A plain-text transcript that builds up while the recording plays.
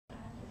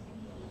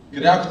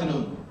Good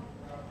afternoon.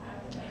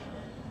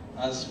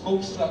 As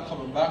folks are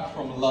coming back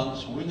from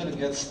lunch, we're going to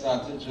get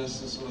started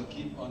just to sort of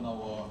keep on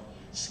our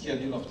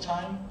schedule of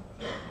time.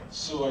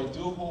 So I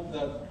do hope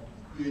that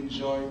you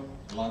enjoy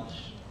lunch,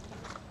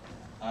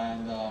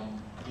 and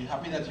we're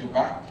happy that you're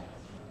back.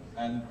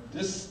 And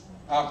this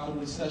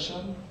afternoon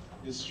session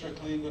is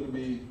strictly going to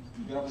be,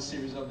 we're going to have a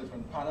series of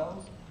different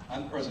panels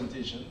and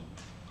presentation.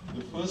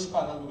 The first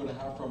panel we're going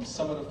to have from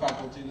some of the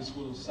faculty in the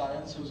School of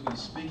Science, who's going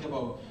to speak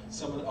about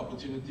some of the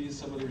opportunities,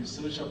 some of the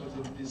research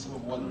opportunities, some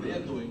of what they're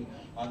doing,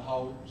 and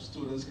how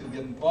students can get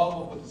involved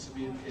or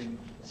participate in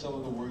some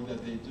of the work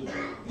that they do.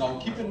 Now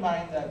keep in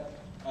mind that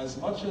as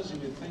much as you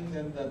may think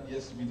then that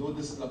yes, we know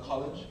this is a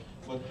college,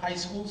 but high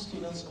school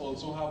students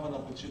also have an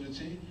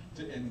opportunity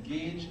to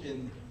engage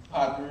in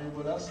partnering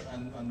with us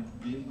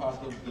and being part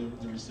of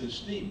the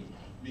research team,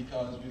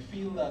 because we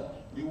feel that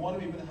we want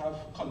to be able to have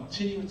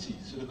continuity.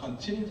 So the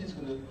continuity is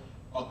going to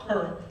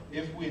occur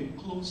if we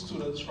include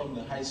students from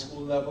the high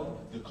school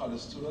level, the college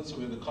students, so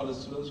we have the college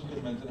students who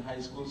can mentor the high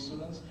school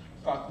students,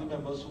 faculty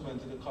members who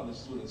mentor the college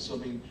students. So I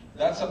mean,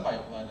 that's a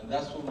pipeline, and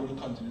that's what we're going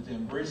to continue to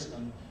embrace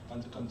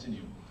and to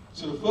continue.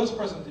 So the first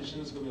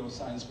presentation is going to be our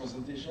science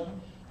presentation.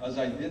 As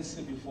I did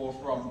say before,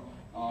 from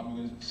you're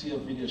going to see a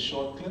video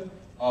short clip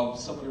of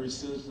some of the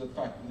research that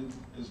faculty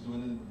is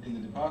doing in the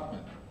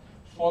department.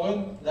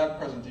 Following that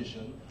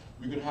presentation,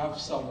 we're going to have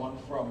someone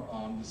from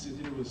the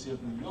City University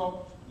of New York,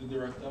 the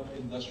Director of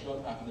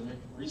Industrial Academic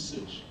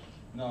Research.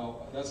 Now,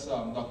 that's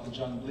Dr.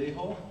 John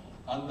Bleho.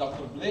 And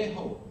Dr.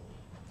 Bleho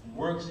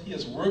he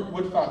has worked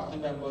with faculty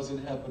members in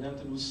helping them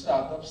to do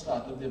start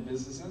up their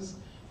businesses,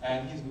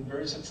 and he's been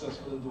very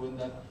successful in doing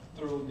that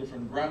through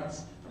different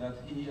grants that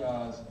he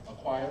has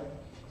acquired.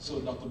 So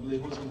Dr.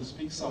 Bleho is going to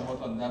speak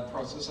somewhat on that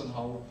process and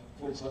how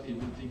folks are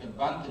able to take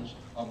advantage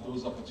of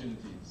those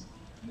opportunities.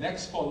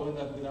 Next, following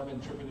that, we're going to have an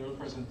entrepreneurial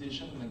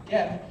presentation. And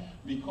again,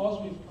 because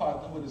we've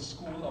partnered with the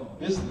School of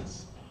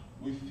Business,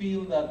 we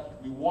feel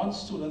that we want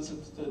students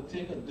to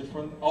take a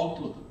different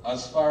outlook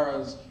as far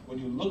as when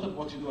you look at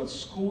what you do at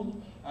school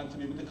and to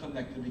be able to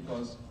connect it,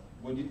 because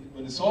when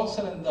it's all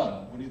said and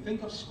done, when you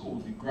think of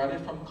school, you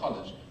graduate from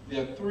college,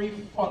 there are three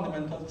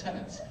fundamental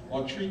tenets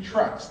or three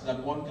tracks that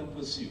one can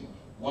pursue.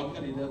 One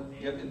can either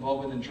get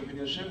involved in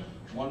entrepreneurship,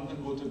 one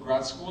can go to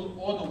grad school,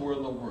 or the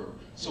world of work.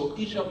 So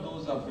each of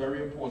those are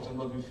very important,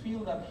 but we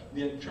feel that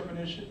the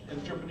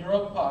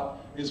entrepreneurial part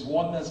is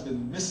one that's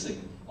been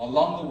missing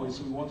along the way,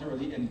 so we want to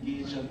really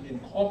engage and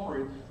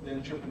incorporate the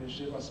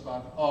entrepreneurship as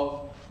part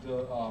of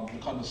the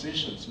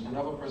conversation. So we'll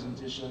have a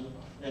presentation,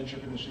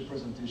 entrepreneurship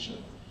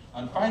presentation.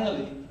 And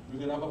finally, we're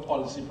going to have a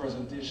policy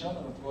presentation,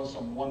 and of course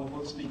some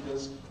wonderful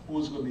speakers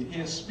who's going to be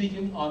here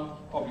speaking on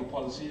public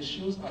policy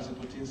issues as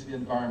it pertains to the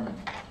environment.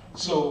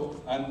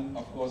 So, and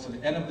of course at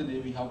the end of the day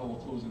we have our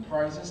closing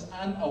prizes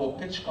and our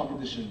pitch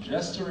competition.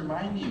 Just to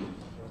remind you,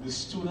 the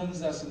students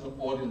that's in the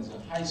audience, the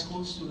high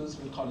school students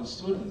and college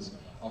students,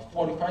 a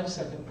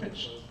 45-second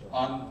pitch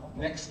on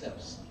next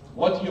steps,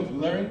 what you've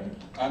learned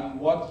and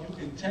what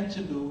you intend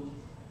to do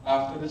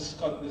after this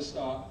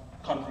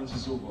conference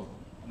is over.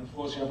 And of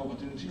course, you have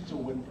opportunity to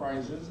win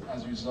prizes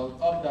as a result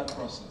of that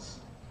process.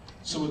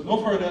 So with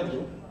no further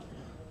ado.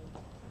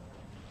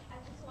 I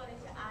just wanted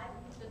to add,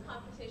 the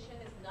competition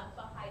is not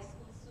for high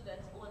school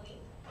students only,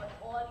 but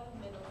all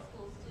you middle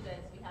school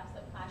students. We have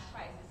some cash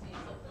prizes here,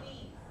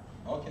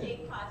 so please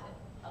take part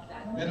of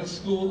that. Middle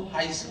school,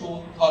 high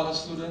school, college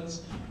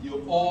students,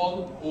 you're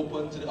all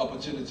open to the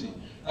opportunity.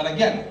 And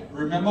again,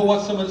 remember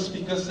what some of the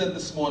speakers said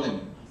this morning.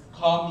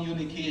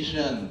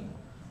 Communication.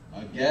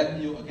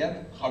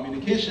 Again,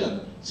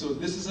 communication. So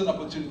this is an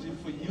opportunity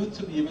for you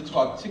to be able to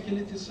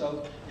articulate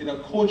yourself in a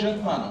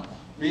cogent manner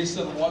based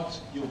on what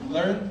you've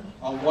learned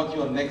and what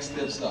your next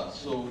steps are.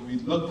 So we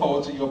look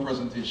forward to your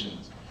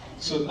presentations.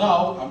 So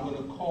now I'm going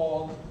to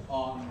call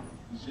on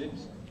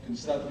James. Can you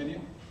start the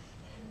video?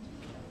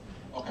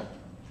 Okay.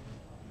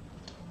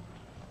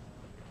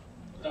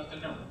 Good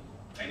afternoon.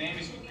 My name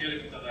is Michele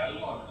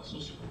Pitadello. I'm an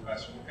associate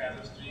professor of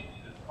chemistry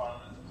in the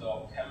Department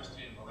of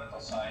Chemistry and Environmental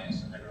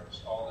Science and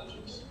Agroecology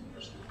of the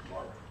University of New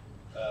York.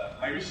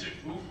 My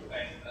research group,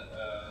 and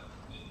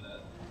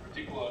in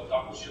particular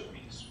Dr.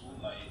 Shapin School,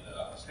 my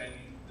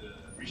outstanding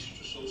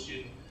research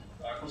associate,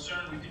 are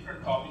concerned with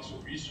different topics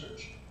of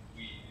research.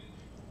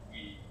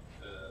 We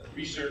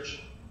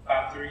research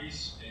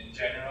batteries in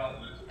general,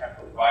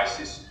 electrochemical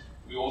devices.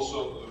 We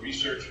also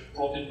research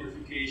protein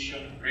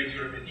purification,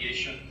 radio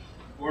remediation.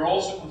 We're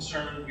also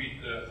concerned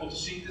with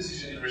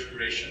photosynthesis and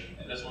respiration,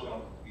 and that's what I'm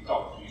going to be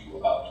talking to you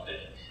about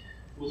today.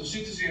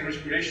 Photosynthesis and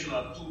respiration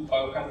are two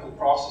biochemical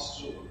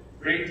processes of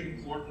great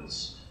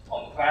importance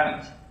on the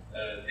planet.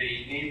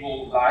 They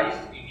enable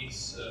life in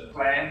its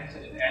plant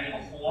and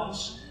animal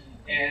forms,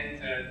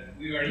 and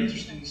we are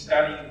interested in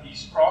studying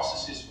these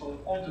processes from the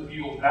point of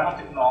view of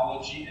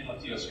nanotechnology and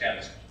materials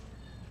chemistry.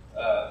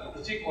 In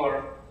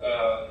particular,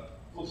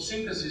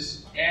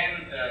 photosynthesis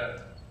and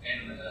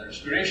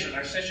respiration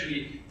are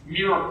essentially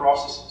mirror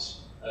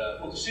processes.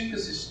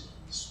 Photosynthesis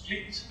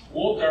split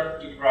water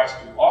to give rise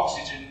to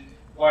oxygen,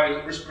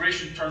 while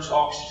respiration turns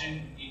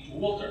oxygen into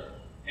water.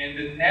 and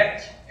the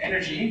net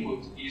energy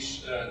input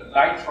is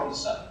light from the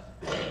sun.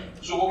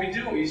 So what we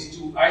do is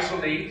to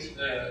isolate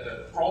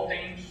the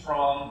protein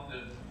from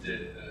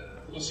the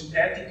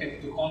photosynthetic and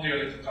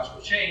mitochondrial electron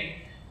transport chain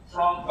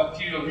from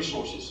bacterial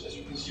resources. As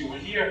you can see over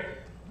here,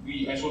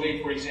 we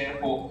isolate, for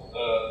example,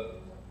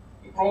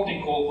 a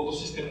protein called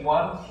photosystem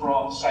 1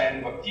 from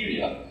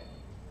cyanobacteria,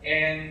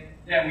 and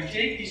then we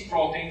take these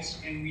proteins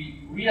and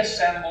we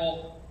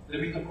reassemble the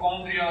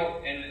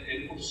mitochondrial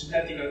and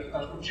photosynthetic electron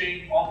transport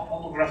chain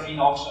onto graphene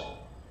oxide.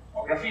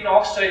 Now, graphene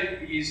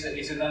oxide is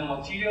a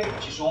nanomaterial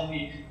which is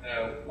only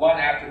 1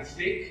 atom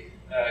thick.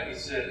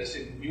 It's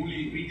a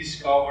newly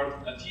rediscovered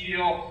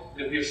material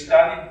that we have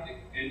studied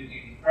and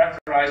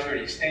characterized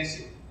very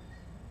extensively.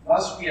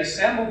 Once we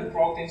assemble the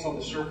proteins on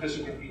the surface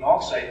of graphene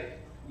oxide,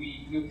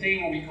 we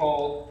obtain what we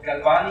call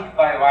galvanic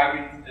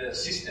biohybrid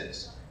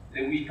systems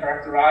that we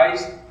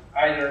characterized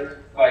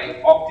either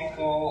by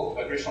optical or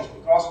vibrational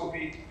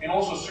spectroscopy, and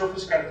also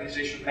surface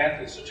characterization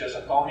methods such as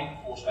atomic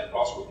force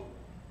microscopy.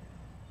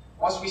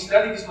 Once we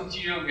study this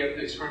material, we get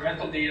the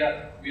experimental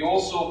data, we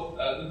also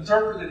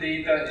interpret the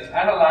data and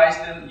analyze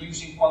them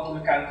using quantum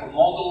mechanical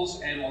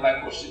models and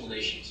molecular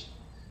simulations.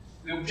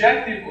 The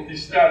objective of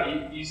this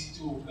study is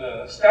to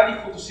study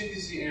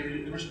photosynthesis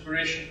and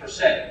respiration per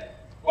se,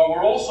 but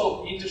we're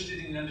also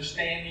interested in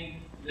understanding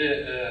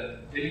the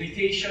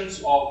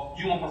limitations of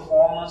human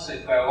performance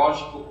and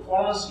biological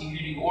performance in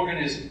living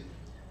organisms.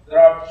 There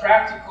are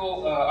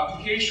practical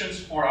applications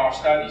for our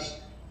studies.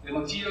 The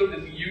material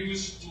that we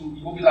use to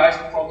immobilize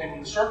the protein on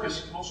the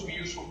surface can also be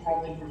used for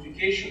protein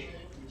purification,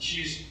 which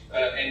is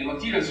and the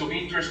materials of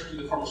interest to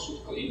the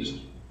pharmaceutical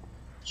industry.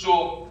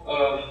 So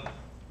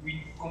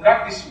we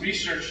conduct this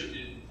research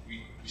with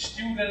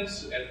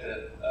students at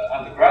the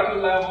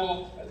undergraduate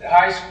level, at the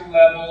high school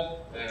level.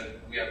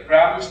 We have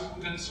graduate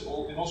students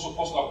and also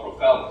postdoctoral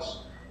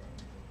fellows.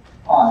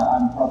 Hi,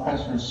 I'm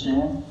Professor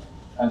Xin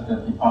at the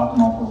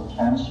Department of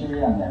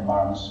Chemistry and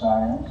Environmental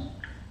Science.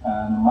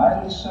 And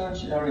my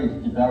research area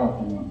is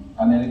developing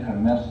analytical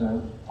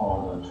method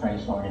for the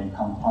trace organic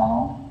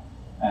compound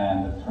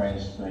and the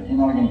trace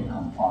inorganic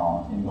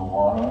compound in the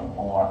water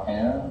or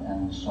air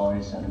and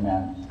soil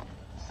sediment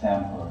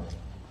samples.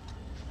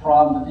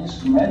 From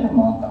this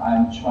measurement,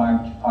 I'm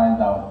trying to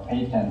find out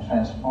patent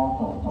transport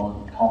of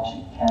those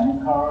toxic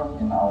chemicals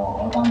in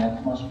our urban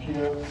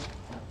atmosphere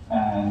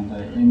and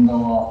in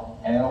the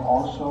air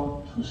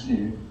also to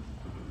see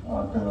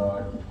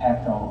the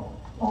effect of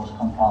those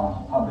compounds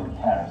on public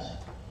health.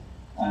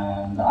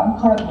 And I'm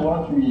currently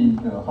working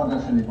with the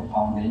Huddersfield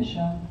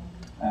Foundation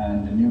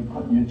and the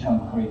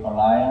Newton Creek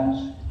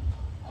Alliance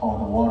for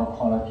the water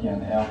quality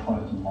and air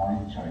quality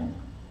monitoring.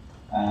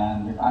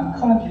 And I'm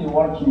currently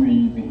working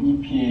with the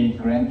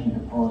EPA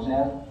granted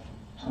project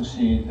to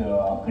see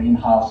the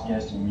greenhouse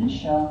gas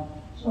emission.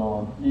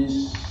 So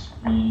this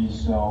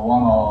is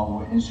one of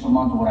the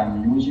instruments that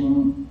I'm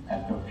using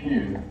at the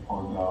field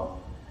for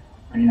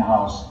the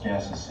greenhouse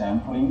gas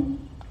sampling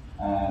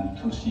and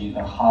to see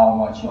how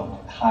much of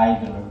the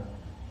tidal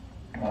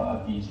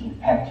is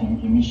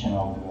impacting emission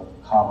of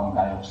the carbon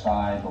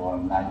dioxide or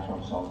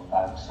nitrous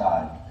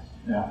dioxide.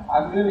 Yeah,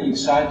 I'm really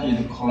excited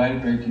to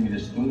collaborate with the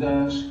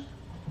students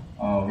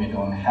with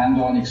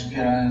hands-on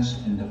experience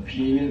in the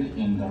field,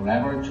 in the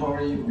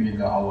laboratory,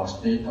 with our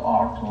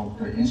state-of-the-art of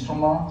the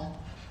instrument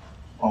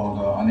for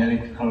the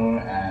analytical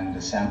and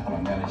the sample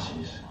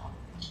analysis.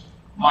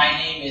 My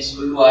name is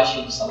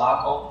Oluwaseun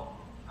Salako.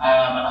 I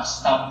am an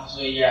assistant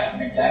professor here at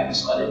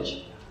GIBBS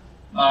College.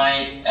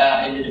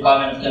 In the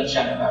Department of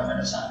Chemistry and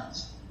Environmental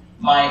Science.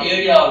 My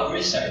area of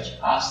research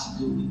has to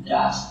do with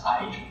gas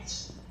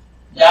hydrates.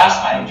 Gas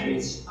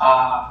hydrates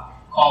are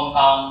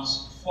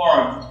compounds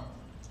formed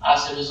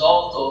as a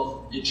result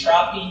of the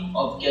trapping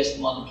of gas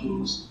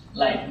molecules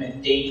like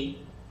methane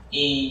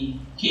in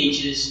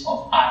cages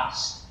of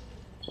ice.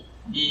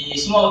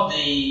 Some of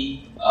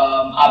the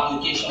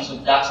applications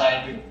of gas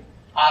hydrate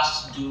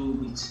has to do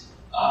with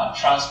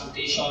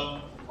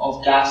transportation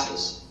of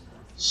gases,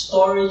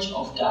 storage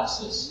of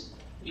gases,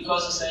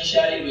 because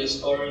essentially we're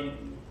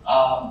storing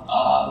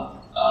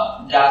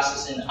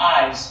gases in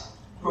ice,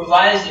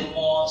 provides a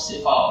more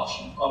safer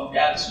option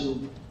compared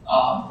to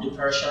the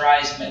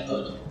pressurized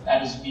method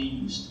that is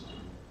being used today.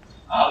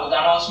 We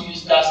can also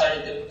use gas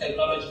hydrate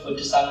technology for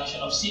desalination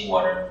of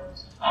seawater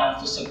and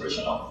for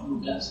separation of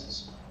flue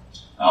gases.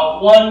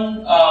 Now,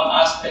 one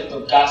aspect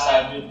of gas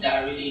hydrate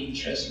that really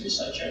interests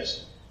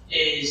researchers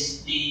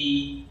is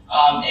the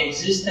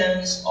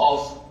existence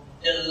of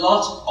a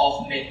lot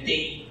of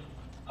methane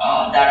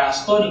that are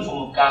stored in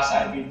form of gas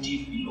hydrate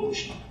deep in the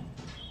ocean.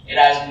 It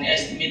has been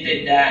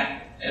estimated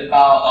that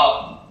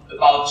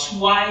about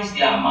twice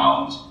the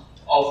amount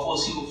of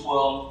fossil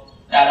fuel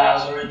that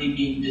has already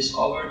been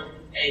discovered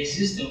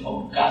exists in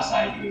form of gas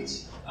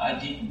hydrates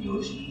deep in the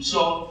ocean.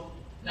 So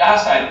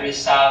gas hydrate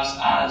serves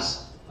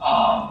as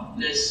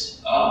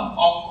this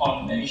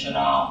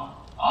unconventional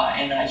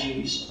energy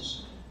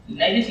resource. The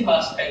negative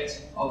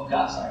aspect of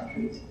gas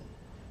hydrate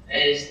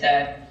is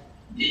that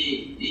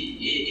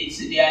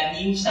they are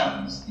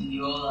nuisance in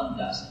the oil and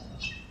gas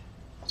industry.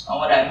 And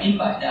what I mean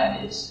by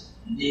that is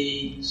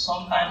they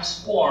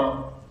sometimes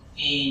form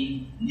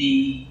in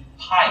the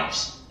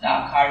pipes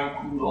that carry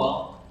crude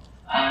oil,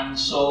 and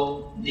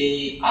so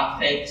they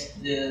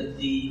affect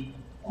the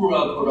crude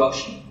oil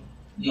production,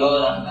 the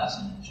oil and gas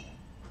industry.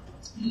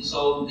 And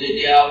so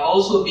there have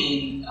also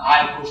been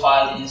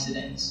high-profile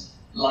incidents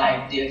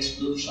like the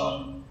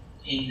explosion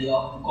in the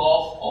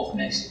Gulf of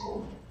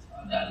Mexico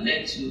that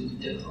led to the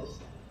death of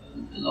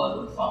a lot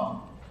of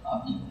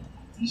people.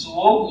 And so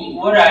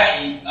what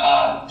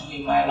I do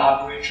in my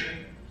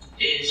laboratory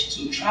is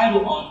to try to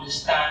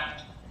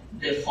understand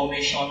the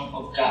formation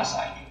of gas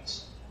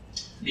hydrates.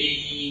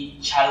 The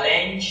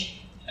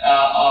challenge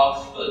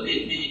of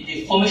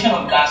the formation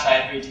of gas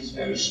hydrates is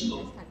very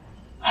slow,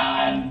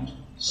 and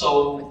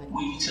so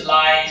we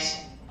utilize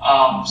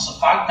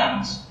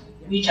surfactants,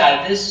 which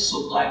are these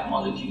soap-like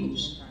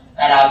molecules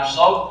that are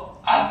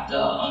absorbed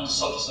on the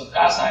surface of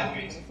gas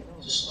hydrates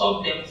to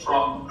stop them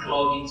from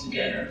clogging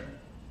together.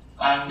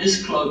 And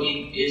this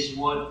clogging is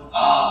what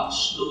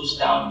slows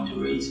down the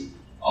rate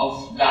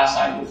of gas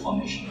hydrate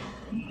formation.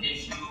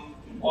 If you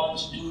want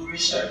to do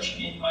research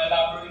in my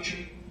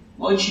laboratory,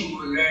 what you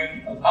will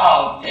learn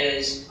about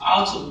is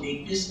how to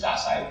make this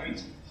gas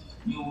hydrate.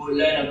 You will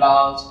learn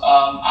about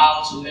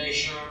how to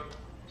measure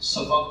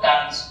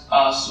surfactant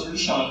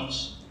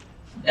solutions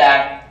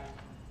that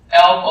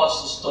help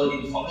us to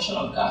study the formation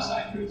of gas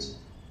hydrates.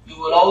 You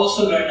will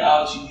also learn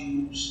how to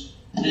use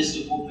this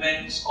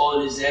equipment. It's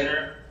called a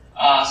Zeller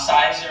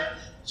sizer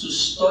to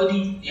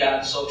study the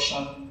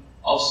absorption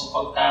of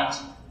surfactant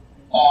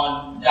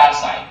on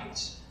gas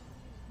hydrates.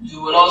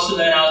 You will also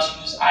learn how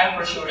to use high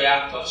pressure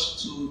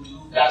reactors to do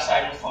gas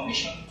hydrate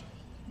formation.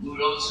 You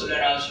will also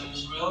learn how to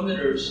use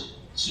rheometers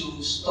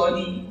to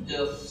study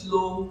the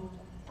flow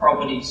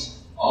properties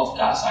of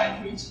gas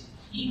hydrates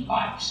in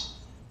pipes.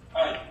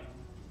 Hi,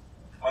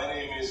 my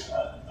name is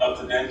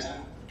Dr.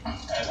 Denton,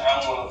 and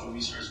I'm one of the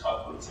research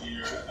faculty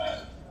here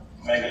at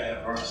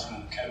GIBBS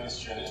in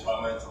Chemistry and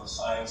Environmental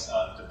Science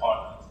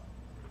Department.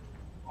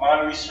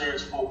 My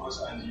research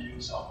focuses on the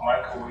use of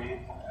microwave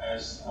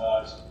as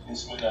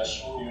instrument as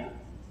shown here.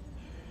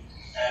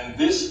 And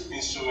this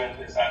instrument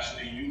is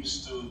actually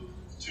used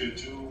to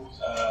do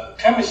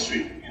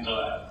chemistry in the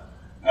lab.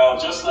 Now,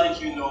 just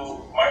like you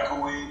know,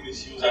 microwave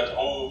is used at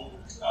home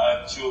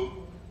to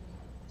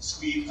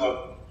speed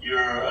up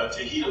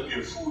to heat up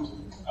your food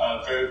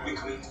very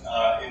quickly.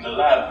 In the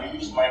lab, we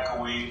use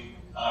microwave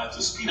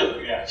to speed up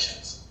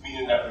reactions,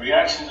 meaning that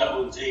reactions that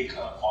will take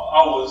for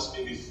hours,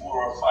 maybe 4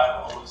 or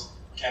 5 hours,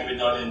 can be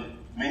done in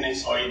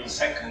minutes or even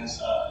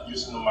seconds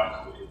using the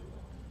microwave.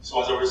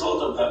 So as a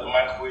result of that, the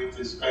microwave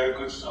is very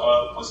good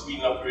for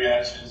speeding up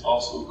reactions,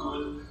 also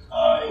good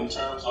in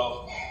terms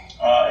of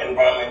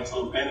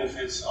environmental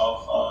benefits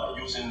of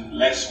using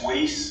less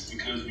waste,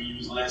 because we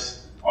use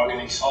less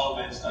organic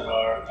solvents that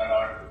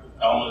are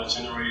normally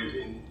generated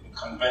in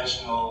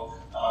conventional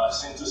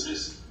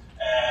synthesis.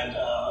 And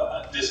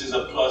this is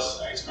a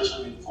plus,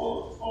 especially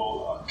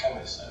for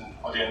chemists and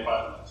for the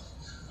environment.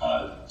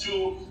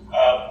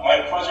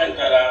 My project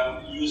that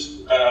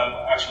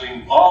I'm actually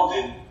involved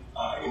in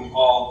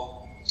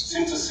involved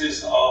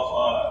synthesis of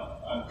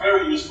a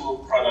very useful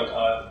product,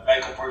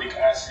 glycopuric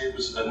acid,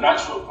 which is a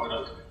natural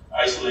product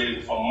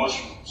isolated from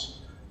mushrooms.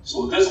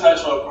 So this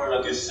natural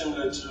product is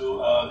similar to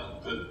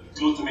the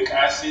glutamic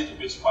acid,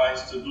 which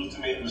binds to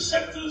glutamate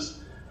receptors,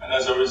 and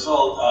as a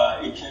result,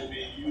 it can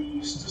be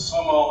used to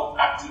somehow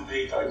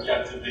activate or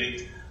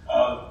deactivate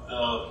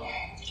the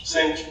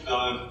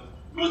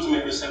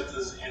glutamate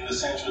receptors in the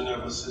central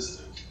nervous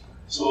system.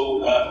 So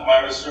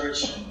my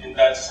research in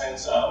that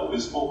sense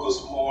was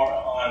focused more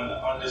on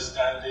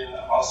understanding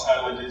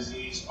Alzheimer's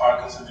disease,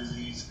 Parkinson's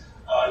disease,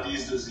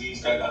 these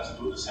diseases that have to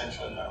do with the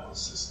central nervous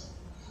system.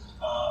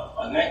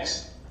 Our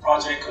next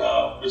project,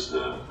 which is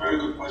a very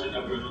good project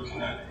that we're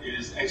looking at,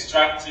 is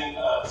extracting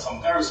some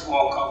very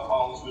small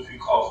compounds which we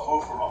call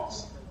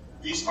furfurols.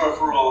 These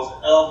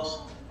furfurols help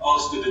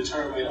us to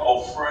determine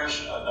how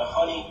fresh the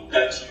honey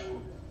that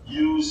you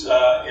use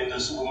in the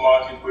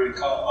supermarket,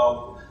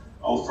 how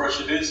fresh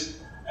it is.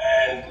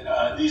 And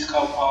these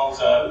compounds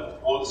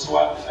will so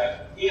happen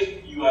that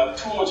if you have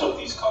too much of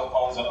these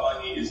compounds, the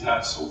honey is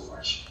not so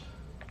fresh.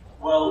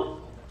 Well,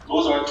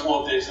 those are two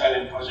of the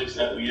exciting projects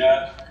that we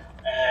have.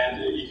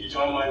 And if you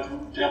join my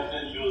group,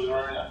 definitely you'll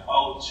learn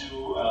how to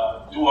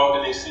do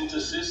organic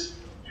synthesis.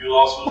 You'll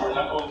also learn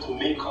not only to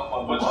make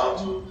compounds, but how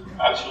to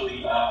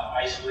actually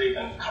isolate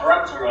and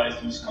characterize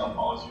these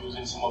compounds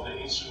using some of the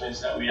instruments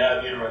that we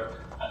have here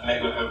at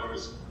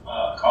GIBBS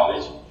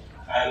College.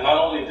 And not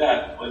only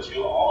that, but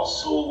you'll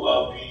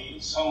also be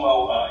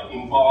somehow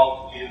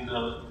involved in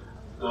the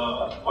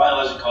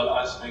biological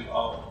aspect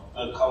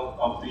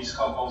of these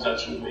compounds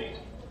that you make,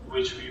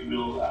 which we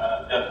will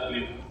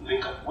definitely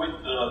link up with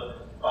the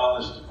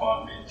biology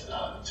department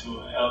to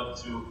help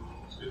to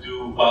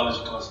do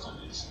biological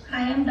studies.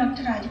 I am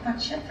Dr.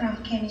 Rajapaksha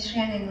from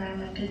Chemistry and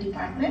Environmental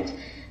Department.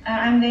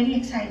 I'm very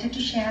excited to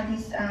share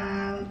this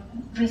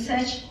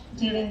research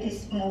during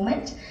this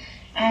moment.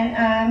 And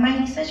my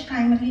research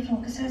primarily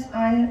focuses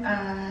on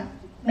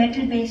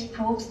metal-based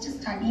probes to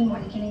study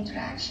molecular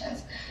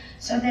interactions.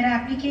 So there are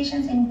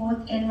applications in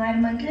both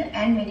environmental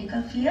and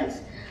medical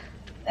fields.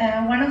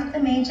 One of the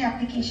major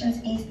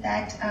applications is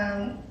that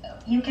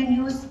you can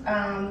use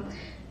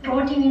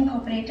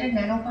protein-incorporated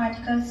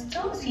nanoparticles to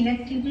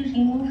selectively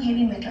remove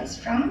heavy metals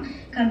from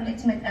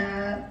complex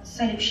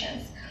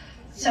solutions.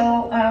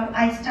 So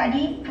I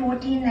study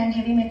protein and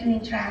heavy metal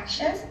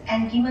interactions,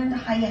 and given the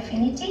high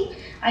affinity,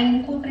 I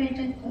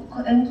incorporate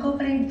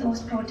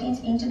those proteins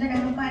into the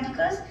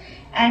nanoparticles,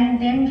 and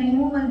then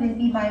removal will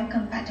be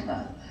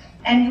biocompatible.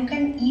 And you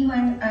can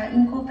even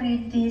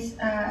incorporate these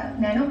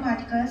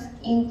nanoparticles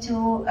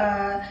into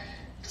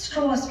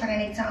straws, for an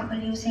example,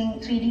 using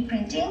 3D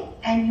printing,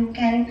 and you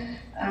can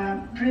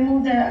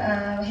remove the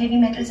heavy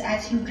metals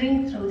as you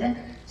drink through the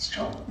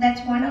straw.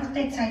 That's one of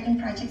the exciting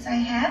projects I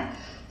have.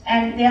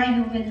 And there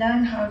you will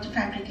learn how to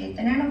fabricate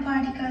the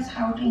nanoparticles,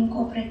 how to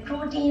incorporate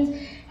proteins,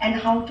 and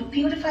how to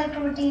purify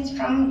proteins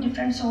from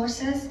different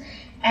sources,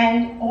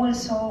 and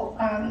also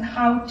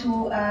how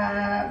to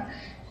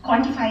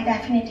quantify the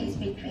affinities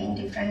between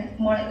different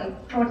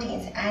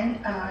proteins and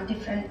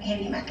different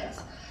heavy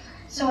metals.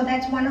 So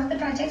that's one of the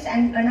projects,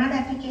 and another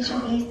application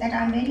is that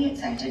I'm very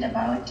excited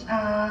about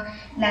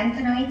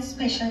lanthanide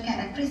special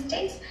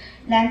characteristics.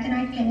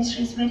 Lanthanide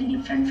chemistry is very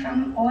different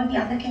from all the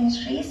other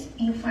chemistries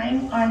you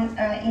find on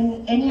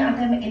in any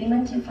other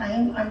element you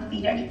find on the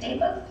periodic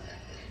table.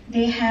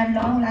 They have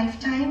long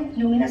lifetime,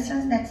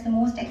 luminescence, that's the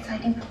most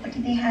exciting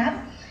property they have.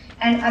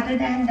 And other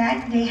than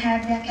that, they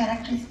have their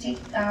characteristic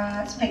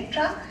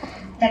spectra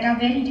that are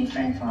very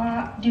different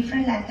for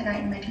different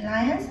lanthanide metal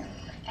ions.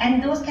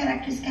 And those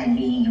characteristics can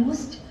be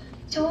used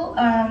to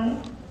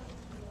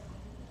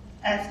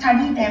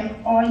study them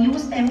or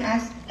use them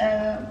as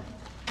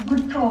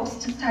good probes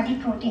to study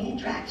protein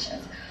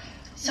interactions.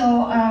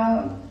 So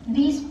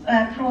these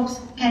probes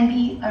can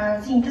be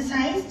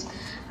synthesized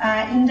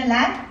in the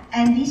lab,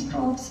 and these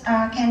probes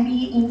can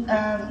be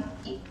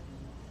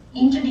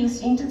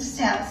introduced into the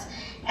cells,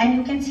 and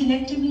you can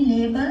selectively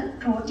label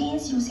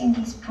proteins using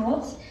these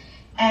probes.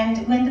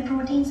 And when the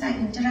proteins are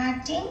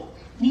interacting,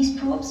 these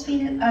probes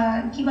will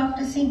give out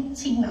a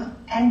signal,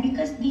 and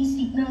because these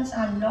signals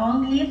are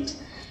long-lived,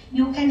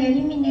 you can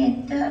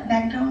eliminate the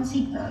background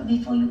signal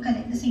before you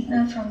collect the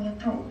signal from your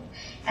probe.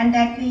 And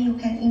that way you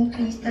can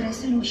increase the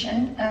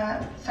resolution,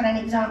 for an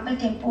example,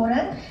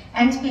 temporal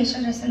and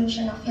spatial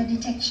resolution of your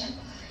detection.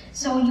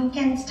 So you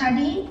can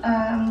study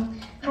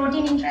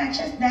protein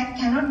interactions that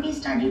cannot be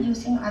studied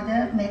using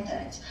other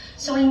methods.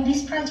 So in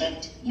this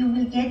project, you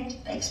will get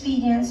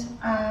experience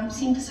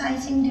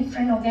synthesizing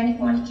different organic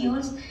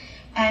molecules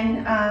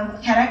and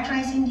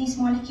characterizing these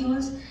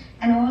molecules,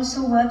 and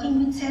also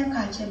working with cell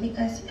culture,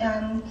 because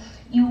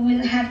you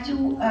will have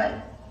to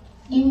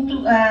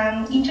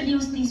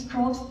introduce these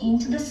probes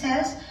into the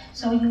cells,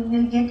 so you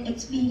will get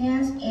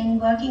experience in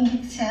working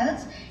with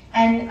cells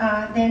and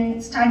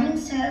then studying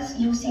cells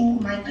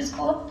using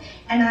microscope.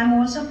 And I'm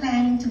also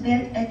planning to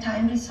build a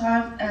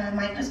time-resolved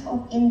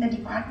microscope in the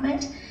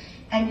department,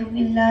 and you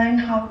will learn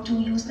how to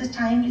use the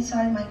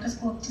time-resolved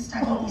microscope to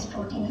study these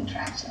protein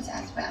interactions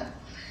as well.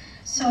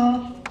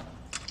 So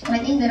I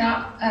think there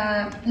are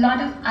a lot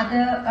of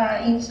other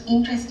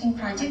interesting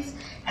projects,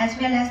 as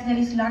well as there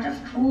is a lot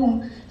of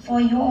room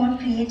for your own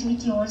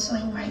creativity also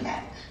in my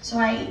lab. So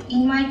I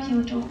invite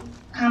you to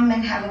come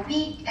and have a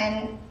peek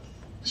and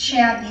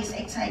share this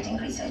exciting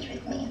research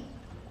with me.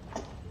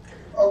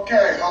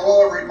 Okay,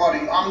 hello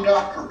everybody. I'm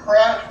Dr.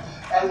 Pratt,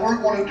 and we're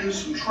going to do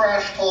some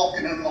trash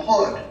talking in the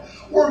hood.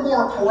 Or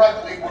more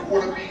correctly,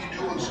 we're going to be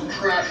doing some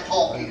trash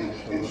talking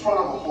in front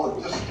of a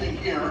hood. This thing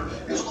here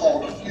is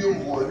called a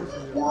fume hood,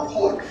 or a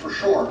hood for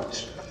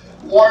short.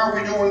 Why are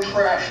we doing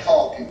trash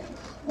talking?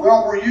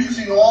 Well, we're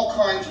using all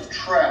kinds of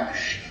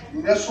trash,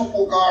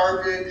 municipal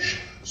garbage,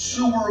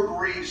 sewer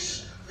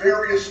grease,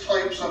 various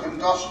types of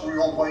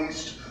industrial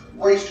waste,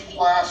 waste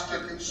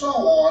plastic, and so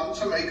on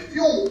to make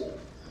fuel.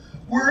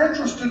 We're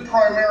interested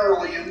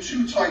primarily in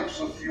two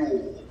types of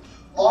fuel.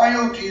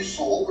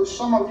 Biodiesel, which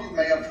some of you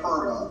may have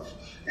heard of.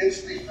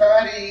 It's the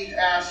fatty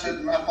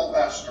acid methyl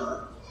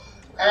ester,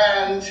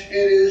 and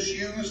it is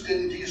used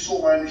in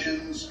diesel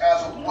engines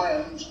as a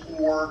blend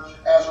or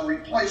as a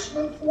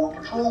replacement for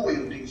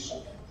petroleum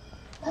diesel.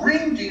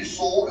 Green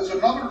diesel is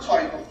another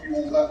type of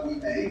fuel that we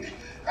make,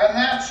 and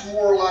that's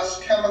more or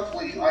less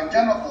chemically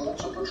identical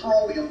to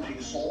petroleum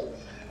diesel,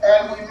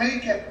 and we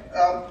make it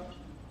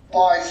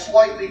by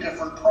slightly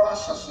different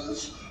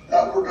processes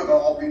that we're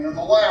developing in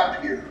the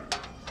lab here.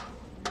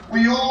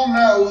 We all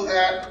know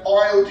that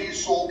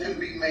biodiesel can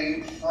be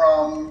made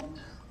from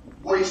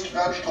waste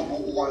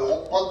vegetable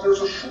oil, but there's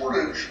a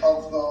shortage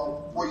of the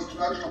waste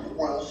vegetable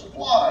oil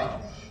supply.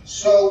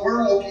 So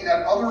we're looking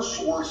at other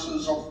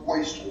sources of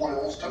waste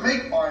oils to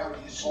make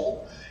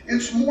biodiesel.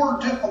 It's more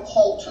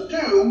difficult to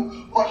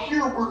do, but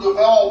here we're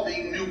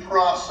developing new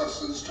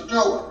processes to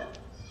do it.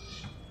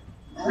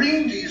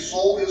 Green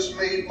diesel is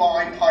made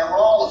by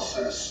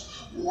pyrolysis,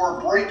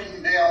 or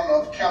breaking down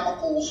of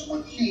chemicals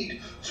with heat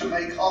to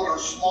make other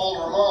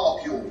smaller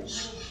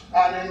molecules.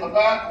 And in the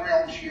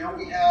background here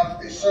we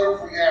have a set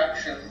of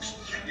reactions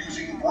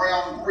using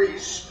brown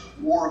grease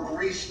or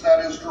grease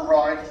that is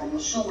derived from the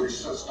sewage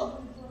system.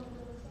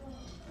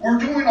 We're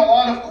doing a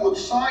lot of good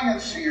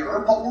science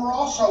here, but we're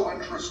also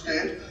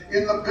interested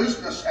in the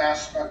business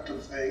aspect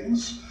of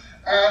things,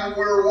 and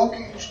we're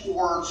looking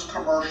towards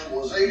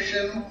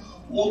commercialization,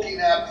 looking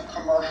at the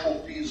commercial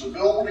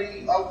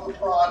feasibility of the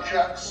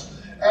projects,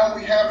 and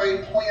we have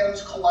a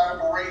planned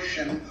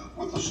collaboration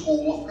with the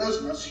School of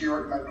Business here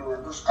at Medgar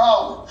Evers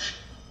College.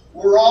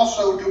 We're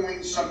also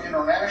doing some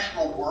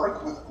international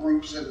work with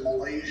groups in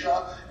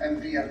Malaysia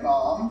and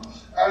Vietnam,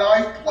 and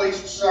I've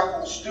placed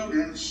several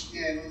students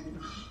in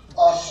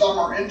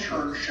summer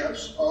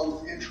internships,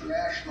 both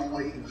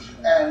internationally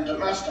and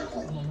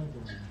domestically.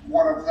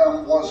 One of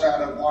them was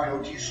at a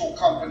biodiesel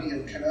company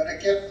in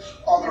Connecticut,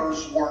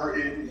 others were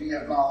in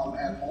Vietnam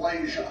and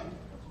Malaysia.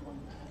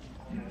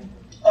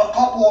 A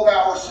couple of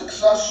our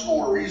success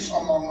stories,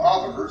 among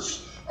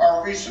others,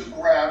 our recent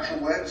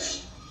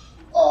graduates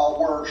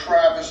were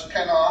Travis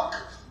Pinnock,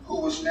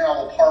 who is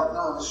now a partner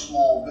of a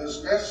small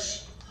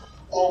business,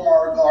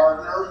 Omar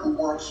Gardner, who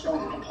works for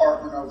the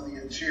Department of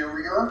the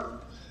Interior,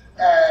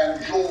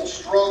 and Joel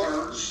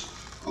Struthers,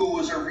 who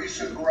is a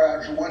recent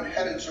graduate,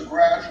 headed to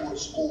graduate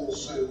school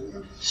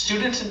soon.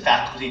 Students and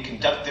faculty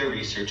conduct their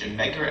research in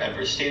Medgar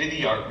Evers'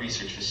 state-of-the-art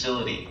research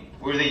facility,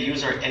 where they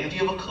use our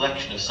enviable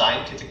collection of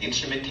scientific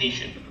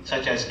instrumentation,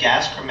 such as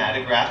gas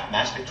chromatograph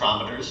mass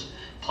spectrometers,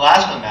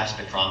 plasma mass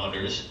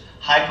spectrometers,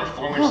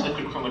 high-performance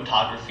liquid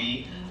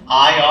chromatography,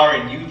 IR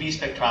and UV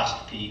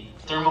spectroscopy,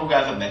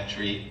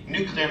 thermogravimetry,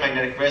 nuclear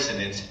magnetic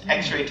resonance,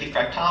 X-ray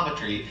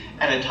diffractometry,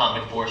 and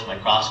atomic force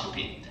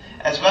microscopy,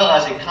 as well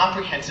as a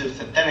comprehensive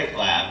synthetic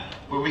lab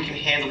where we can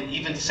handle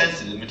even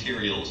sensitive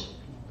materials.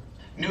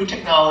 New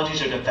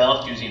technologies are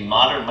developed using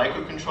modern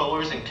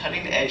microcontrollers and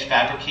cutting-edge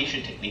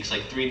fabrication techniques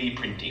like 3D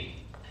printing,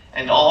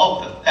 and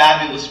all with a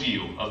fabulous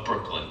view of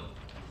Brooklyn.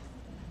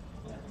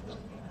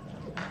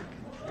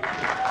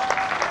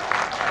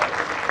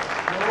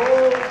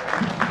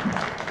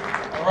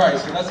 All right,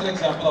 so that's an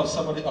example of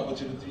some of the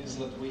opportunities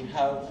that we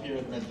have here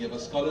at Medgar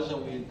Evers College,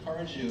 and we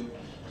encourage you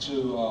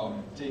to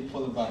take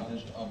full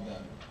advantage of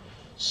them.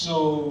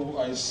 So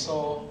I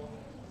saw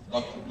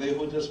Dr.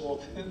 Blejo just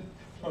walked in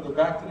from the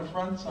back to the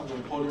front, so I'm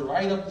going to pull you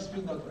right up to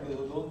speed, Dr.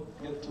 Blejo.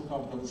 Don't get too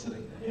comfortable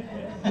sitting.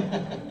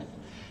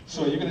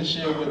 So you're going to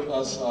share with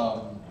us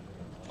some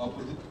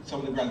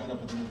of the granting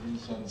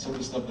opportunities and some of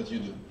the stuff that you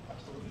do.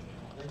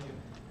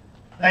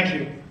 Thank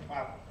you.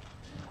 Wow.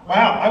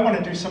 Wow, I want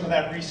to do some of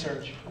that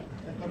research.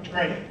 It looked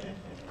great.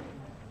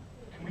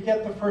 Can we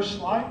get the first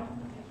slide?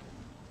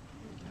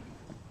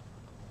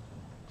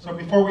 So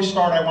before we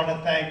start, I want to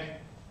thank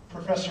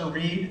Professor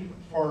Reed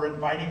for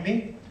inviting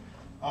me.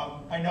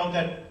 I know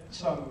that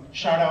some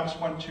shout outs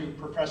went to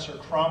Professor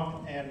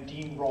Crump and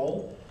Dean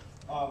Roll.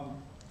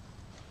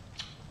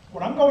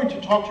 What I'm going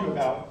to talk to you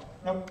about,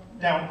 no,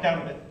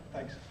 down a bit,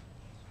 thanks.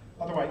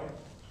 Other way.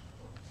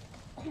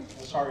 Oh,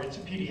 sorry, it's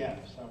a PDF,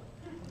 so.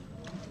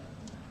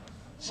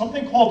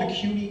 Something called the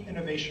CUNY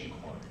Innovation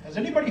Core. Has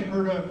anybody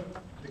heard of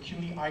the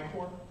CUNY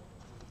I-Core?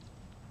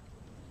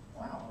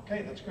 Wow,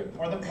 okay, that's good.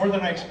 More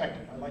than I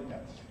expected, I like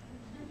that.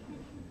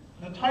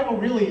 The title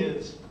really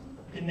is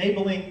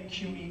Enabling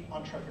CUNY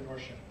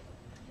Entrepreneurship.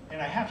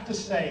 And I have to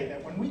say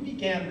that when we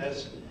began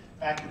this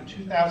back in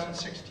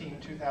 2016,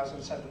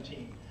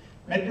 2017,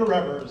 Medgar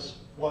Evers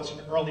was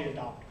an early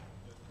adopter.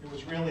 It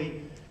was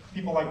really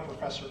people like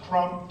Professor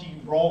Crump,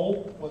 Dean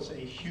Roll was a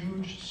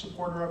huge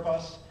supporter of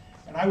us.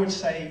 And I would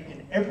say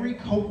in every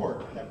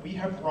cohort that we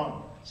have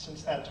run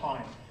since that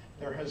time,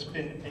 there has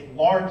been a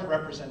large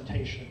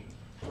representation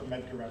for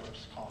Medgar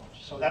Evers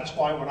College. So that's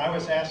why when I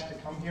was asked to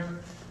come here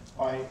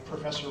by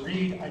Professor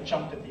Reed, I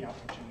jumped at the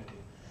opportunity.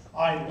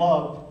 I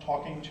love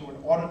talking to an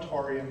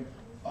auditorium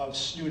of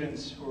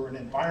students who are in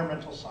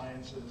environmental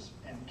sciences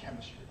and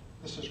chemistry.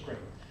 This is great.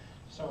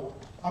 So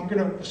I'm going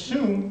to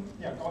assume,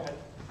 yeah, go ahead,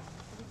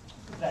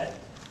 that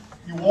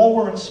you all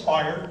were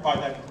inspired by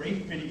that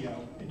great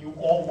video and you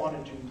all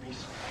want to do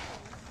research.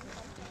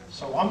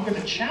 So I'm going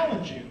to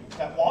challenge you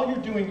that while you're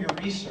doing your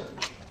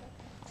research,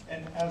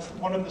 and as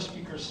one of the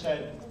speakers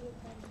said,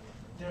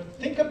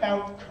 think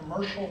about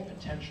commercial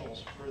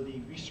potentials for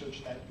the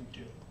research that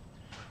you do.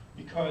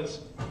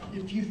 Because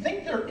if you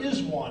think there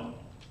is one,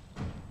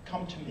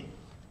 come to me.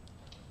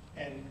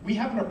 And we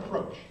have an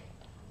approach.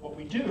 What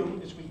we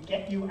do is we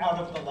get you out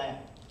of the lab.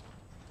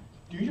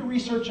 Do your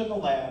research in the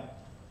lab,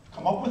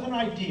 come up with an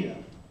idea,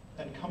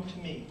 then come to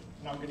me,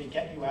 and I'm going to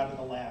get you out of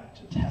the lab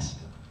to test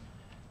it.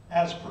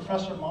 As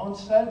Professor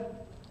Mons said,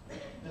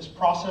 this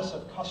process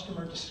of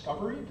customer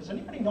discovery, does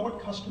anybody know what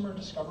customer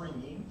discovery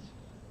means?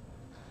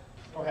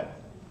 Go ahead.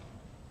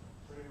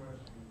 Pretty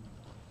much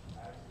you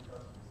ask the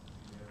customers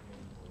to see their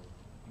pain points.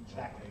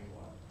 Exactly.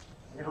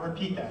 I'm going to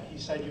repeat that. He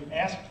said you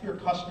ask your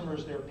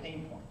customers their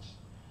pain points.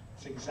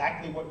 It's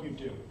exactly what you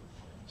do.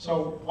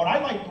 So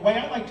the way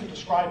I like to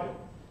describe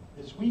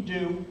it is we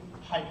do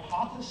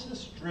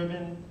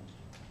hypothesis-driven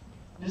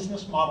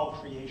business model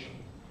creation.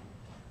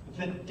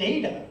 The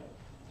data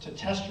to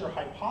test your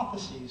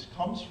hypotheses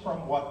comes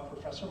from what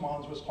Professor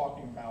Mons was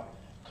talking about,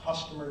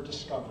 customer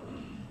discovery.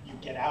 You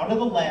get out of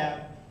the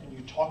lab and and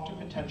you talk to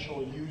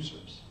potential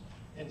users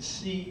and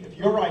see if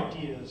your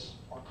ideas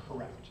are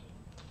correct.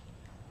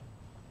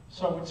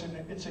 So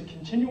it's a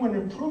continuing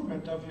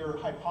improvement of your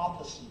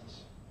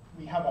hypotheses.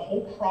 We have a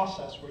whole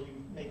process where you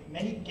make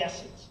many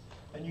guesses,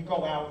 then you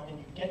go out and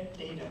you get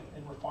data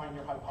and refine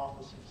your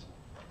hypotheses.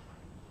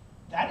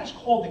 That is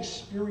called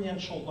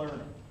experiential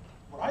learning.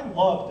 What I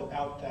loved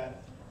about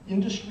that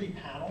industry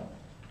panel,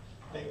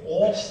 they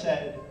all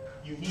said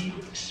you need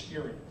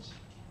experience.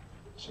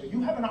 So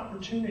you have an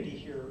opportunity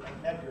here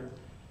at Medgar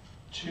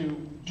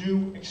to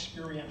do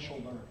experiential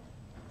learning.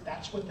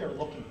 That's what they're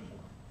looking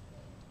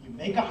for. You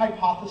make a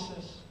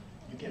hypothesis,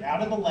 you get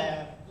out of the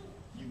lab,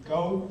 you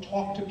go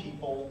talk to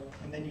people,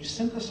 and then you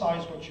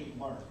synthesize what you've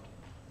learned.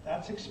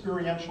 That's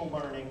experiential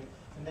learning,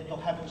 and then you'll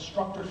have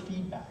instructor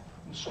feedback,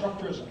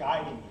 instructors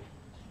guiding you.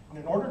 And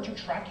in order to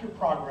track your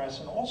progress,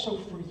 and also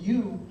for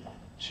you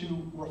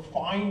to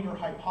refine your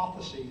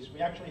hypotheses,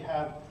 we actually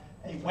have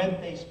a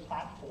web-based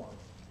platform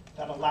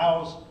that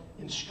allows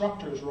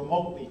instructors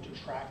remotely to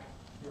track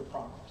your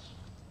progress.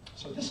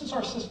 So this is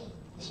our system.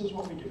 This is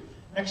what we do.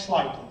 Next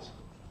slide, please.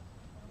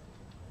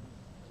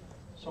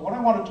 So what I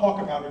want to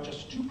talk about are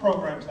just two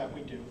programs that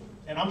we do,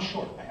 and I'm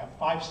short. I have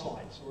 5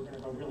 slides, so we're going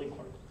to go really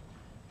quick.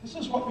 This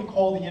is what we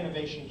call the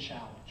Innovation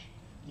Challenge.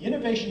 The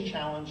Innovation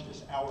Challenge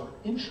is our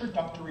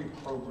introductory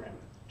program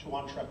to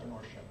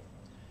entrepreneurship.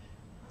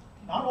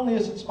 Not only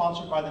is it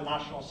sponsored by the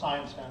National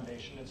Science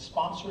Foundation, it's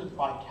sponsored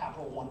by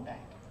Capital One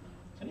Bank.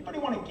 Does anybody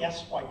want to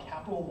guess why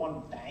Capital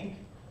One Bank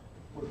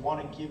would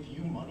want to give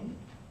you money?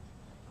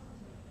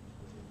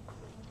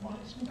 Come on,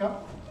 speak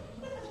up.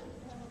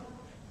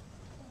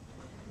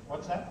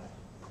 What's that?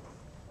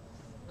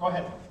 Go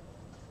ahead.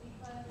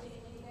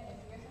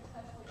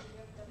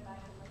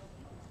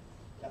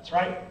 That's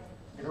right.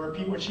 I'm going to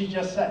repeat what she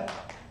just said.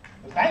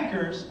 The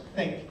bankers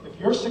think if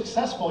you're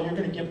successful, you're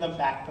going to give them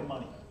back the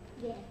money.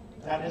 Yeah.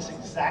 That is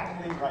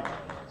exactly right.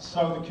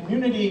 So the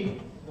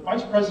community, the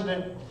vice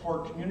president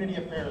for community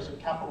affairs at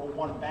Capital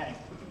One Bank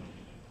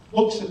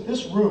looks at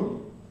this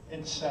room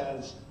and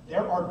says,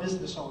 there are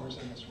business owners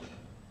in this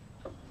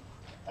room.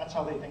 That's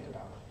how they think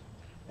about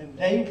it. And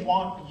they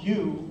want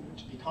you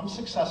to become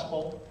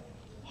successful,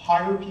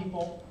 hire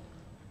people,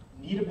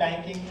 need a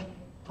banking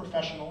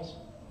professionals.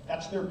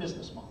 That's their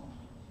business model.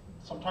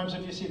 Sometimes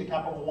if you see the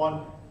Capital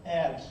One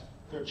ads,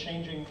 they're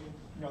changing,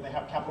 they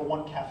have Capital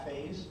One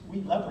cafes.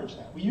 We leverage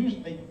that.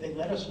 They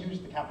let us use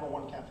the Capital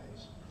One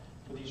cafes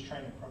for these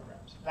training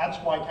programs. That's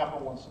why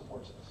Capital One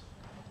supports this.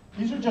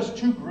 These are just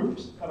 2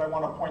 groups that I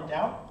want to point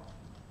out.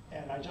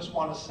 And I just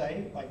want to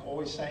say, like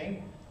always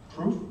saying,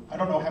 proof. I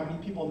don't know how many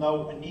people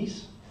know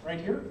Anise right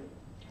here.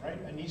 Right?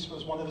 Anise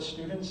was one of the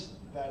students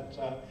that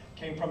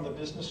came from the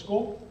business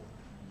school.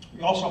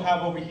 We also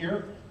have over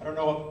here, I don't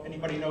know if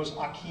anybody knows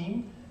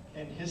Akeem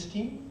and his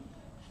team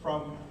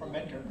from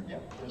Medgar. Yeah,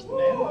 there's the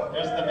man.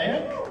 There's the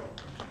man.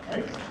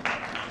 Right?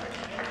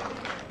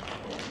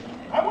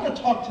 I want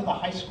to talk to the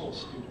high school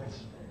students.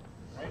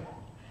 Right?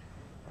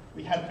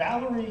 We had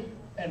Valerie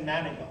and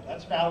Manigault.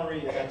 That's Valerie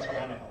and that's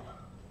Manigault.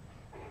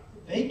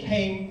 They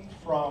came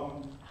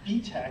from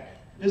BTech,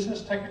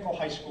 Business Technical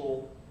High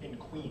School in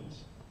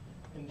Queens,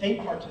 and they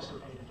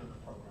participated in the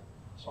program.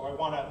 So I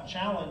want to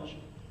challenge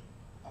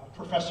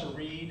Professor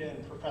Reed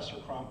and Professor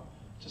Crump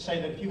to say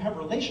that if you have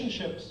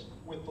relationships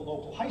with the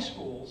local high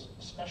schools,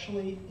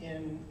 especially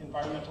in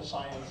environmental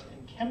science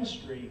and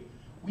chemistry,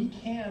 we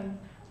can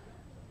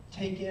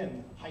take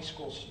in high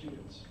school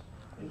students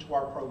into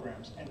our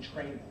programs and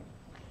train them.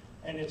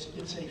 And it's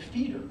a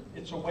feeder.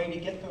 It's a way to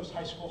get those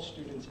high school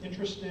students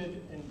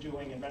interested in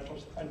doing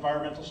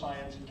environmental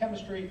science and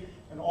chemistry,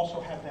 and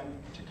also have them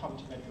to come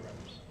to Medgar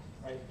Evers,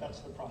 right? That's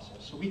the process.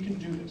 So we can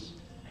do this.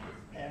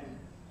 And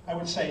I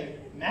would say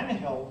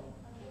Manigault,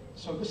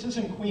 so this is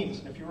in Queens,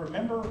 and if you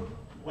remember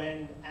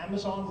when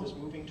Amazon was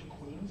moving to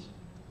Queens,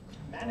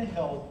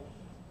 Manigault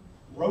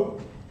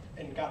wrote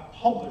and got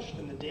published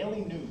in the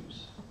Daily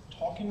News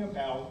talking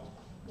about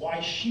why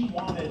she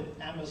wanted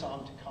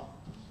Amazon to come.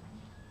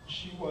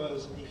 She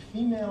was a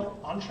female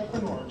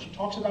entrepreneur, and she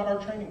talks about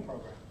our training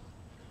program,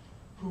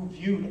 who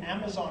viewed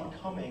Amazon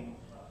coming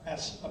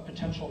as a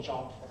potential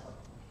job for her.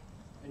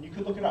 And you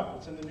could look it up.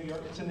 It's in the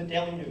it's in the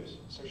Daily News.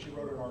 So she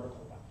wrote an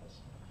article about this.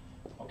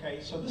 Okay,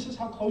 so this is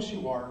how close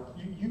you are.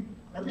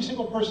 Every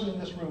single person in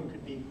this room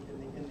could be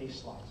in these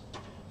slides.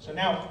 So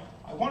now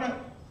I want to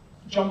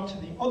jump to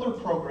the other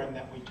program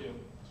that we do.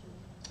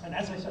 And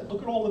as I said,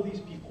 look at all of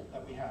these people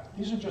that we have.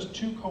 These are just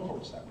 2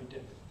 cohorts that we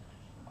did.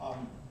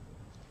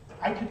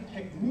 I could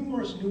pick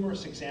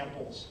numerous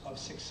examples of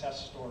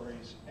success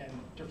stories and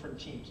different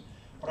teams.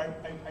 But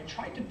I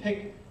tried to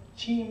pick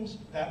teams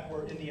that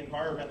were in the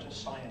environmental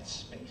science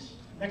space.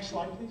 Next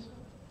slide, please.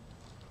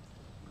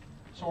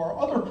 So our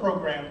other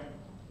program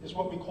is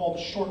what we call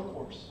the short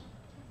course.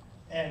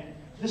 And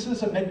this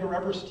is a Medgar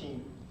Evers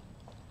team.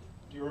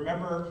 Do you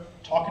remember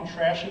Talking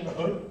Trash in the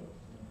Hood?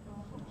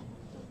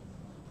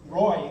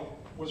 Roy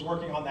was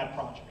working on that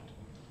project.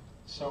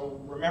 So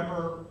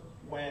remember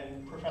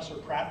when Professor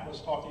Pratt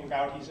was talking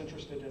about he's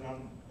interested in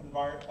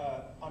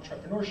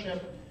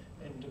entrepreneurship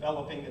and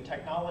developing the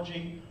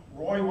technology.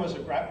 Roy was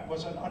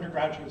an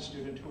undergraduate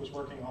student who was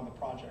working on the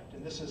project,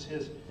 and this is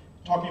his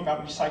talking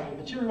about recycled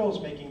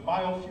materials, making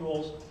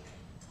biofuels.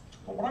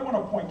 But what I want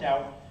to point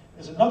out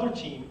is another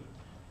team,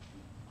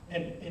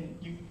 and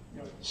you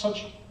know,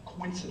 such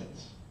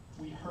coincidence.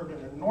 We heard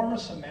an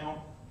enormous amount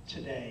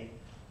today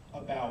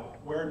about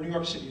where New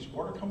York City's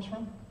water comes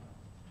from.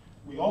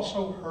 We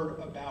also heard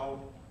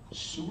about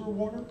sewer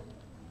water.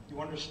 You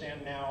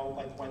understand now,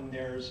 like when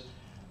there's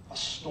a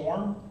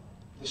storm,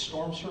 the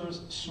storm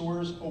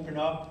sewers open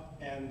up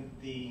and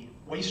the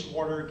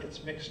wastewater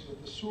gets mixed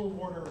with the sewer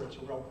water. It's a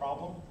real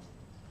problem.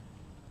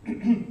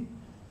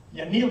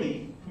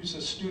 Yanili, who's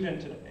a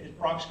student at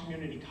Bronx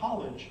Community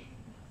College,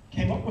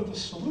 came up with a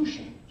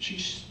solution. She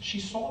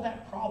saw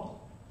that problem,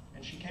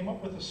 and she came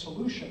up with a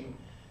solution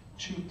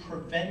to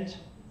prevent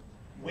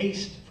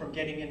waste from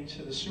getting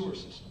into the sewer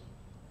system.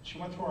 She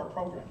went through our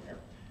program here.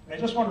 And I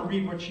just want to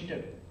read what she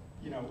did.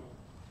 You know,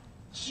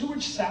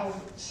 sewage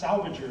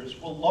salvagers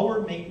will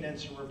lower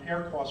maintenance and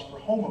repair costs for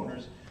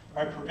homeowners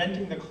by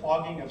preventing the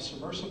clogging of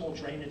submersible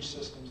drainage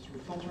systems through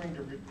filtering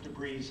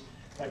debris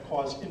that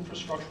cause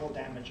infrastructural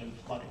damage and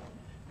flooding.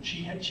 And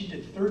she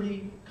did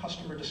 30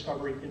 customer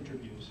discovery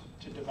interviews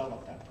to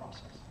develop that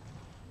process.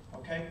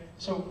 Okay,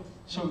 so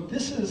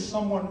this is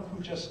someone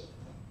who just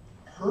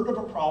heard of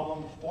a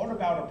problem, thought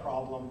about a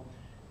problem,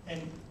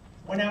 and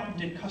went out and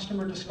did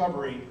customer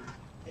discovery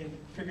and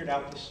figured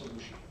out the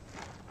solution.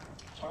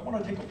 So I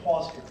want to take a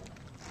pause here.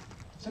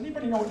 Does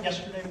anybody know what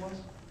yesterday was?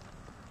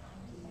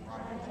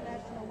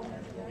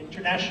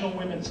 International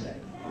Women's Day.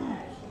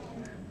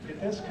 Get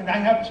this? Can I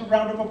have a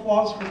round of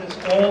applause for this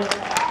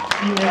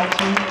all-female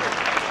team?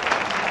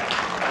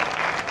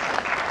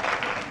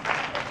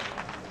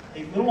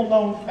 A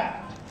little-known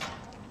fact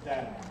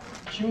that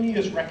CUNY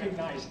is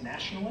recognized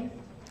nationally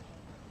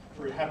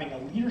for having a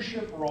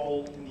leadership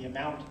role in the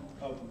amount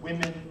of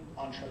women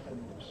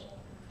entrepreneurs.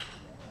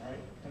 All right?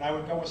 And I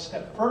would go a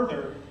step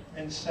further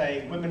and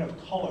say women of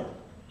color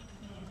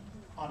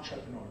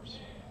entrepreneurs.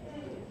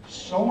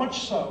 So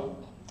much so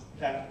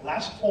that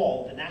last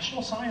fall, the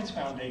National Science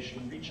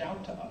Foundation reached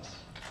out to us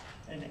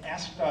and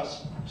asked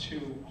us to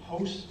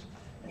host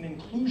an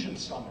inclusion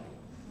summit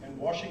in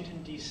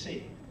Washington,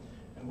 D.C.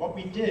 And what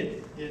we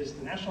did is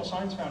the National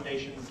Science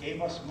Foundation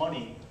gave us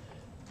money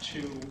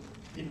to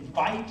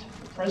invite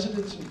the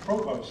presidents and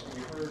provosts, and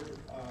we heard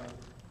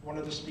one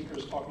of the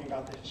speakers talking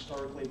about the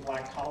historically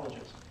black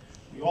colleges.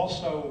 We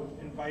also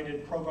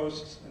invited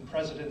provosts and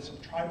presidents of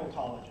tribal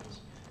colleges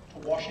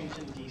to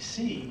Washington,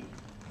 D.C.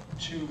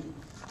 to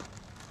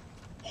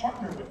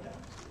partner with them,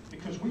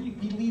 because we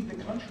lead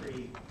the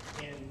country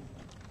in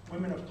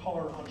women of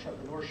color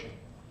entrepreneurship.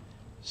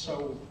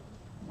 So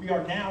we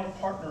are now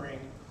partnering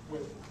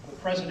with the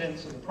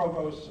presidents and the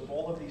provosts of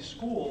all of these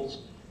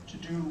schools to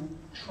do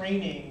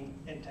training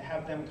and to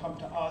have them come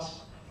to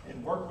us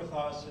and work with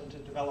us and to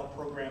develop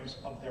programs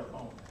of their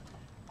own.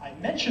 I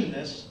mention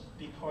this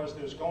because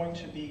there's going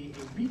to be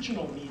a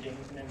regional meeting,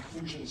 an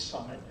inclusion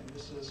summit, and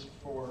this is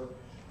for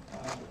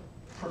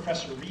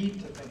Professor Reed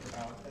to think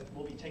about, that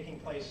will be taking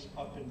place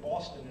up in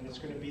Boston, and it's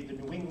going to be the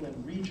New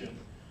England region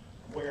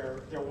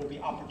where there will be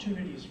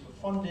opportunities for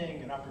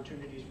funding and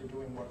opportunities for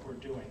doing what we're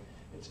doing.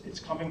 It's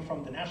coming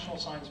from the National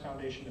Science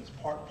Foundation. It's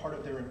part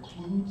of their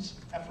Includes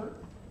effort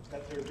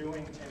that they're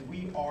doing, and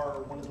we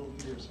are one of the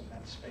leaders in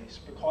that space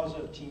because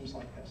of teams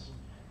like this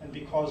and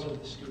because of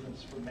the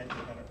students from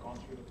Medgar that have gone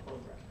through the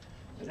program.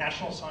 The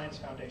National Science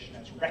Foundation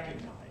has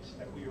recognized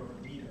that we are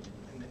a leader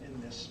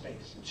in this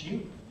space. It's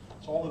you.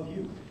 It's all of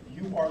you.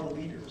 You are the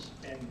leaders,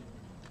 and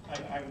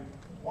I'm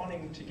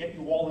wanting to get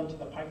you all into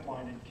the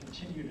pipeline and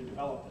continue to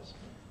develop this.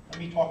 Let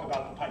me talk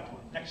about the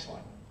pipeline. Next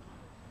slide.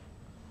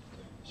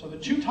 So the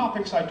two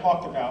topics I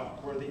talked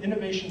about were the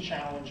Innovation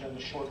Challenge and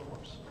the short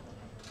course.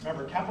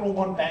 Remember, Capital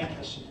One Bank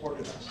has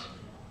supported us.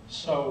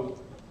 So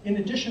in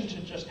addition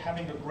to just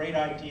having a great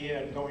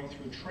idea and going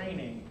through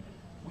training,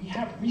 we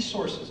have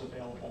resources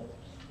available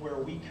where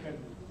we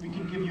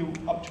can give you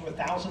up to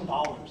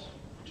 $1,000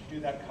 to do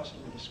that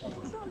customer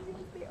discovery.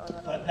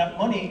 That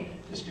money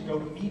is to go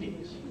to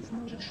meetings,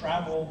 to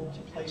travel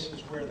to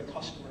places where the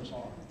customers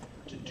are,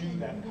 to do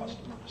that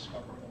customer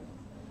discovery.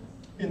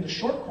 In the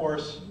short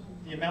course,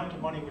 the amount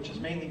of money, which is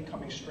mainly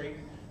coming straight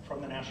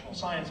from the National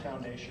Science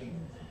Foundation,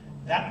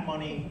 that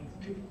money,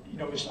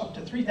 is up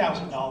to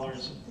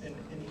 $3,000, and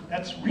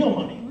that's real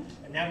money.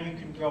 And now you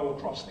can go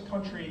across the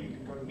country, you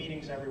can go to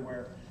meetings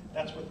everywhere.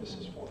 That's what this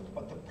is for.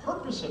 But the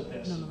purpose of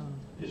this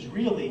is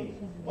really,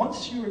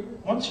 once you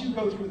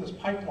go through this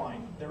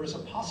pipeline, there is a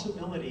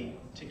possibility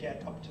to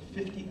get up to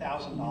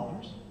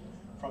 $50,000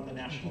 from the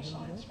National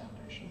Science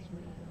Foundation.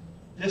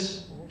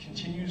 This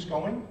continues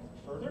going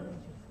further,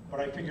 but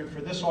I figured for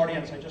this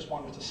audience, I just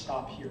wanted to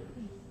stop here.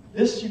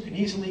 This you can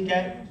easily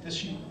get.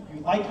 This you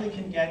likely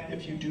can get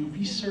if you do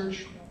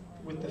research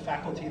with the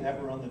faculty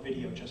that were on the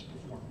video just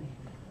before me.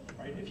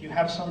 Right? If you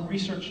have some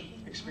research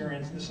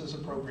experience, this is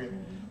appropriate.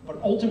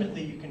 But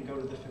ultimately, you can go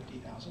to the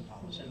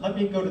 $50,000. And let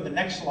me go to the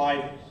next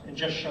slide and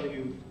just show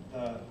you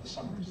the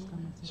summaries.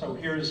 So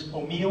here's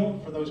O'Meal,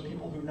 for those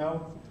people who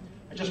know.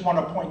 I just want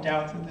to point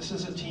out that this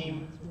is a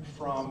team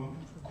from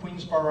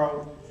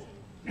Queensborough.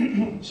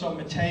 So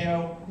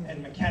Mateo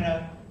and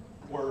McKenna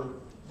were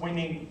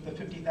winning the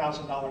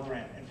 $50,000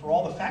 grant. And for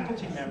all the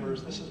faculty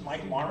members, this is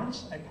Mike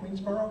Lawrence at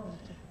Queensborough,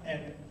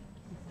 and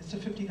it's a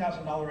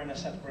 $50,000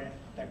 NSF grant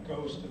that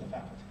goes to the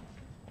faculty.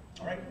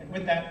 All right, and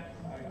with that,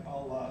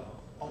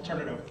 I'll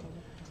turn it over.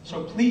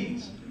 So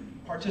please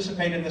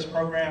participate in this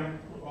program.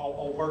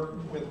 I'll work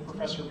with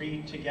Professor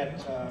Reed to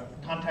get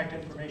contact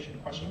information.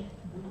 Question?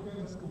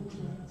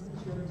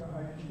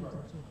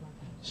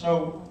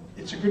 So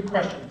it's a good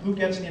question. Who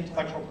gets the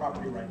intellectual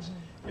property rights?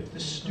 If the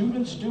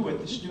students do it,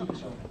 the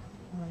students own it.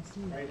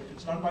 Right? If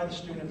it's done by the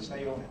students,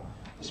 they own it,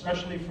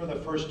 especially for the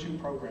first two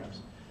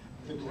programs.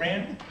 The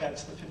grant,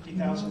 that's the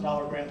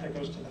 $50,000 grant that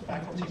goes to the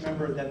faculty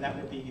member, then that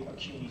would be a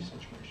CUNY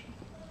situation,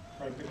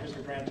 right? Because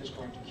the grant is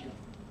going to CUNY.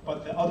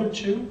 But the other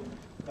two,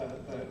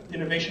 the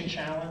Innovation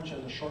Challenge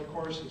and the short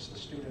course, it's the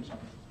students own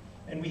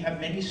it. And we have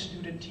many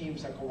student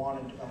teams that go on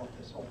and develop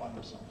this all by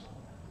themselves.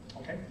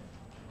 Okay?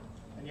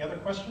 Any other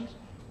questions?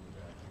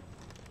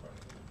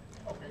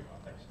 Okay,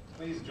 thanks.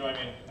 Please join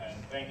me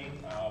in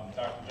thanking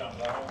Dr. John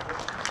Blau.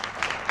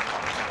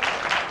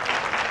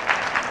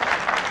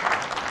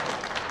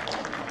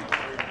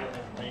 Very important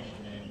information,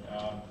 and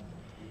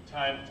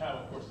time,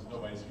 of course, is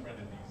nobody's friend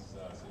in these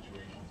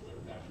situations, but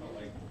I felt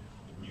like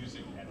the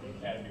music at the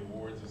Academy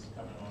Awards is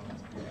coming on.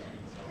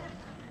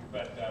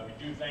 But we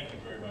do thank you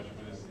very much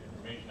for this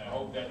information. I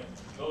hope that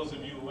those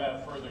of you who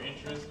have further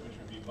interest, which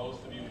would be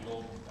most of you,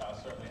 will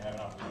certainly have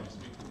an opportunity to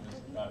speak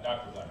with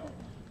Dr. Blau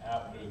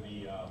after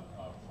the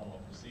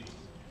formal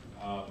proceedings.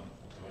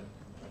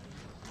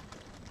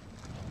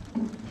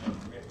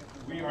 Okay.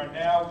 We are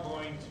now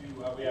going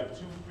to, we have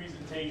two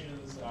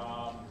presentations to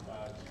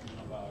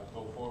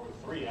go forward with,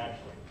 three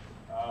actually.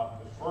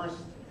 The first,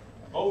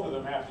 both of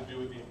them have to do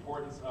with the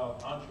importance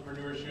of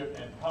entrepreneurship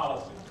and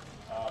policy.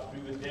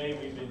 Through the day,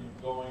 we've been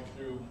going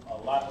through a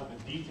lot of the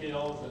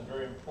details and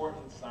very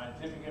important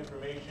scientific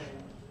information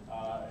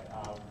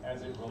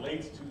as it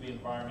relates to the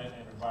environment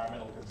and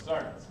environmental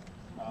concerns.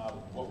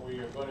 What we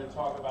are going to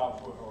talk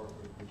about, or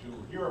what you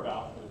will hear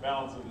about for the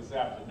balance of this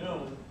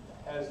afternoon,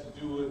 has to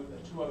do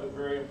with two other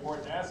very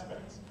important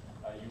aspects.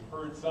 You've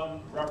heard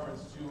some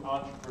reference to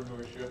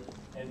entrepreneurship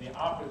and the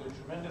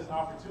tremendous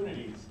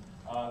opportunities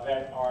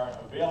that are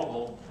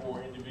available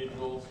for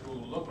individuals who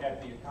look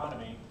at the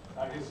economy,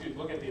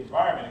 look at the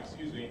environment,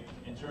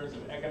 in terms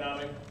of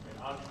economic and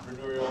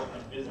entrepreneurial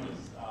and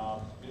business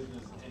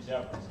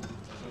endeavors.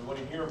 So we want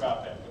to hear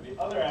about that. But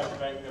the other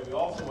aspect that we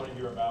also want to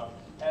hear about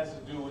has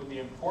to do with the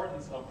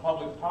importance of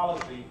public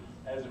policy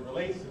as it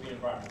relates to the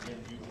environment. And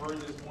you've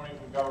heard this morning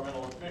from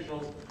governmental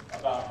officials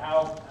about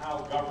how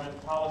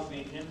government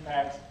policy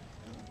impacts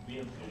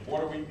the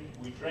water we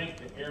drink,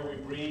 the air we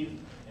breathe,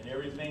 and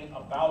everything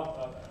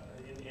about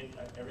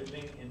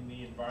everything in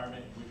the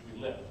environment in which we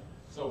live.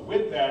 So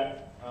with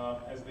that,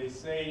 as they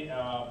say,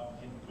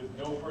 with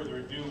no further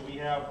ado, we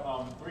have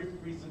three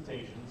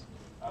presentations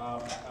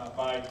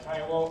by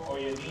Taiwo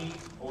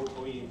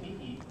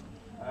Oyeniyi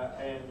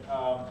and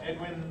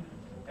Edwin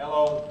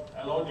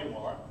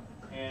Elodimor,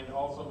 and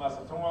also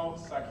Masatomo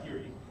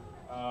Sakiri.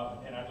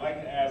 And I'd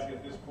like to ask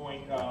at this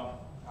point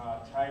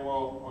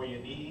Taiwo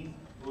Oyeniyi,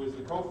 who is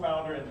the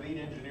co-founder and lead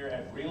engineer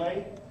at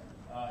Relay.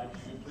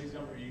 If you could please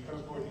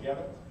come forward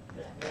together.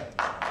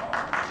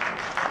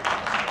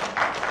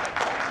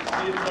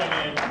 Please join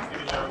in.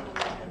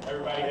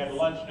 Everybody had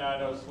lunch now. I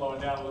know it's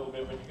slowing down a little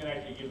bit, but you can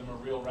actually give them a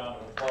real round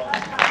of applause.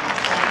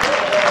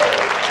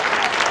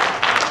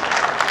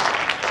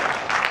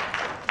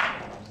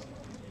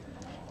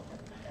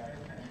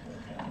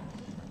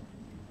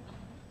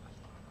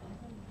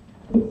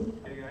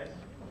 Hey guys.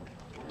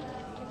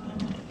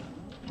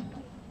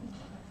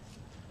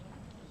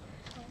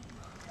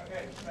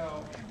 Okay, so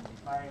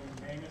my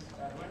name is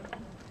Edwin,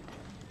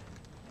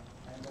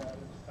 and this is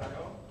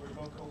Tayo. We're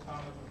both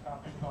co-founders of a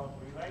company called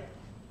Relay.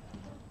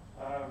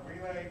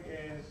 Relay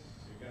is,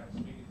 you're going to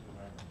speak into the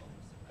microphone.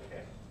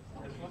 Okay,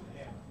 this one?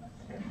 Yeah.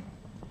 Okay.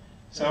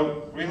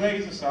 So Relay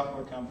is a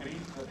software company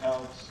that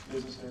helps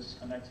businesses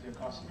connect to their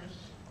customers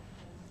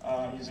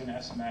using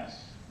SMS.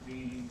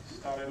 We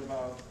started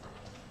about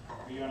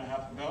a year and a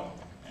half ago,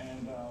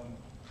 and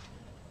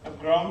have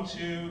grown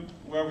to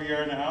where we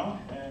are now,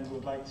 and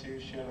would like to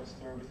share that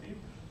story with you.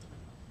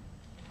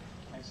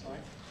 Next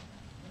slide.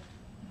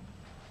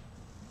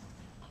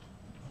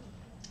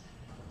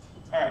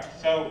 All right,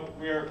 so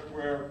we're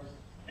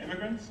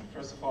immigrants,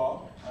 first of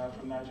all,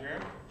 from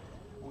Nigeria.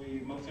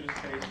 We moved to the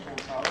States for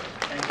college.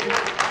 Thank you.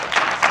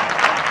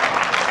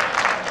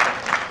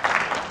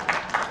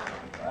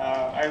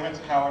 I went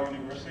to Howard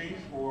University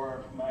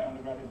for my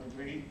undergraduate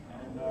degree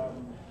and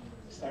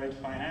studied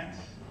finance.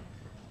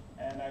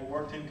 And I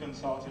worked in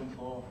consulting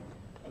for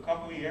a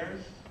couple of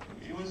years.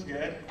 It was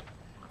good,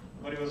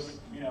 but it was,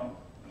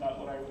 not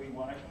what I really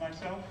wanted for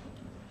myself.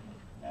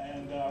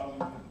 And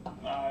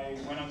I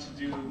went on to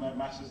do my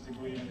master's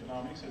degree in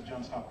economics at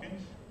Johns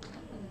Hopkins.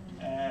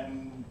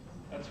 And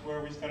that's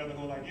where we started the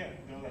whole idea.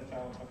 That's how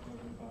I'll talk a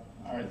little bit about it.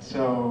 All right,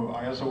 so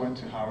I also went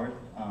to Howard,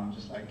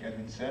 just like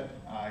Edwin said.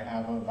 I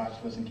have a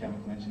bachelor's in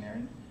chemical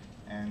engineering.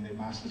 and a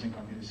master's in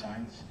computer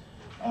science.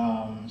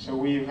 So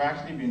we've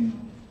actually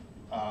been,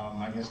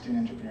 I guess, doing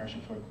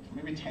entrepreneurship for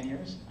maybe 10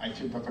 years. I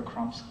took Dr.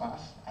 Crump's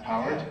class at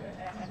Howard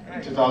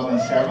in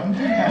 2007.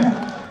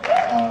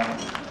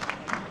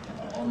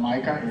 Or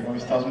Micah, he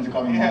always tells me to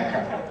call me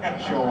Micah.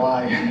 Not sure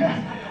why.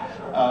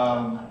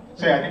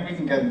 So yeah, I think we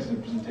can get into the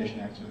presentation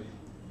actually.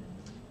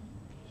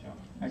 So,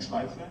 next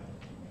slide.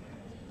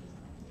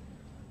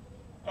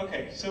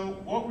 Okay, so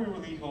what we're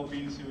really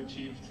hoping to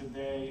achieve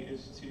today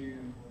is to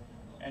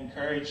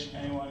encourage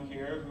anyone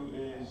here who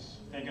is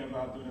thinking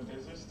about doing a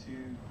business to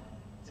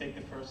take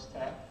the first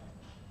step.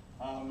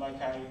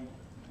 Like I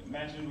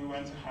mentioned, we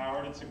went to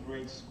Howard. It's a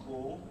great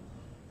school.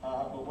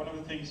 But one of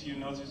the things you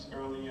notice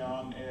early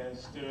on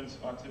is students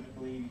are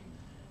typically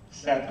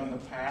set on the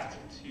path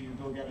to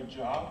go get a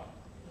job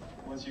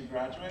once you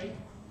graduate.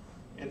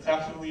 It's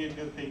absolutely a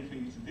good thing for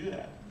you to do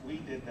that. We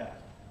did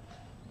that.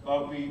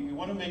 But we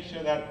want to make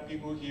sure that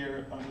people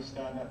here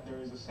understand that there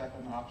is a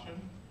second option,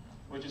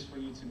 which is for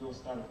you to go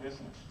start a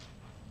business.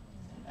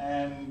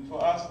 And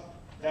for us,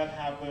 that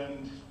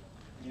happened,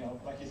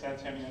 like you said,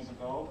 10 years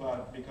ago,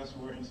 but because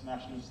we were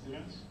international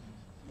students,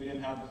 we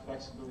didn't have the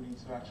flexibility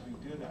to actually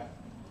do that.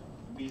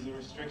 Visa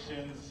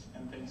restrictions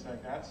and things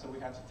like that, so we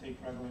had to take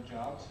regular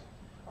jobs.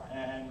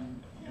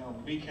 And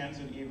weekends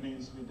and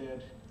evenings we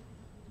did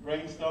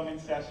brainstorming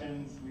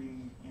sessions. We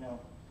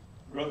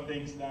wrote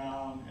things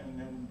down and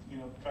then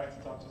tried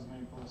to talk to as many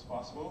people as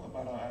possible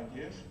about our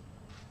ideas.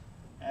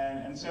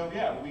 And so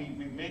yeah, we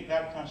made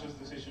that conscious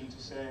decision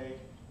to say,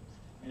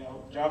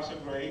 jobs are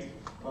great,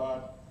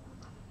 but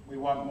we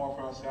want more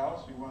for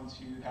ourselves. We want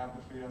to have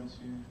the freedom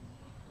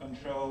to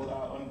control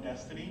our own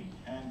destiny,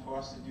 and for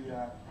us to do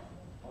that,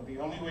 the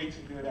only way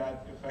to do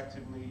that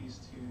effectively is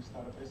to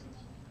start a business.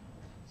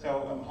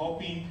 So I'm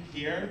hoping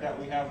here that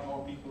we have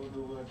more people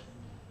who would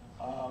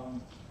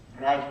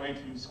graduate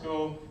from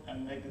school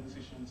and make the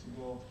decision to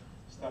go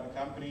start a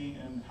company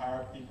and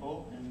hire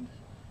people and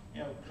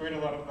create a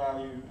lot of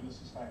value in the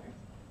society.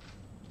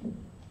 All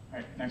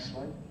right, next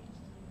slide.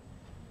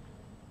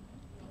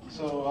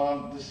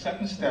 So the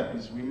second step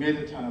is we made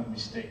a ton of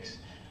mistakes.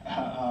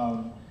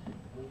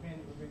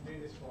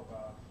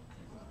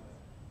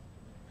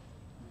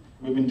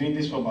 We've been doing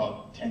this for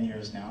about 10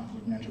 years now.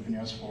 We've been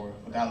entrepreneurs for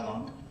that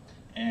long.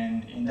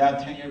 And in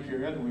that 10-year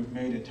period, we've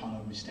made a ton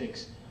of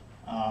mistakes.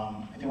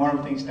 I think one of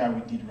the things that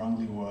we did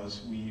wrongly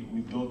was we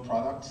built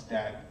products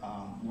that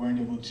we weren't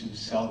able to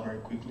sell very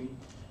quickly.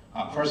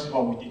 First of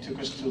all, it took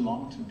us too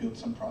long to build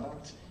some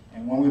products.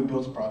 And when we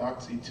built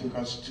products, it took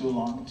us too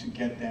long to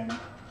get them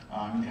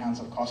in the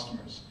hands of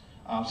customers.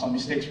 Some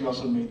mistakes we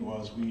also made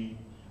was we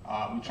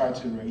tried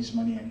to raise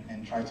money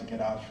and try to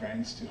get our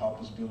friends to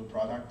help us build a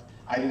product.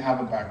 I didn't have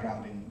a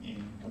background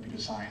in computer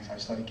science. I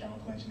studied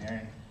chemical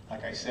engineering,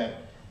 like I said.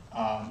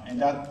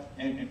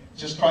 And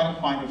just trying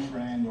to find a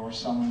friend or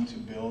someone to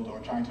build or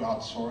trying to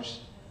outsource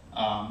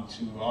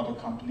to other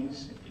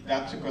companies,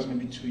 that took us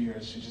maybe 2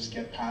 years to just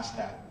get past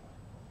that.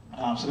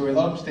 So there were a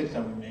lot of mistakes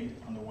that we made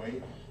on the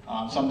way.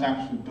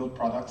 Sometimes we built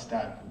products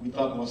that we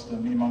thought was the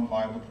minimum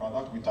viable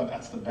product. We thought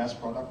that's the best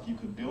product you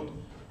could build.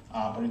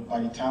 But by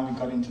the time we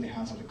got into the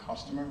hands of the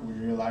customer, we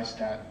realized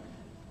that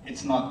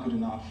it's not good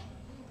enough.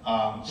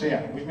 So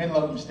yeah, we've made a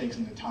lot of mistakes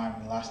in the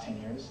last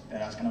 10 years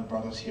that has kind of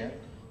brought us here.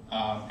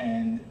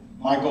 And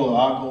our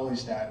goal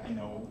is that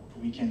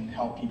we can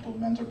help people,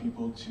 mentor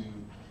people to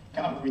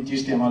kind of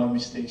reduce the amount of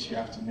mistakes you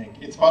have to make.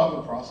 It's part of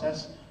the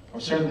process, or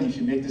certainly if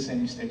you make the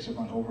same mistakes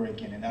over and over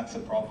again, and that's a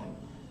problem.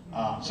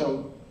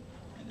 So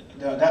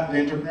the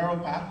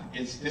entrepreneurial path,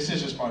 this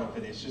is just part of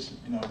it. It's just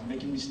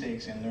making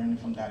mistakes and learning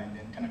from that, and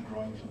then kind of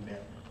growing from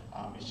there.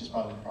 It's just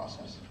part of the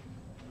process.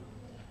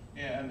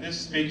 Yeah, and this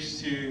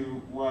speaks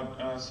to what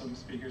some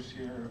speakers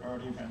here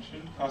already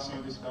mentioned.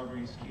 Customer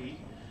discovery is key.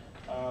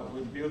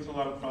 We've built a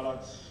lot of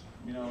products,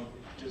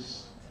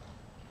 just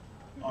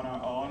on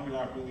our own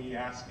without really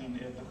asking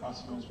if the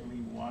customers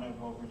really wanted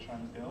what we're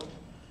trying to build.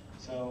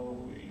 So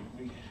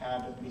we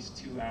had at least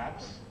 2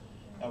 apps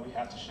that we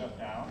had to shut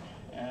down,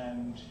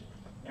 and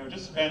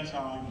just spend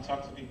time,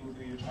 talk to people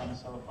who you're trying to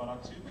sell a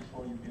product to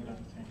before you build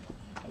anything.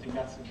 I think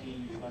that's the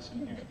key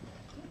lesson here.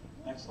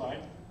 Next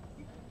slide.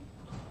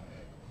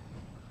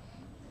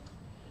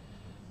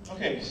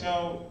 Okay,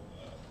 so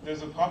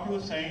there's a popular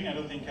saying, I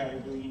don't think I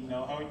really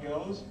know how it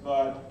goes,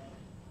 but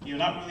you're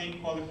not really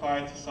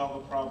qualified to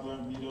solve a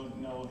problem you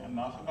don't know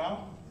enough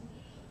about.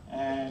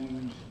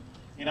 And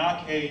in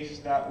our case,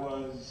 that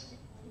was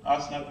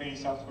us not being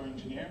software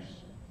engineers.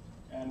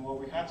 And what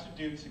we had to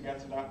do to get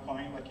to that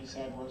point, like you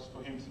said, was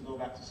for him to go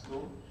back to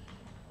school.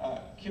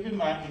 Keep in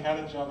mind, he had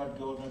a job at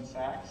Goldman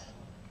Sachs,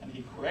 and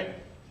he quit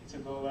to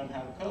go learn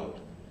how to code.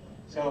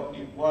 So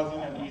it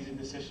wasn't an easy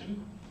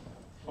decision.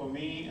 For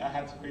me, I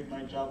had to quit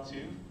my job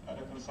too at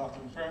a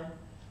consulting firm,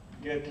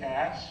 get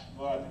cash,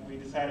 but we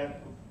decided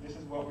this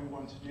is what we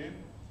want to do,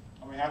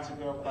 and we had to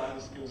go apply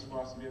the skills for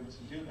us to be able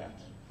to do that.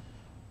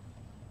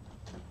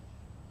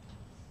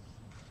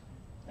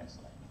 Next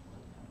slide.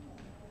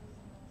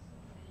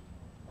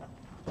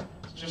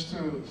 Just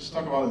to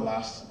talk about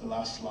the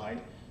last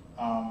slide,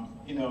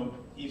 You know,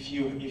 if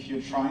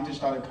you're trying to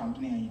start a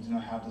company and you do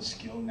not have the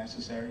skill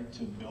necessary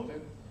to build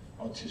it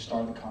or to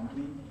start the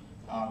company,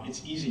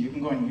 it's easy. You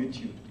can go on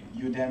YouTube,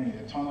 Udemy.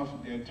 There are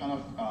a ton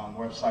of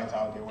websites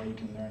out there where you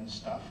can learn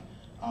stuff.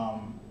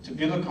 To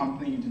build a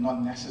company, you do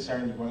not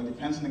necessarily, well, it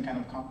depends on the kind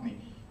of company.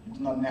 You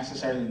do not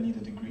necessarily need a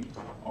degree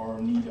or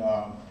need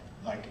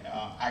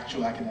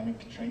actual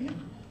academic training.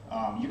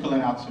 You can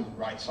learn how to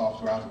write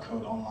software, how to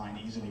code online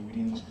easily.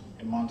 Within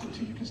a month or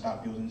two, you can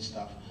start building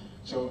stuff.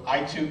 So I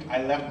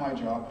left my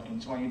job in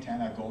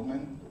 2010 at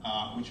Goldman,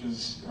 which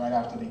was right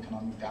after the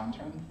economic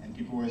downturn, and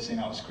people were saying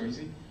I was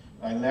crazy.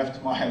 But I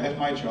left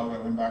my job. I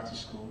went back to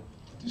school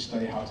to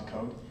study how to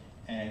code,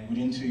 and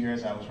within 2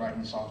 years, I was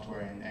writing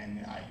software,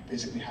 and I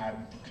basically had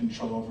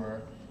control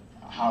over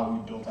how we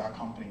built our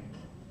company.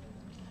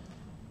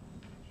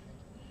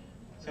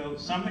 So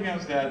something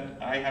else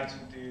that I had to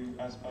do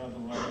as part of the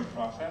learning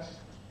process,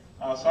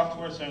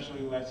 software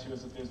essentially lets you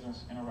as a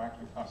business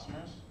interact with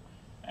customers.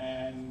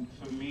 And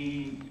for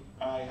me,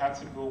 I had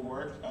to go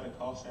work at a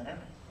call center.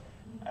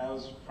 I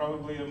was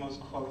probably the most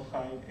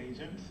qualified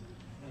agent,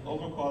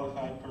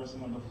 overqualified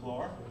person on the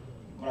floor,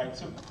 but I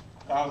took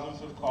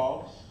thousands of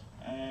calls,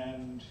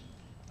 and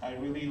I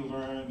really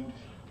learned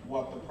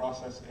what the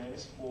process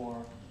is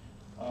for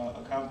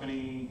a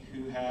company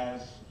who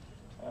has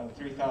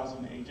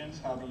 3,000 agents.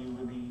 How do you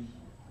really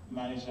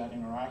manage that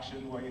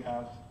interaction where you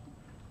have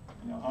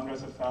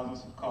hundreds of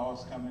thousands of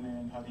calls coming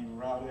in? How do you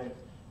route it?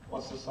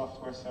 What's the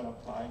software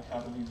setup like? How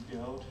do we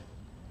build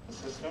a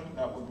system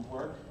that would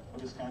work for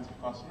these kinds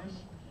of customers?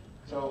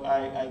 So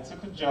I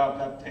took a job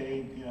that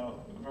paid a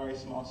very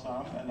small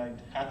sum, and I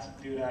had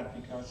to do that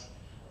because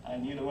I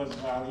knew there was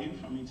value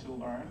for me to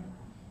learn.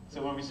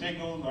 So when we say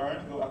go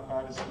learn, go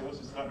acquire the skills,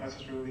 it's not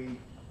necessarily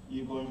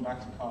you going back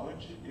to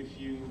college. If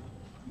you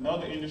know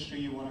the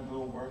industry you want to go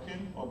work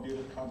in or build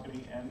a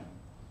company in,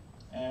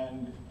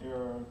 and there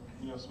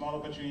are small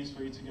opportunities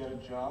for you to get a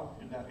job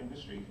in that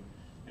industry,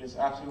 it is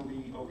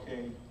absolutely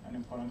okay and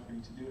important for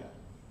you to do that.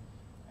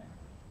 Okay.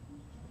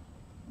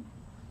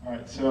 All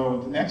right,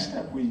 so the next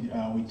step we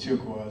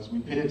took was we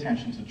paid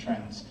attention to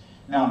trends.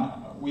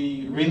 Now,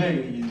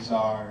 Relay is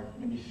our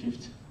maybe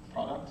 5th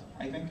product,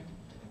 I think.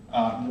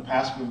 In the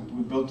past,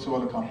 we built 2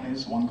 other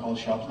companies, one called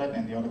Shoplet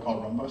and the other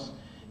called Rumbus.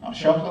 Now,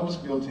 Shoplet was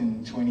built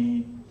in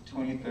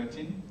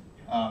 2013,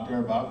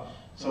 thereabout.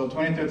 So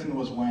 2013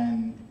 was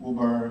when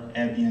Uber,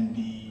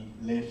 Airbnb,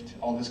 Lyft,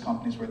 all these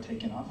companies were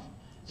taking off.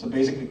 So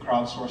basically,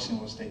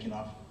 crowdsourcing was taking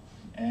off.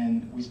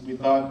 And we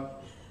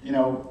thought,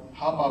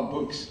 how about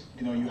books?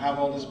 You have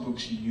all these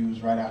books you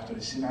use right after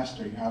the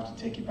semester. You have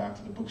to take it back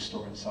to the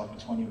bookstore and sell for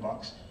 $20.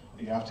 Or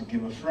you have to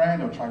give a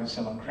friend or try to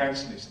sell on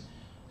Craigslist.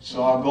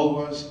 So our goal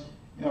was,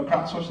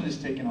 crowdsourcing is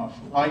taking off.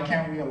 Why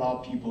can't we allow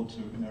people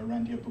to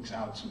rent their books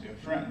out to their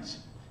friends?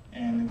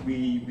 And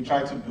we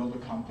tried to build a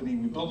company.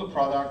 We built a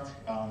product.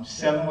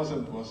 Selling was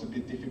a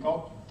bit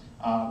difficult,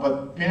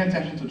 but paying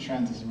attention to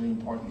trends is really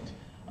important.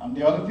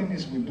 The other thing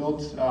is we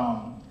built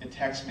a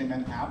text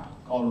payment app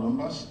called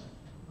Rumbus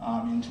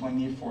in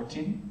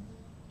 2014.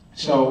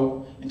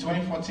 So in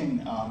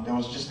 2014, there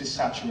was just this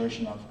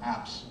saturation of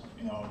apps.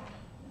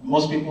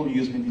 Most people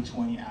use maybe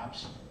 20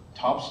 apps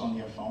tops on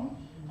their phone,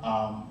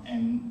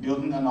 and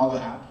building another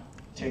app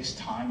takes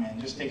time, and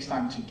just takes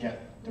time to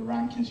get the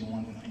rankings you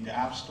want in the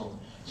App Store.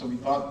 So we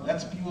thought,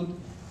 let's build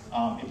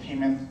a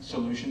payment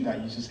solution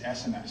that uses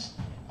SMS.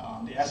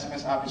 The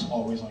SMS app is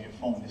always on your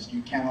phone.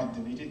 You cannot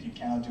delete it. You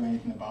cannot do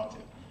anything about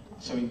it.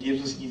 So it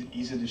gives us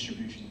easy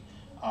distribution.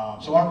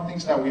 So one of the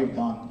things that we have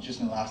done just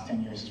in the last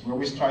 10 years is we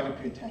always try to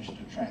pay attention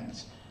to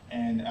trends.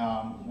 And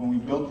when we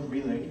built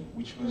Relay,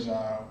 which was,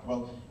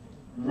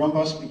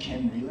 Rumbus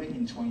became Relay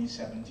in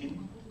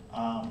 2017.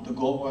 The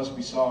goal was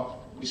we saw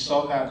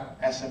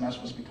that SMS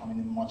was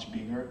becoming much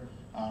bigger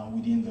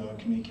within the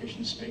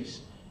communication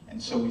space.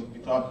 And so we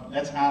thought,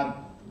 let's add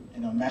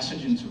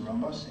messaging to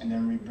Rumbus and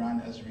then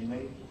rebrand as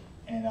Relay.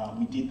 And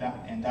we did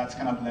that, and that's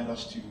kind of led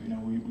us to,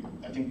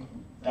 I think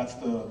that's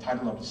the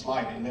title of the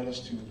slide. It led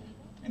us to,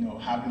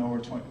 having over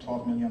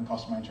 12 million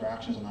customer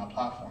interactions on our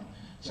platform.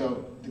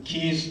 So the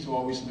key is to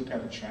always look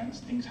at the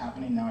trends, things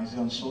happening now. Is it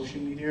on social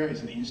media?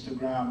 Is it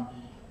Instagram,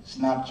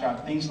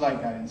 Snapchat, things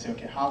like that, and say,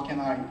 okay, how can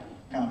I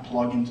kind of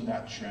plug into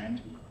that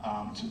trend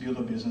to build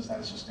a business that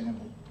is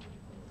sustainable?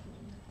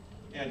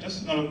 Yeah,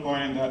 just another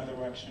point in that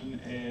direction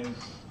is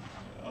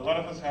a lot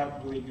of us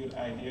have really good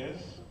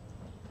ideas.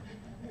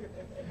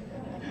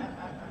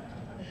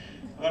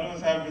 A lot of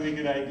us have really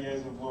good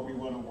ideas of what we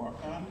want to work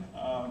on.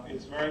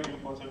 It's very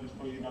important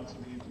for you not to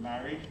be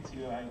married to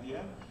your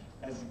idea.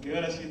 As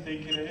good as you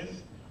think it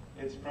is,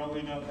 it's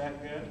probably not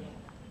that good.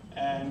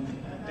 And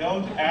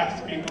don't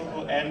ask people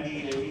for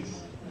NDAs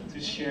to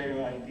share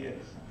your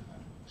ideas.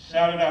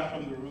 Shout it out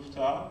from the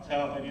rooftop.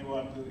 Tell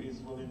anyone who is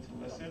willing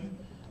to listen,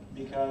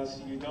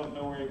 because you don't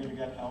know where you're going to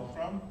get help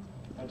from.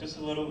 Just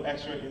a little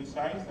extra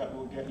insights that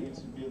will get you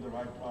to build the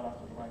right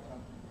product for the right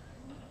company.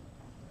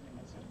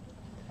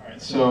 All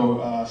right,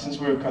 so since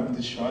we're cutting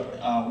this short,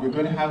 we're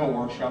going to have a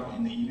workshop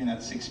in the evening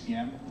at 6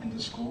 p.m. in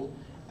the school.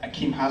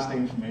 Akeem has the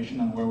information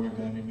on where we're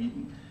going to be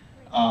meeting.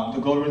 The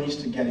goal really is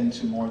to get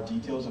into more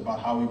details about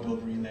how we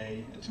build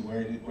Relay to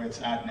where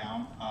it's at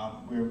now.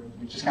 We're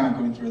just kind of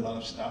going through a lot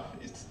of stuff.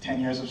 It's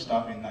 10 years of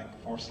stuff in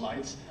like 4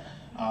 slides.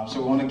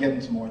 So we want to get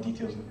into more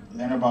details,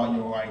 learn about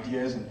your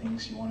ideas and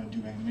things you want to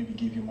do, and maybe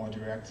give you more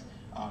direct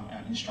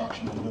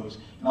instruction on those.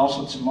 And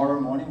also tomorrow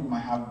morning we might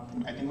have,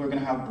 I think we're going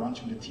to have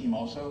brunch with the team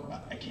also.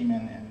 I came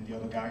in and the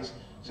other guys.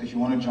 So if you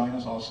want to join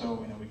us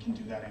also, we can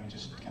do that and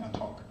just kind of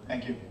talk.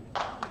 Thank you.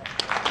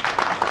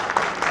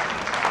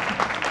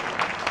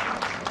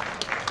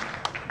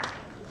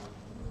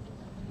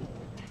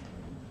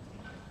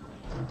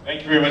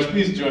 Thank you very much.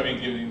 Please join me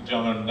in giving the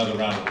gentleman another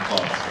round of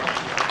applause.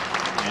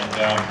 And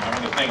I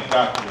want to thank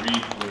Dr.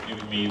 Reed for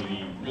giving me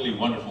the really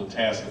wonderful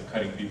task of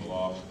cutting people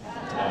off.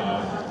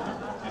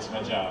 It's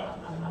my job,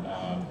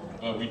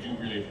 but we do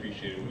really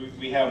appreciate it.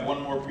 We have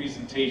one more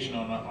presentation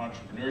on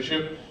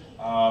entrepreneurship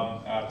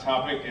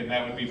topic, and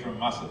that would be from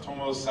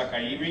Masatomo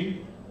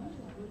Sakairi.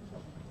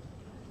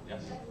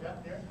 Yes?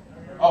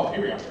 Oh,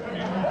 here we are.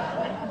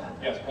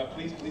 Yes,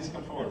 please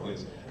come forward,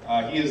 please.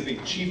 He is the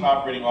Chief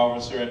Operating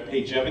Officer at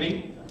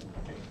Pagevity.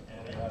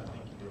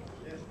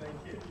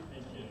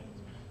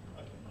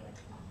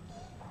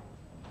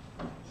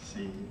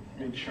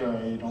 Make sure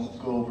I don't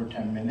go over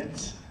 10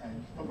 minutes. I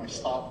put my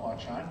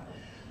stopwatch on.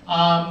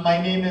 My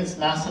name is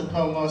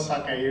Masatomo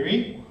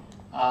Sakairi.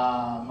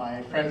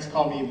 My friends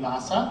call me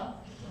Masa.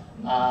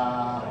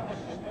 I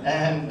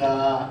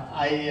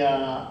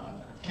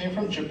came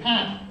from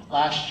Japan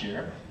last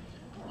year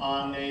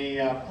on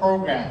a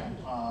program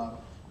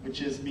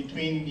which is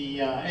between the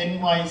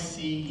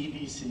NYC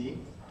EBC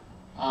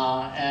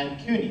and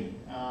CUNY.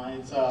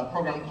 It's a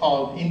program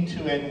called Into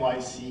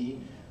NYC,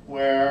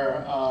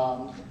 where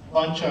a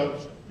bunch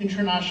of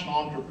international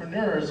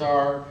entrepreneurs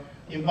are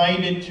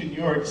invited to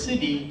New York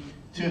City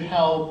to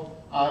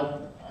help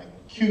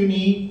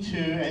CUNY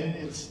and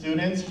its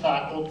students,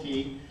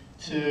 faculty,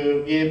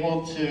 to be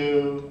able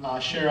to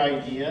share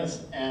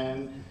ideas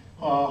and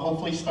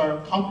hopefully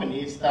start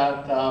companies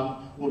that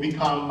will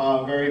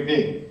become very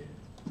big.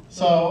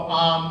 So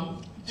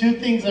 2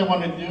 things I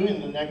want to do in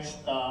the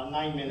next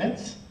 9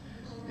 minutes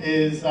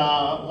is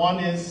one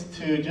is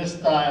to just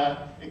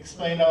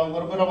explain a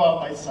little bit about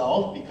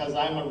myself, because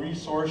I'm a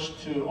resource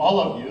to all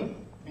of you,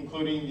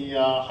 including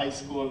the high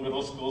school and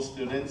middle school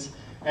students.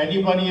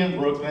 Anybody in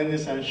Brooklyn,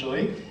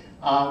 essentially,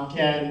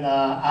 can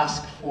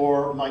ask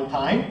for my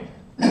time.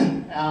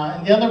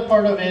 And the other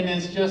part of it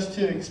is just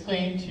to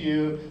explain to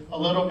you a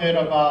little bit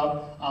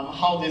about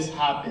how this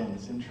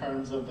happens in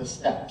terms of the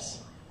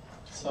steps.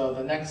 So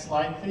the next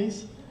slide,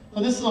 please. So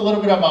this is a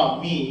little bit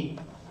about me.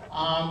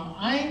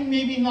 I'm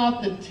maybe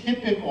not the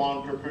typical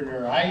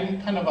entrepreneur.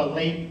 I'm kind of a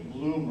late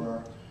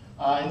bloomer.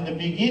 In the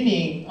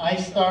beginning, I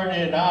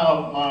started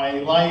out my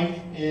life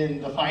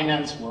in the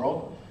finance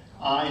world,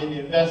 in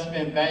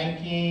investment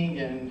banking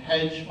and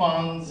hedge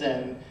funds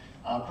and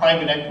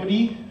private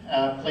equity,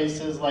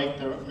 places like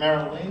the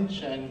Merrill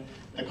Lynch and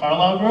the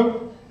Carlyle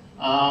Group.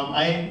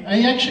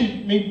 I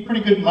actually made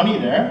pretty good money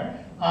there.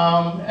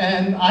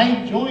 And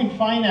I joined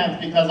finance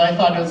because I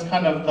thought it was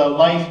kind of the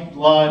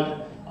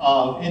lifeblood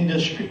of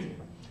industry.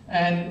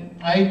 And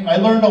I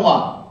learned a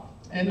lot.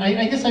 And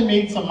I guess I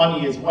made some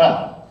money as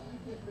well.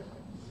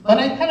 But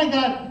I kind of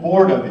got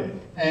bored of it.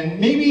 And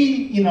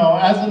maybe,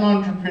 as an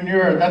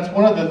entrepreneur, that's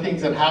one of the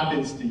things that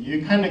happens to you.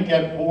 You kind of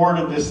get bored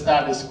of the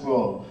status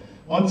quo.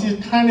 Once you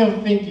kind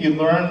of think you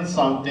learned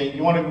something,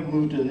 you want to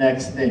move to the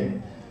next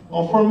thing.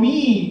 Well, for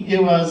me,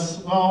 it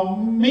was,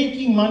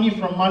 making money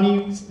from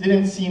money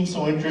didn't seem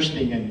so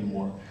interesting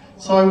anymore.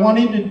 So I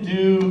wanted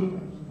to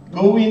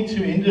go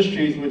into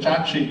industries which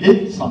actually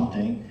did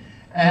something.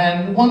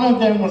 And one of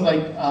them was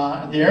like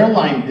the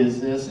airline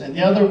business, and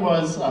the other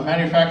was a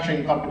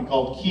manufacturing company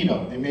called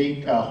Keto. They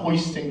make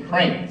hoisting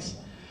cranes.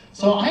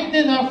 So I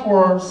did that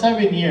for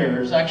 7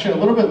 years, actually a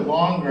little bit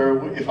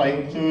longer if I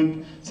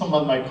include some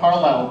of my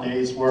Carlyle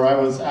days where I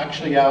was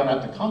actually out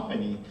at the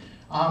company.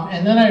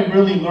 And then I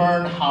really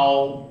learned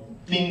how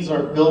things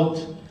are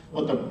built,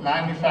 what the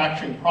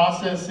manufacturing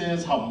process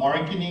is, how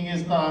marketing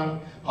is done,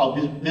 how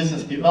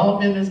business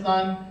development is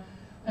done.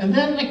 And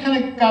then I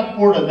kind of got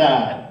bored of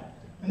that.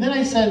 And then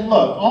I said,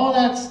 look, all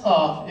that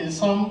stuff is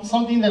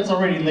something that's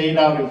already laid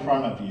out in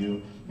front of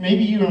you.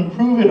 Maybe you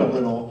improve it a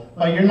little,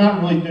 but you're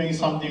not really doing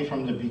something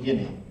from the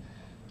beginning.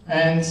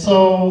 And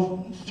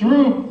so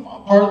through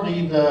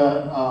partly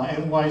the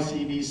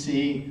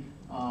NYCDC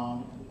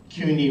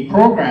CUNY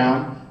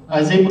program, I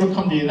was able to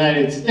come to the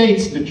United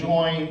States to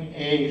join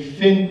a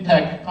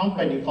fintech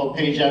company called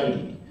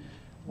Pagevity,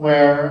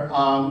 where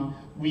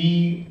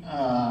we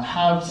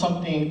have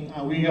something,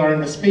 we are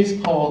in a space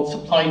called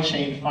supply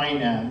chain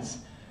finance,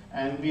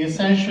 and we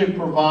essentially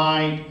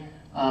provide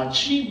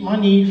cheap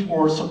money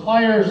for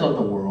suppliers of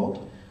the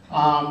world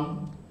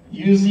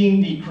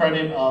using the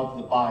credit of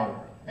the buyer.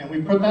 And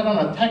we put that on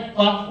a tech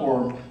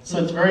platform, so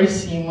it's very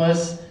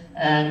seamless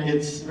and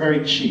it's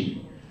very cheap.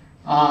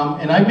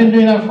 And I've been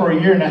doing that for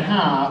 1.5 years,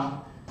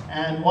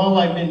 and while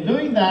I've been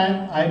doing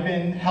that, I've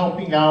been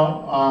helping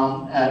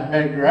out at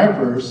Medgar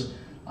Evers,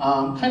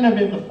 kind of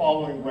in the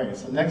following way.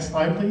 So next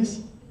slide,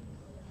 please.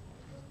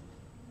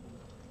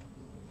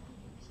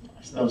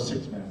 So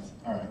 6 minutes,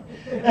 all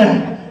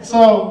right.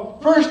 So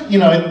first,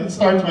 it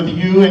starts with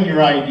you and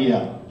your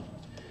idea.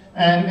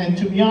 And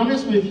to be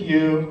honest with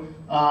you,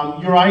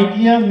 your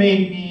idea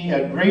may be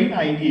a great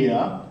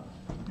idea,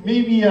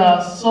 maybe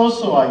a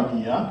so-so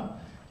idea.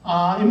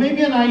 It may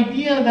be an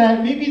idea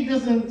that maybe it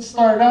doesn't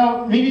start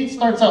out, maybe it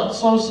starts out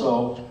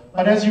so-so,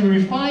 but as you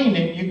refine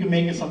it, you can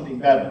make it something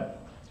better.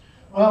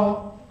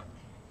 Well,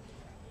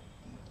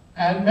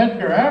 at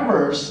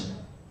GIBBS,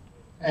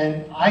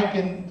 and I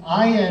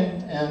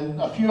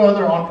and a few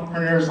other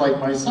entrepreneurs like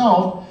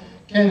myself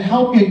can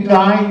help you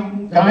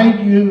guide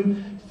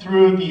you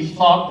through the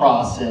thought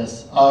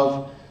process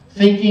of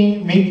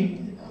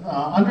thinking,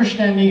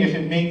 understanding if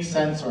it makes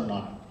sense or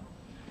not.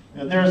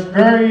 There's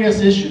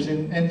various issues,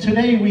 and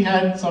today we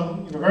had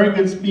some very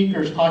good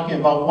speakers talking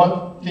about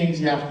what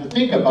things you have to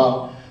think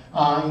about,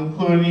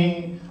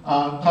 including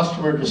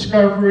customer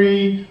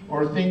discovery,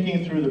 or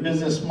thinking through the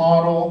business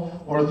model,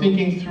 or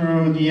thinking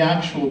through the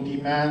actual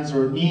demands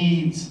or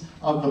needs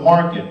of the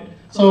market.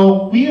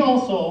 So we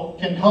also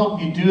can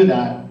help you do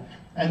that.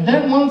 And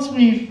then once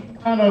we've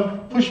kind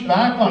of pushed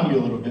back on you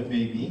a little bit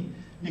maybe,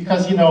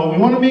 because we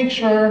want to make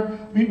sure,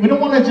 we don't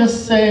want to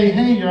just say,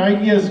 hey, your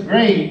idea is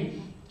great,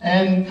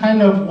 and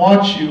kind of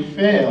watch you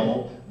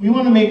fail. We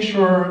want to make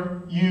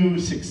sure you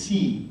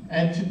succeed.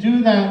 And to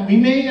do that, we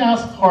may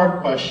ask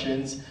hard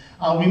questions.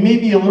 We may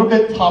be a little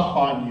bit tough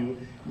on you.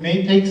 It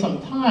may take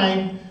some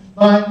time,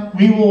 but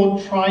we will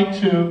try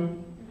to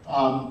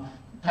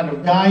kind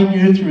of guide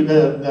you through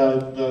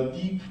the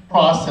deep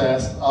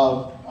process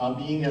of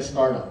being a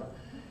startup.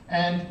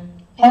 And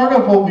part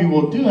of what we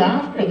will do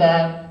after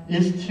that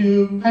is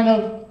to kind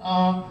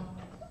of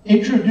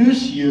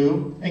introduce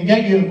you and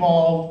get you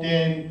involved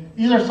in,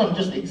 these are some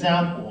just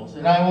examples,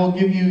 and I will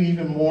give you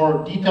even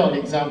more detailed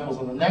examples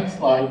on the next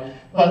slide.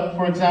 But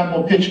for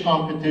example, pitch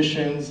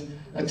competitions,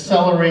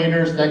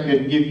 accelerators that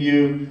could give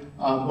you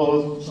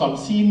both some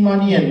seed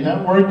money and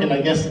network, and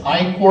I guess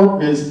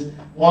I-Corp is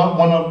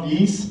one of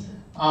these.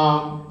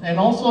 And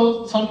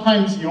also,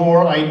 sometimes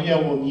your idea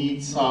will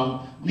need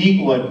some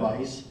legal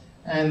advice.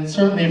 And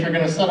certainly if you're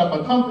going to set up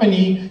a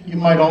company, you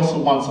might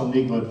also want some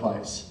legal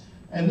advice.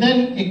 And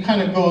then it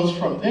kind of goes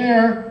from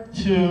there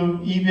to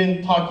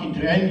even talking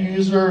to end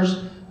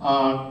users.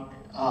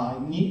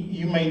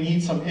 You may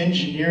need some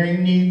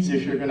engineering needs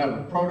if you're going to have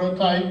a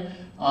prototype.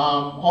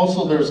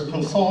 Also, there's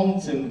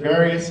consultants in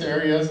various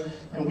areas,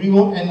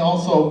 and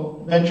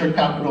also venture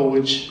capital,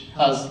 which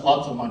has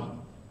lots of money.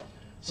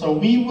 So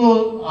we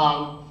will,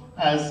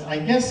 as I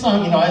guess,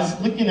 I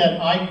was looking at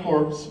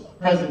I-Corp's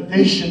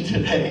presentation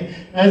today,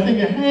 and I was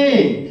thinking,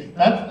 hey,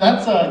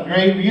 that's a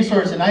great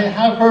resource, and I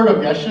have heard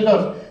of you. I should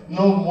have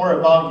known more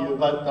about you,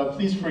 but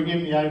please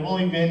forgive me. I've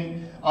only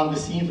been on the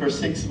scene for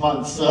 6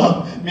 months,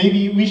 so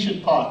maybe we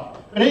should talk.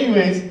 But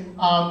anyways,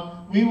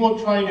 we will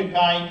try to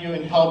guide you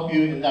and help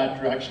you in that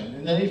direction.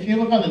 And then if you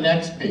look on the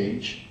next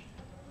page,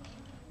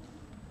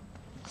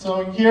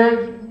 so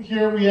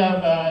here we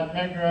have at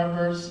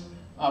GIBBS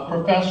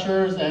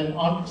professors and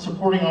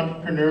supporting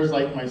entrepreneurs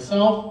like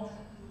myself.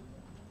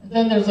 And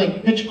then there's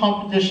like pitch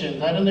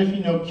competitions. I don't know if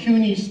you know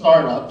CUNY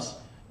startups,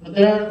 but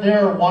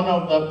they're one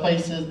of the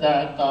places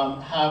that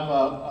have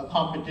a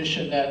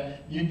competition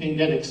that you can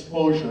get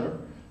exposure.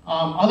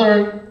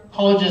 Other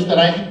colleges that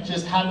I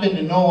just happen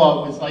to know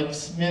of is like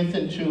Smith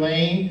and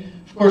Tulane.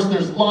 Of course,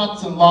 there's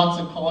lots and lots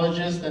of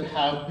colleges that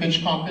have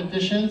pitch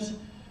competitions,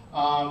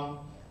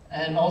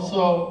 and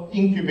also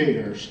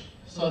incubators.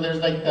 So there's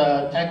like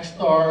the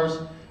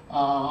Techstars,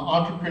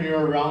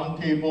 Entrepreneur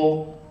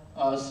Roundtable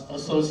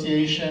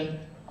Association,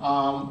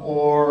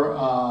 or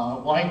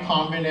Y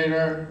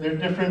Combinator. There are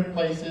different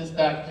places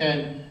that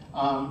can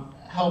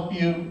help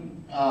you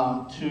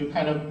to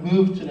kind of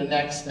move to the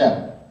next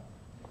step.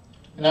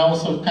 And I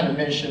also kind of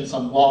mentioned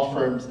some law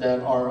firms that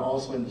are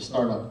also in the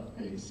startup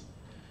phase.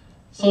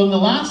 So the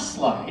last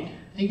slide,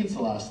 I think it's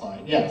the last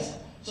slide, yes.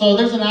 So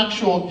there's an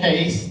actual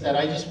case that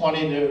I just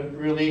wanted to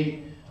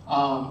really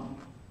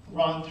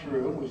run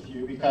through with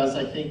you, because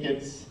I think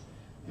it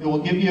will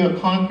give you a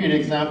concrete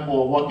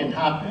example of what can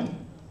happen.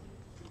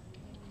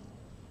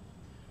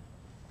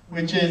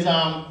 Which is,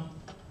 and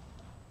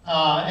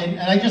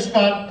I just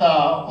got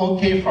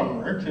okay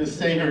from her to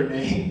say her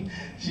name.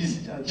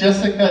 She's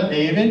Jessica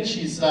David.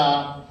 She's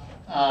a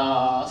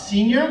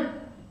senior,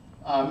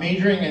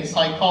 majoring in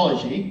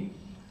psychology.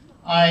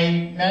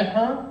 I met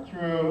her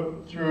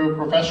through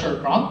Professor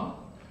Crump.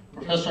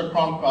 Professor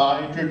Crump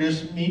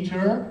introduced me to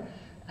her.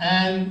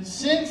 And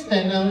since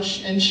then,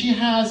 and she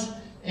has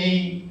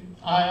a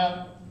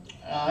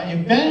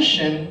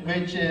invention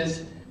which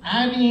is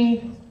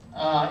adding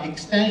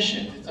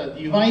extensions. It's a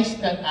device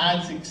that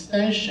adds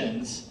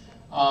extensions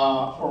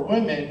for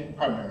women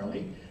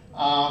primarily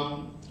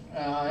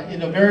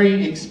in a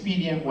very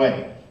expedient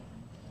way.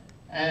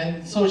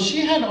 And so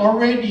she had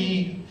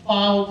already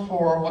filed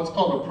for what's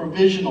called a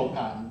provisional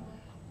patent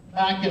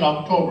back in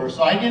October.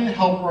 So I didn't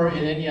help her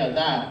in any of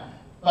that.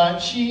 But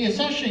she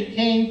essentially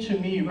came to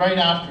me right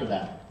after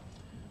that.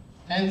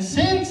 And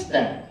since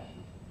then,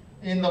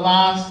 in the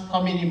last,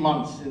 how many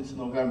months since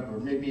November?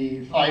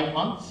 Maybe 5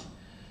 months?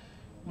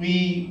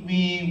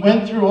 we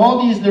went through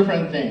all these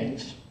different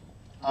things,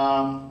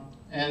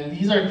 and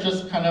these are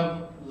just kind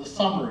of the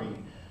summary.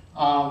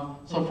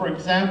 So for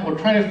example,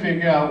 trying to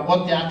figure out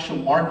what the actual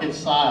market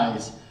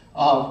size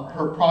of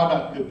her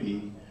product could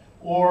be,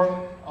 or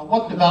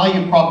what the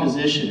value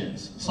proposition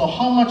is. So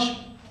how much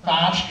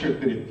faster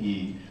could it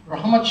be, or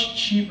how much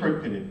cheaper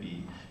could it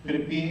be?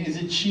 Is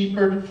it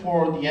cheaper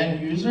for the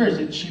end user? Is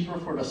it cheaper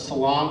for the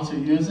salon to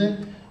use it?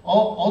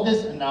 All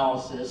this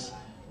analysis.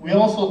 We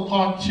also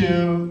talked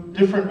to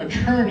different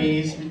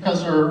attorneys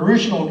because our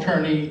original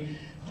attorney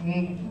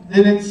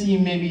didn't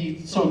seem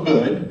maybe so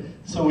good.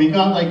 So we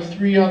got like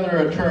 3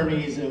 other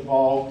attorneys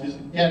involved to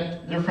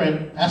get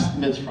different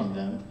estimates from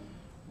them.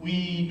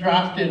 We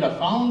drafted a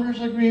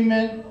founder's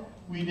agreement.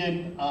 We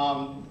did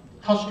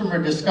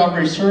customer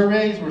discovery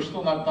surveys. We're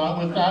still not done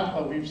with that,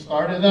 but we've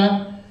started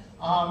that.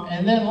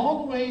 And then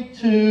all the way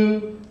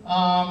to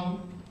a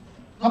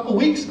couple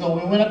weeks ago,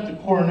 we went up to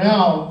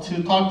Cornell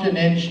to talk to an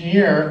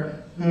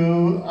engineer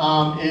who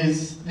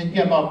is thinking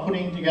about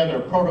putting together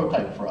a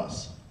prototype for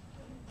us.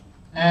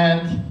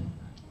 And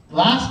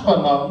last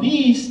but not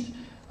least,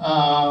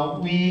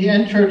 we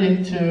entered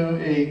into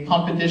a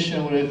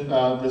competition with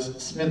the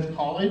Smith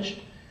College,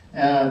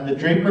 the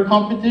Draper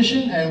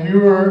competition, and we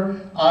were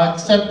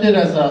accepted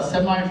as a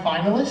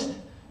semi-finalist.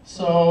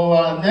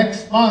 So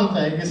next month,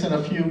 I guess in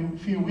a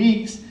few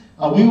weeks,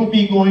 we will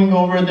be going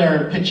over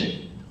there and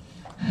pitching.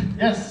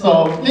 Yes,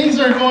 so things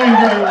are going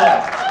very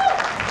well.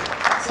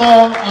 So,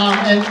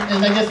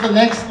 and I guess the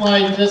next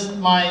slide, just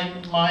my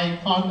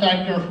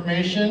contact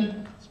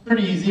information. It's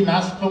pretty easy,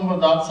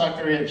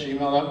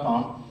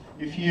 mascombo.sakari@gmail.com.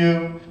 If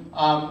you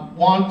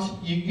want,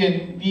 you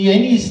can be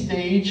any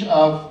stage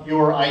of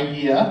your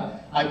idea.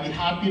 I'd be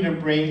happy to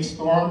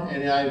brainstorm,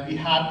 and I'd be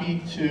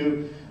happy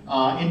to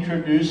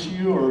introduce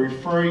you or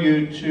refer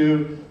you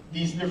to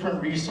these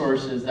different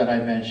resources that I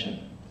mentioned.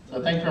 So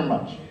thank you very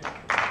much.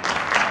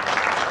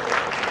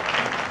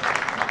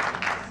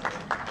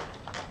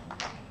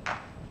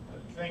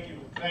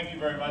 Thank you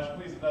very much.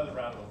 Please, another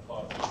round of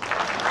applause.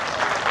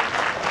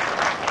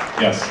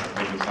 Yes, I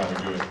think it's how we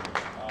do it.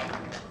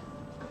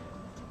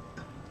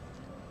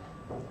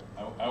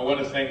 I want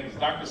to thank, is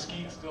Dr.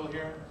 Skeet still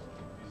here?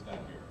 He's not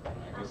here. I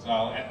guess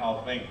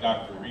I'll thank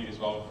Dr. Reed as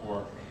well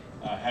for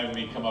having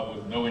me come up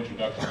with no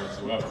introduction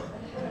whatsoever.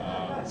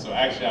 So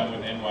actually I'm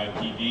with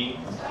NYPD,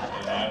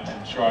 and I'm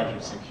in charge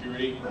of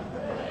security.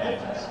 And,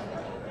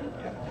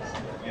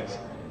 yes.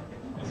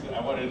 I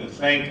wanted to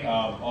thank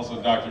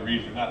also Dr.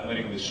 Reed for not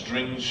letting the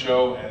strings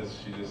show as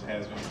she just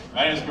has been.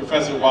 My name is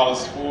Professor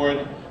Wallace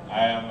Ford.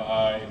 I am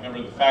a member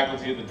of the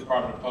faculty of the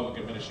Department of Public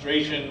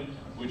Administration,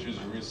 which is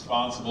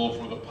responsible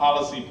for the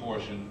policy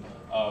portion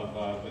of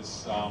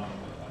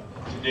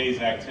today's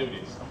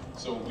activities.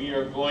 So we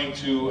are going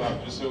to,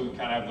 just so we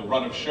kind of have the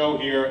run of show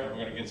here, and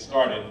we're going to get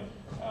started,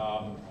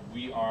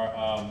 we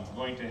are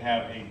going to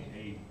have an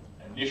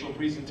initial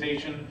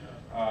presentation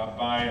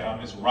by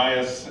Ms.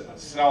 Raya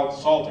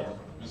Salter.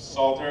 Ms.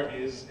 Salter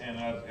is, and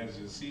as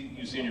you see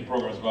in your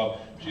program as well,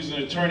 she's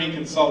an attorney,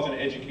 consultant,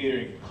 educator,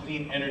 and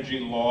clean energy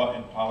law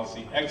and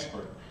policy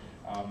expert.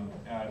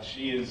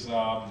 She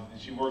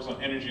works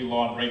on energy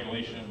law and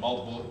regulation in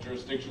multiple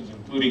jurisdictions,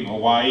 including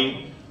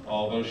Hawaii,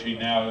 although she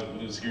now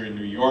lives here in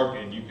New York,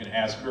 and you can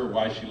ask her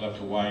why she left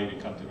Hawaii to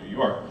come to New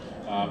York.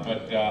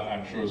 But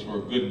I'm sure it's for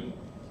a good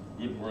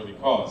and worthy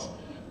cause.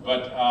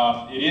 But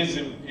it is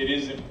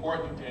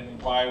important,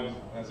 and why,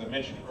 as I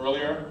mentioned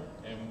earlier,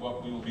 and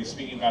what we will be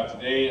speaking about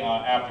today,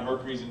 after her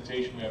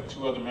presentation, we have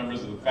 2 other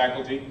members of the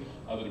faculty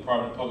of the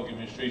Department of Public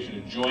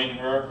Administration to join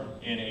her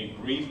in a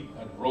brief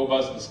and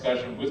robust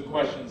discussion with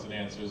questions and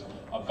answers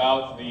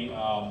about the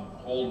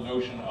whole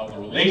notion of the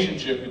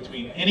relationship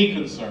between any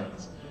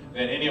concerns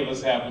that any of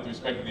us have with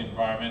respect to the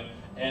environment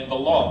and the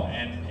law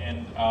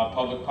and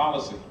public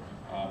policy.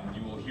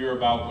 You will hear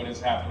about what has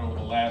happened over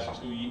the last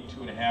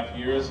 2.5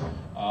 years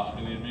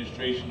under the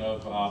administration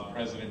of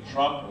President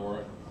Trump,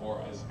 or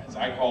as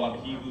I call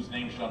him, he whose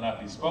name shall not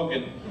be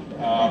spoken.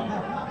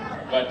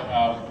 But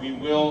we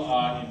will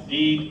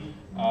indeed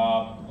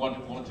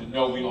want to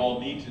know, we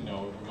all need to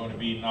know, if we're going to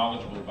be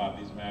knowledgeable about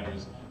these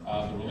matters,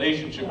 the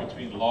relationship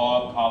between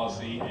law,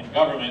 policy, and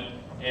government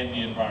and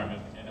the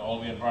environment, and all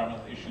the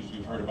environmental issues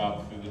we've heard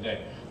about through the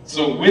day.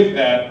 So with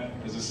that,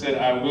 as I said,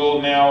 I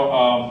will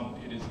now,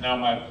 it is now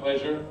my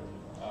pleasure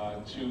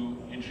to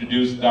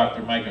introduce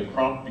Dr. Micah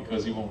Crump,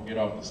 because he won't get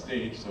off the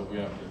stage, so we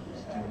have to.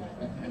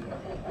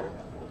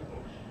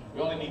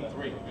 We only need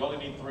 3. We only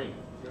need 3.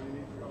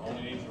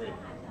 Only need 3.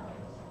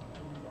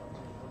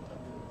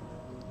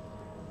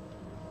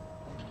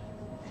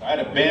 I had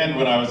a band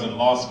when I was in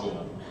law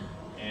school,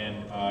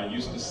 and I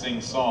used to sing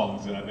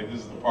songs, and I think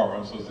this is the part where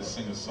I'm supposed to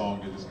sing a song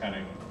to just kind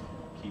of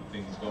keep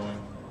things going.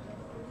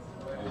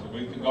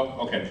 We can go?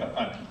 Okay,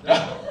 fine.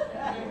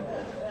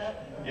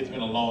 It's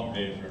been a long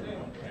day for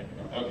everyone, right?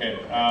 Okay,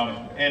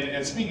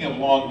 and speaking of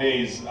long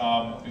days,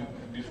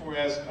 before we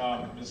ask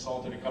Ms.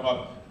 Salter to come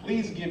up,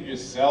 please give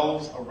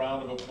yourselves a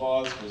round of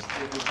applause for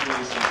sticking through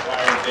this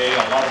entire day.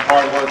 A lot of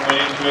hard work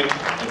went into it,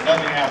 but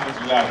nothing happens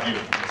without you.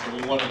 So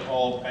we want to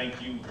all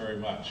thank you very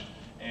much.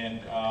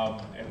 And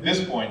at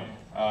this point,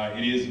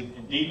 it is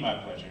indeed my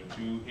pleasure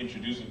to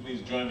introduce, and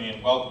please join me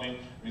in welcoming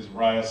Ms.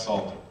 Raya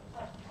Salter.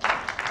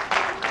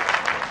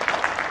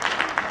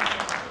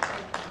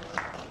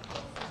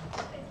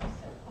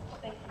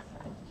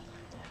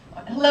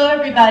 Hello,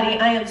 everybody.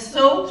 I am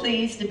so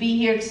pleased to be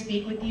here to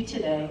speak with you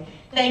today.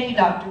 Thank you,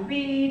 Dr.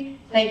 Reed.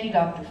 Thank you,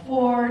 Dr.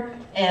 Ford.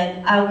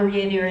 And I will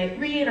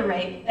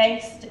reiterate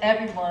thanks to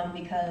everyone,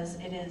 because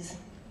it is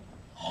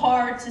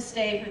hard to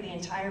stay for the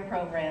entire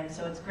program.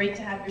 So it's great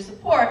to have your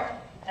support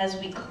as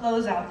we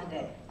close out the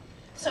day.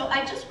 So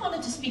I just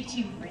wanted to speak to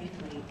you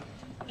briefly.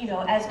 You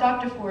know, as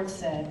Dr. Ford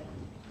said,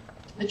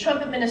 the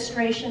Trump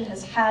administration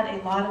has had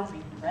a lot of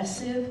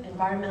regressive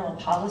environmental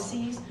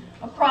policies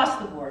across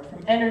the board,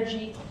 from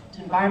energy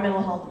to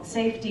environmental health and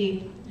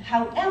safety.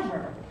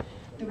 However,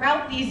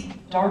 throughout these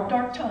dark,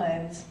 dark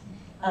times,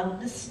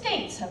 the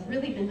states have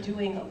really been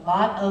doing a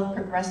lot of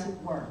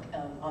progressive work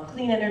on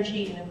clean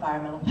energy and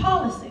environmental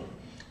policy.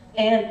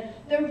 And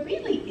there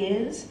really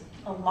is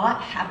a lot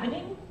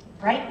happening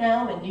right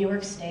now in New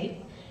York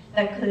State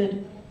that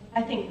could,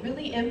 I think,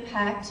 really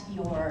impact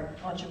your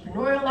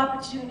entrepreneurial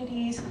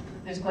opportunities.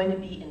 There's going to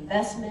be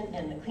investment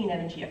in the clean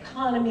energy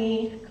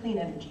economy, clean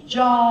energy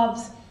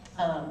jobs,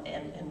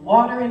 and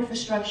water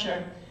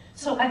infrastructure.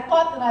 So I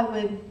thought that I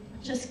would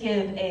just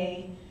give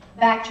a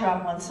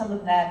backdrop on some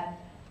of that.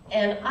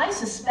 And I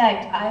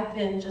suspect I've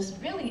been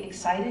just really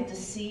excited to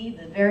see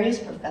the various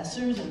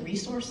professors and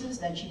resources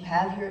that you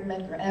have here at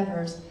Medgar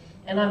Evers.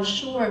 And I'm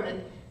sure that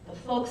the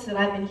folks that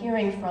I've been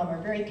hearing from are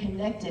very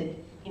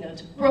connected, you know,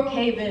 to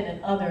Brookhaven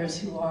and others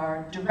who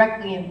are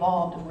directly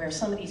involved in where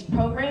some of these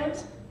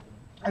programs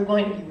are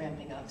going to be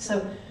ramping up.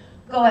 So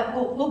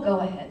we'll go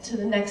ahead to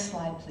the next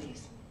slide,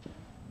 please.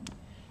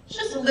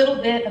 Just a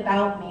little bit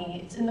about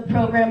me. It's in the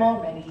program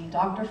already.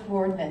 Dr.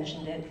 Ford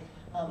mentioned it.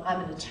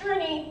 I'm an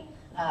attorney,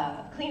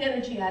 clean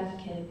energy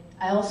advocate.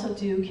 I also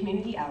do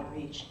community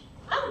outreach.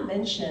 I'll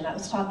mention, I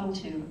was talking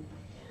to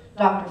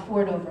Dr.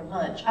 Ford over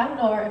lunch. I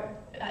know,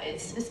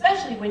 it's,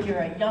 especially when you're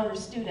a younger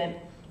student,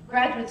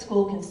 graduate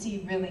school can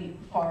seem really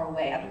far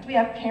away. Do we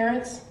have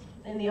parents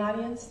in the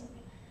audience?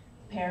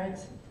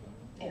 Parents?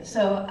 Yeah,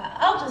 so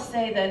I'll just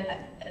say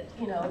that,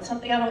 you know, it's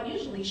something I don't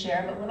usually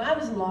share, but when I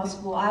was in law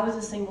school, I was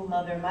a single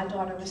mother. My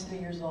daughter was 3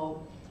 years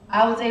old.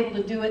 I was able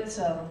to do it,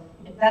 so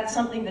if that's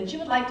something that you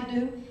would like to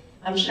do,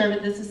 I'm sure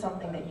that this is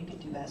something that you could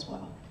do as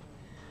well.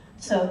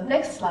 So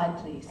next slide,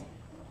 please.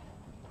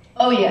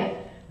 Oh yeah,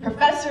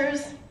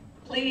 professors,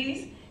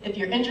 please, if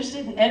you're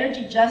interested in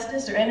energy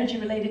justice or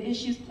energy-related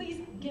issues,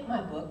 please get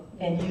my book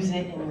and use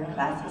it in your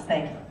classes.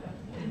 Thank you.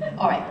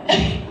 All right,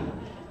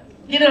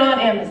 get it on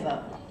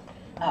Amazon.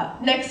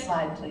 Next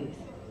slide, please.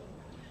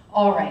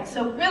 All right,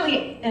 so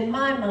really, in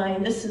my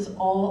mind, this is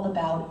all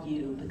about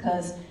you,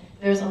 because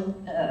there's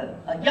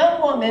a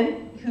young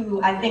woman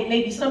who I think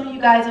maybe some of you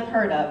guys have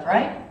heard of,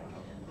 right?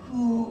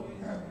 Who,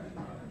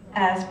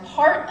 as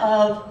part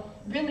of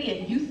really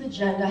a youth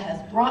agenda,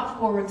 has brought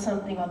forward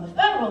something on the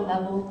federal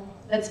level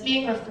that's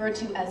being referred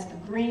to as the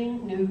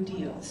Green New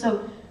Deal.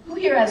 So who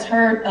here has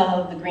heard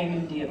of the Green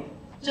New Deal?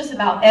 Just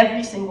about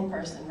every single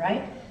person,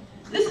 right?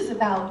 This is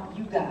about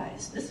you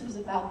guys. This was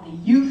about the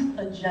youth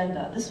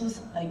agenda. This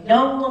was a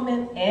young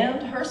woman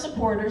and her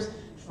supporters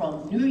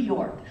from New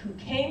York who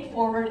came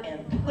forward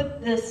and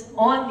put this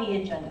on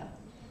the agenda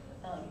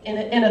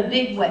in a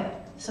big way.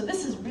 So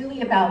this is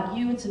really about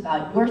you. It's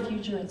about your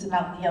future. It's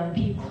about the young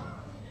people.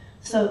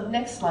 So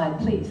next slide,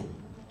 please.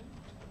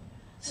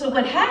 So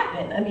what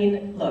happened, I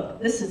mean,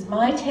 look, this is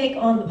my take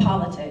on the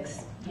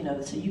politics, you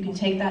know, so you can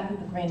take that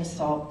with a grain of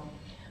salt.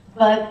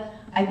 But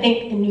I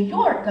think in New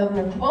York,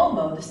 Governor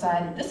Cuomo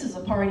decided this is a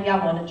party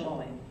I want to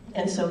join.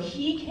 And so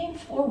he came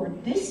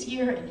forward this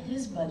year in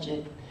his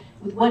budget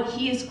with what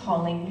he is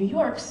calling New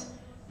York's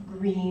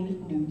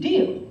Green New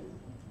Deal.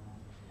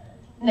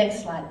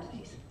 Next slide,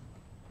 please.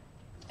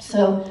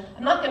 So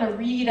I'm not going to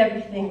read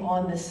everything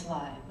on this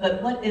slide,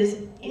 but what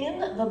is in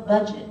the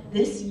budget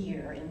this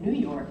year in New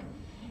York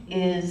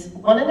is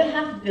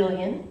 $1.5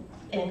 billion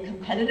in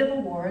competitive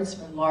awards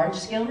for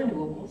large-scale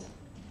renewables,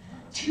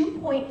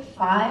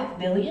 $2.5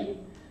 billion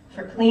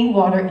for clean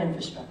water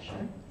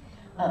infrastructure,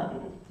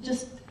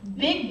 just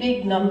big,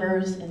 big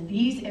numbers in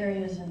these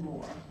areas and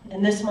more.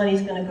 And this money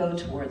is going to go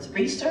towards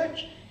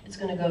research, it's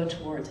going to go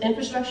towards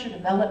infrastructure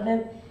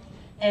development,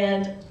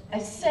 and I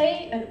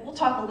say, and we'll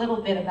talk a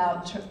little bit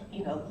about,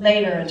 you know,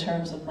 later in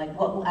terms of like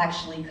what will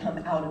actually come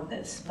out of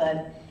this,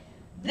 but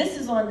this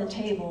is on the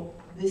table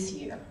this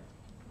year.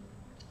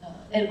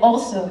 And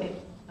also,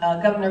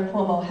 Governor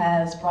Cuomo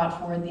has brought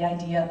forward the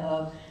idea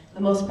of the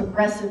most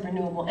progressive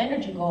renewable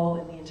energy goal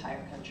in the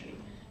entire country,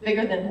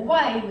 bigger than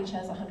Hawaii, which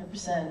has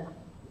 100%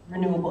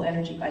 renewable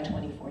energy by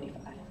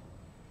 2045.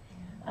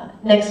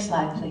 Next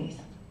slide, please.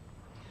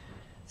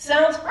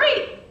 Sounds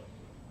great.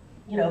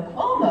 You know,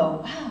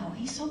 Cuomo, wow,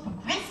 he's so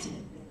progressive.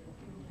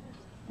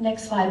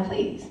 Next slide,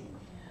 please.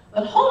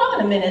 But hold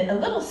on a minute, a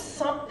little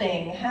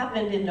something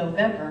happened in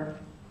November,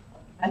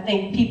 I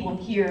think people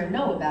here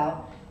know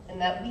about, and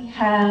that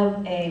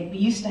we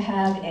used to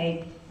have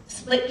a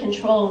split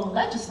control in the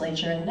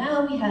legislature, and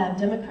now we have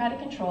Democratic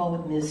control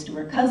with Ms.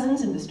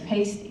 Stewart-Cousins and Mr.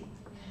 Hastie.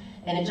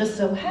 And it just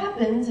so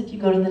happens, if you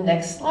go to the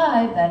next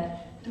slide,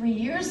 that 3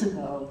 years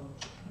ago,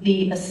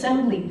 the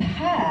Assembly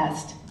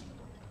passed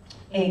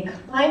a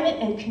Climate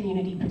and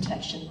Community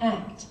Protection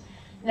Act.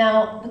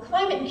 Now, the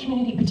Climate and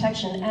Community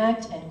Protection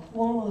Act and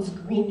Cuomo's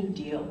Green New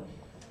Deal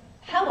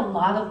have a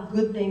lot of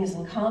good things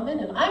in common,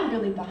 and I'm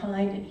really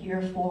behind and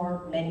here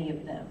for many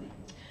of them.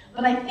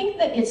 But I think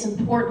that it's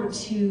important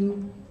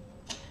to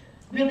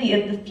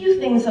really, the few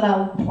things that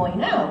I'll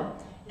point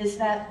out is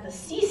that the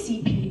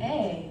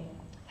CCPA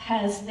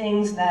has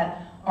things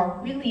that are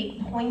really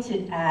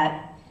pointed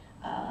at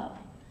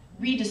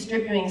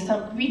redistributing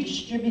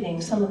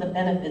some of the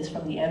benefits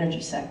from the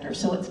energy sector.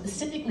 So it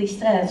specifically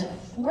says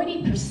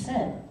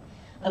 40%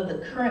 of the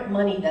current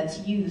money that's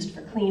used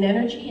for clean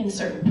energy in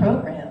certain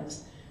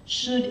programs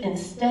should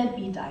instead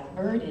be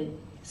diverted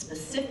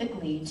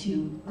specifically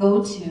to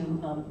go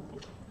to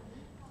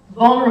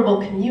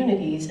vulnerable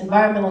communities,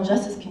 environmental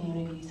justice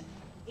communities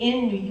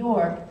in New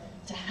York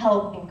to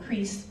help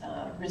increase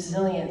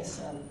resilience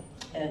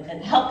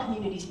and help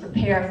communities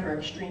prepare for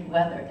extreme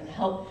weather and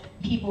help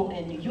people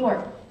in New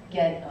York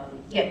get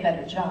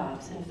better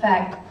jobs. In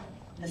fact,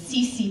 the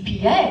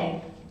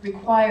CCPA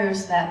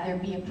requires that there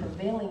be a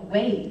prevailing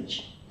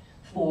wage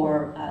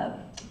for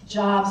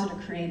jobs that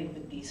are created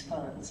with these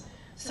funds.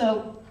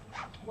 So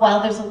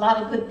while there's a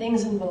lot of good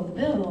things in both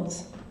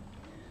bills,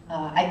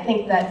 I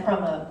think that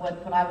from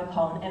what I would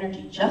call an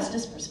energy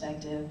justice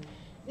perspective,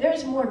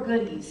 there's more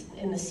goodies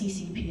in the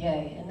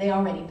CCPA, and they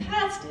already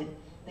passed it.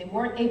 They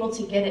weren't able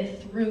to get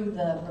it through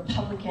the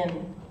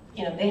Republican,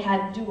 they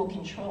had dual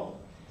control.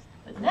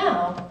 But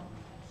now,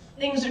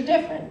 things are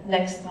different.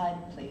 Next slide,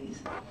 please.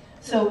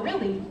 So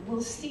really,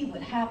 we'll see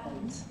what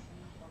happens.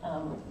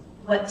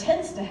 What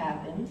tends to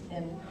happen,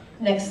 and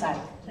next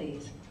slide,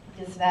 please,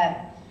 is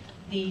that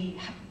the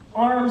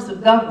arms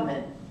of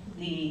government,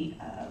 the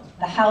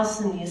House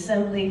and the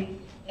Assembly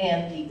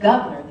and the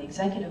governor, the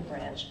executive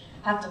branch,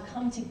 have to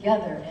come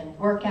together and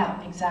work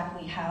out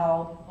exactly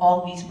how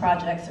all these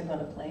projects are going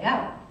to play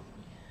out.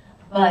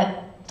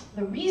 But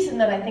the reason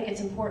that I think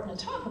it's important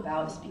to talk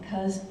about is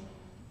because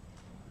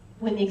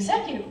when the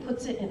executive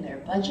puts it in their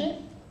budget,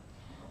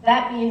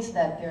 that means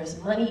that there's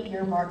money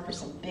earmarked for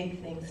some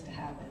big things to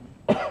happen.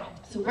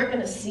 So we're going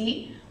to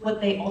see what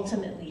they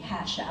ultimately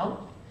hash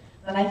out.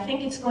 But I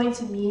think it's going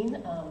to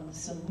mean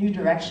some new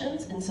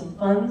directions and some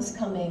funds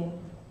coming,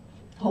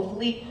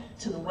 hopefully,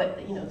 to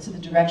the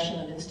direction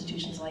of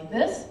institutions like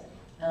this,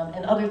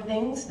 and other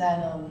things that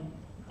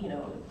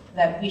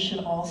that we should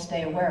all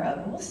stay aware of.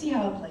 And we'll see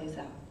how it plays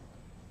out.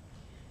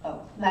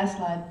 Oh, last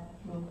slide,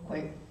 real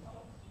quick.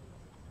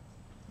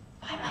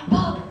 Buy my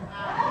book.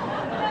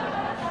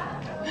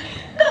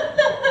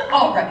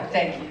 All right,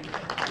 thank you.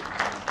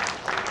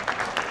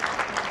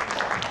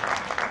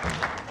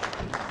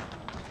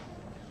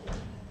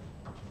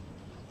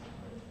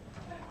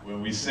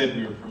 When we said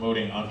we were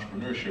promoting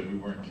entrepreneurship, we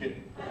weren't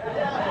kidding.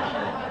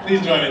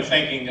 Please join in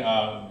thanking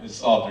Ms.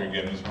 Salter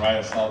again, Ms.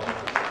 Mariah Salter.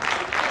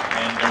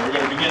 And we're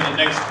going to begin the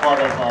next part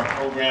of our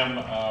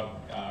program.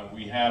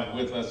 We have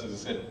with us, as I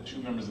said,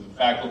 2 members of the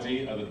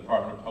faculty of the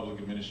Department of Public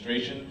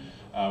Administration.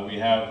 We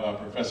have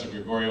Professor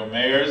Gregorio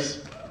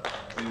Mayers.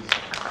 Please,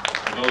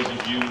 for those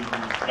of you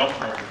who don't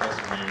know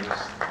Professor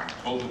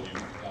Mayers, both of you,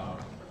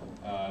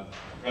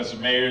 Professor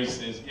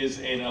Mayers is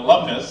an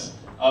alumnus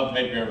of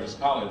Medgar Evers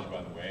College,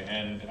 by the way,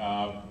 and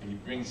he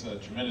brings a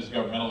tremendous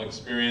governmental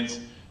experience,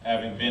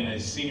 having been a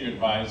senior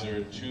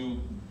advisor to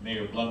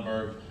Mayor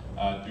Blumberg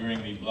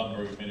during the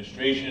Blumberg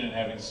administration and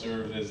having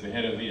served as the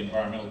head of the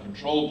Environmental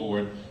Control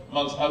Board,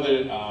 amongst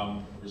other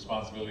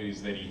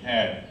responsibilities that he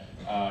had.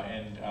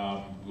 And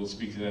we'll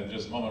speak to that in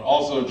just a moment.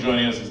 Also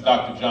joining us is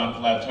Dr. John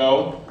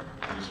Flatteau.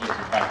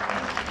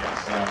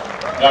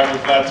 Dr.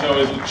 Flatteau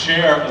is the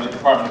chair of the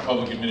Department of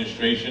Public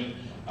Administration.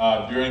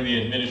 During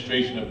the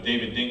administration of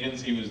David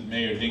Dinkins, he was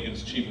Mayor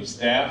Dinkins' chief of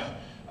staff.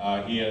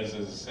 He has,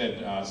 as I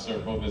said,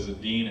 served both as a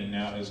dean and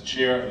now as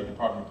chair of the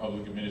Department of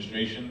Public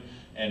Administration,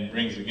 and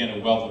brings, again,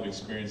 a wealth of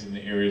experience in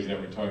the areas that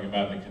we're talking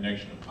about, the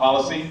connection of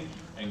policy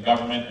and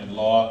government and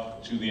law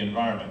to the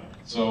environment.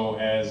 So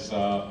as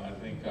I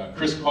think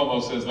Chris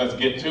Cuomo says, let's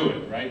get to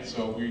it, right?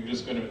 So we're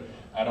just going to,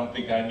 I don't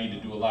think I need to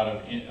do a lot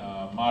of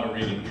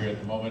moderating here at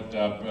the moment.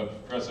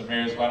 Professor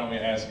Mayers, why don't we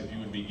ask if you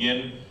would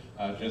begin?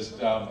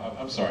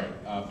 I'm sorry,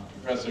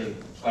 Professor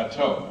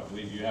Flatteau, I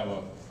believe you have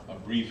a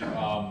brief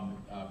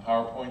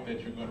PowerPoint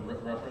that you're going to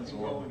reference?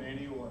 We'll go in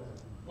any order.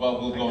 Well,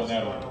 we'll go in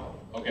that order.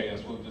 Okay,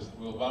 yes,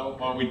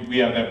 we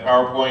have that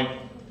PowerPoint.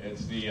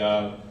 It's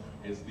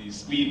the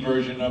speed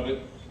version of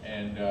it,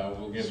 and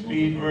we'll get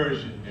speed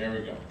version. There we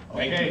go.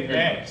 Okay,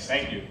 next.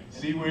 Thank you.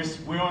 See,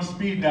 we're on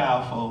speed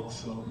dial, folks,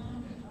 so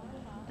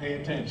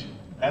pay attention.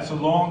 That's a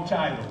long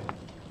title.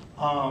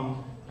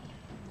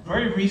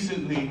 Very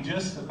recently,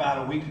 just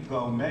about a week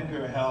ago,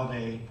 Medgar held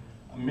a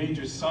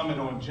major summit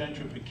on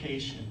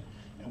gentrification.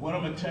 And what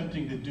I'm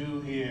attempting to do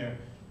here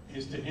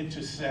is to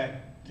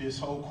intersect this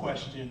whole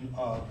question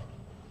of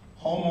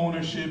home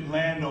ownership,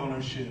 land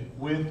ownership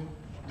with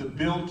the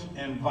built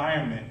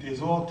environment.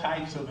 There's all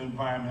types of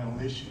environmental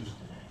issues.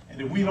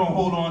 And if we don't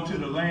hold on to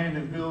the land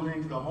and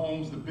buildings, the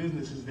homes, the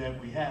businesses that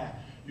we have,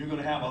 you're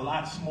going to have a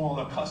lot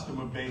smaller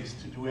customer base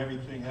to do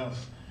everything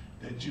else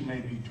that you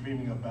may be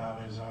dreaming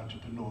about as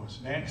entrepreneurs.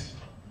 Next.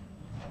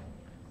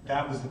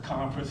 That was the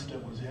conference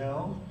that was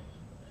held.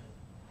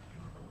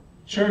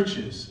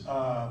 Churches.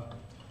 I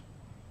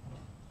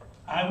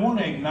want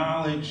to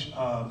acknowledge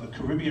the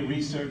Caribbean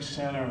Research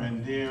Center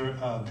and their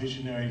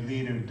visionary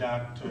leader,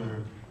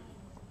 Dr.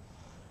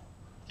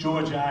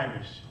 George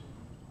Irish,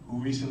 who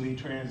recently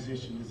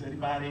transitioned. Does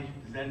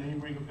that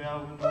name ring a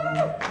bell in the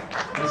room?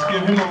 Let's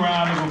give him a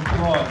round of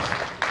applause.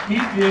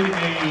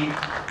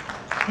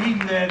 He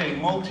led a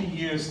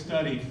multi-year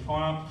study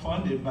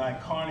funded by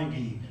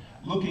Carnegie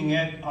looking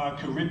at our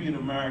Caribbean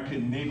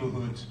American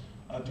neighborhoods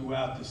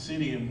throughout the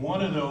city. And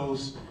one of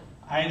those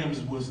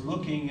items was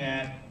looking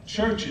at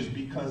churches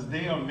because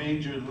they are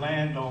major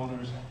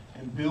landowners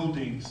and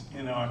buildings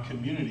in our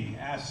community,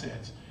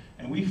 assets.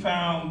 And we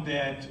found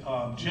that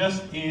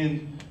just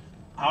in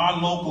our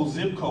local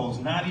zip codes,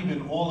 not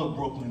even all of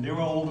Brooklyn, there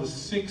are over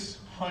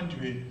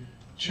 600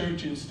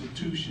 church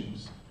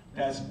institutions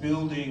that's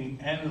building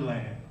and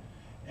land.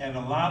 And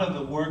a lot of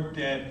the work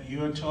that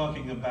you're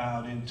talking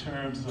about in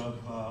terms of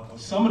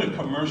some of the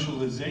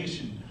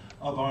commercialization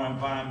of our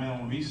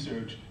environmental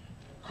research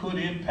could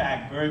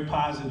impact very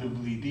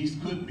positively. These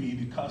could be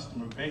the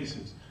customer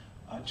bases.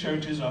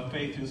 Churches, our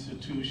faith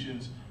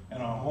institutions,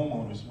 and our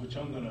homeowners, which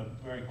I'm going to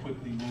very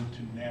quickly move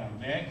to now.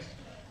 Next.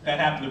 That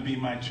happened to be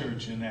my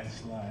church in that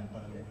slide, by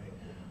the way.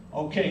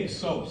 Okay,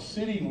 so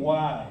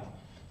citywide,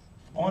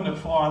 on the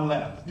far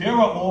left, there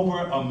are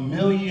over 1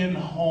 million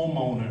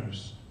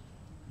homeowners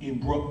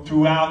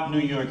throughout New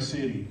York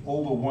City,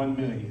 over 1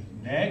 million.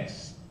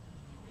 Next.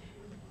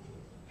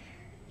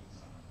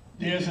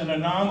 There's an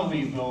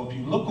anomaly, though. If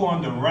you look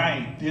on the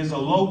right, there's a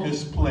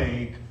locust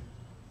plague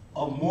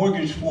of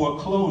mortgage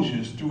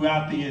foreclosures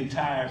throughout the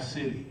entire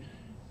city.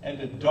 And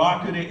the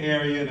darker the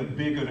area, the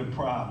bigger the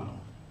problem.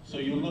 So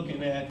you're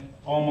looking at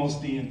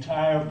almost the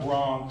entire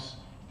Bronx,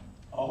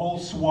 a whole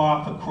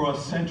swath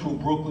across central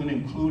Brooklyn,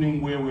 including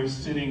where we're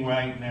sitting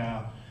right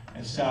now,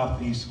 and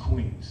southeast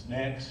Queens.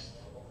 Next.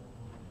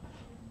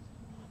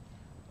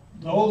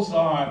 Those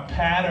are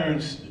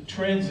patterns,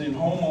 trends in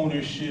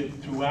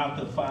homeownership throughout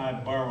the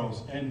 5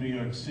 boroughs and New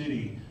York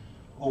City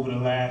over the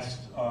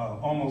last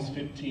almost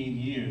 15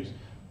 years.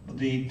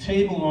 The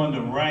table on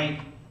the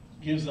right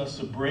gives us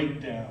a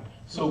breakdown.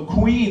 So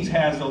Queens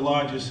has the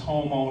largest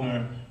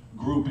homeowner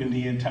group in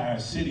the entire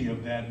city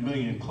of that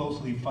million,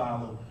 closely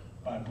followed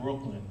by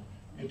Brooklyn.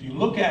 If you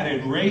look at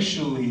it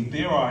racially,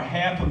 there are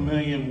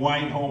 500,000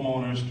 white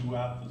homeowners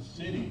throughout the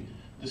city.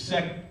 The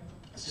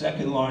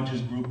second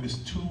largest group is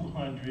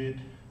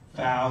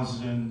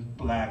 200,000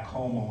 black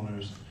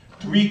homeowners.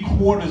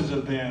 3/4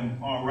 of them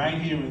are right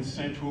here in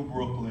central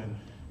Brooklyn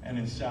and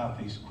in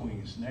southeast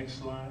Queens. Next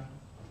slide.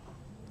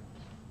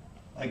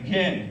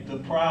 Again, the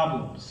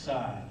problem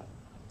side.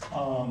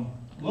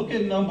 Look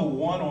at number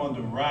 1 on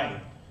the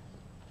right.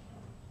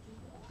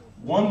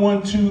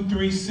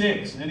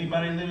 11236.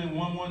 Anybody live in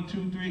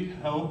 11236?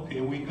 Oh,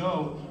 here we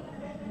go.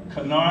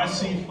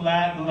 Canarsie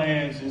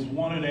Flatlands is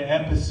one of the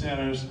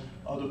epicenters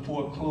of the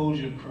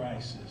foreclosure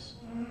crisis.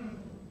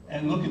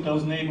 And look at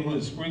those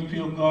neighborhoods,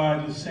 Springfield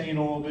Gardens, St.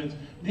 Albans.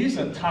 These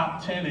are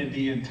top 10 in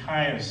the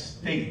entire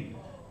state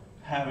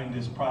having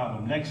this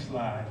problem. Next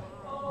slide.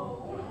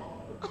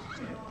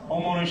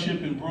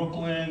 Homeownership in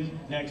Brooklyn.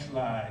 Next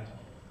slide.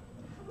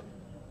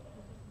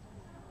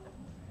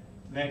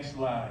 Next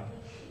slide.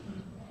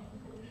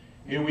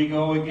 Here we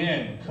go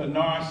again.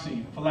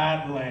 Canarsie,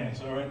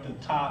 Flatlands are at the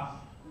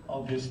top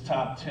of this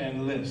top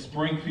 10 list.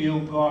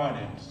 Springfield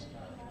Gardens,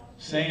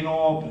 St.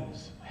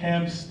 Albans,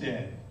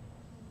 Hempstead,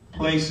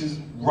 places,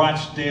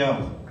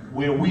 Rochdale,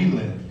 where we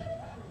live.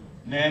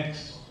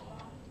 Next.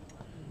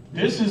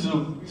 This is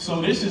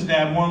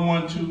that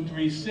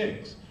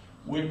 11236.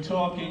 We're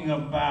talking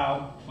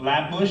about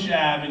Flatbush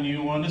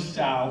Avenue on the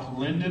south,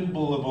 Linden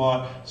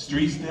Boulevard,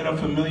 streets that are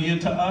familiar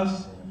to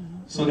us.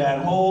 So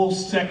that whole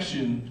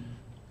section,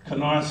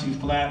 Canarsie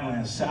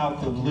Flatlands,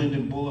 south of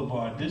Linden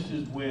Boulevard, this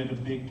is where the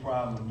big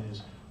problem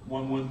is,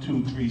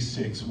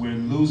 11236. We're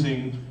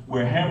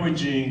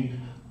hemorrhaging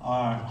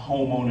our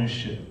home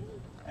ownership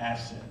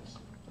assets.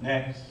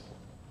 Next.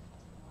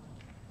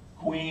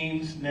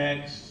 Queens,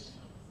 next.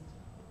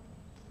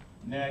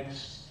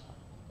 Next.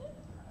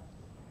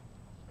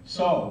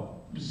 So,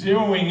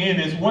 zeroing in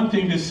is one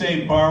thing to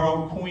say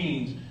borough,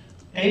 Queens.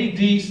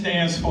 AD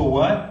stands for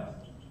what?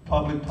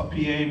 Public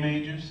PA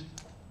majors?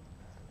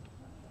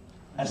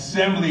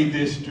 Assembly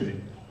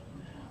district.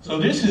 So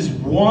this is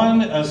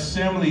one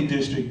assembly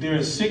district. There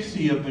are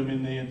 60 of them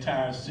in the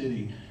entire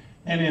city.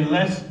 And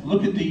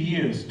look at the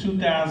years,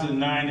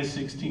 2009 to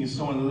 16.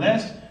 So in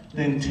less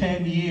than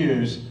 10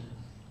 years,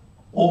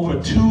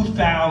 over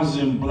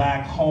 2,000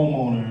 black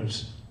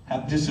homeowners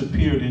have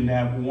disappeared in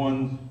that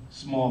one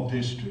small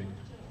district.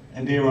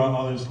 And there are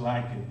others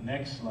like it.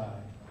 Next slide.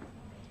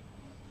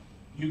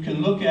 You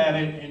can look at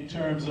it in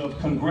terms of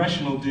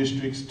congressional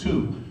districts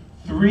too.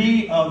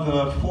 3 of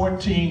the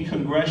 14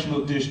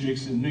 congressional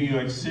districts in New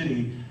York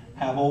City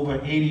have over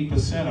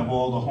 80% of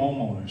all the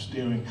homeowners.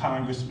 They're in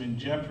Congressman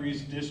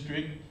Jeffries'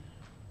 district,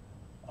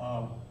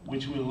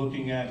 which we're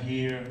looking at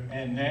here,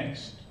 and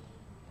next.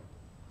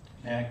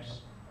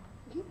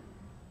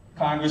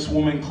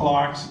 Congresswoman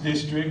Clark's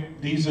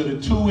district. These are the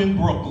 2 in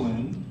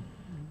Brooklyn.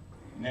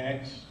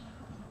 Next.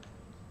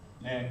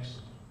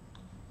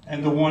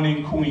 And the 1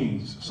 in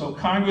Queens. So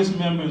Congress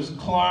members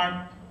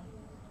Clark,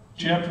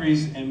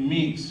 Jeffries, and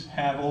Meeks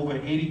have over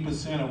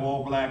 80% of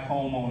all black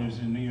homeowners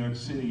in New York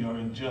City are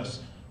in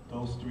just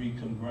those 3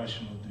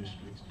 congressional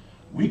districts.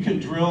 We can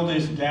drill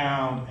this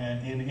down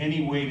in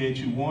any way that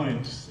you want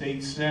it,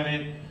 state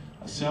senate,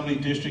 assembly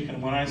district,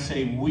 and when I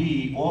say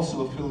we,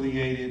 also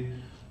affiliated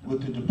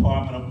with the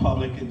Department of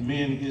Public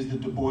Admin is the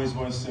Du Bois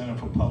Center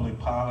for Public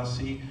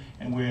Policy,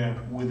 and we're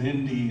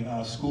within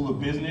the School of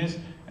Business.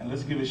 And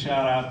let's give a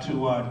shout out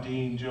to our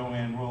Dean,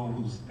 Joanne Rowe,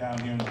 who's down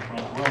here in the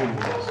front row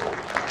with us.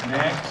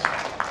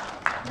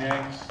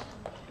 Next.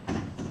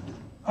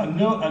 A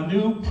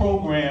new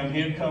program,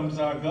 here comes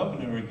our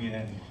governor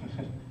again.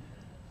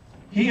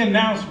 He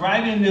announced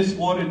right in this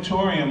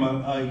auditorium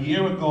a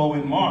year ago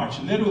in March,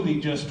 literally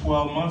just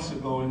 12 months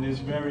ago in this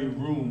very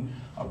room,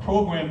 a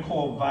program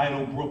called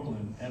Vital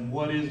Brooklyn. And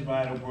what is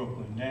Vital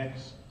Brooklyn?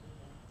 Next.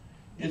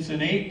 It's an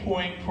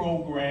 8-point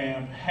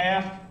program.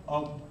 Half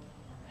of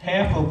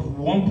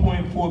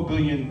 $1.4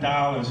 billion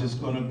is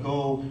going to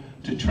go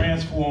to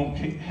transform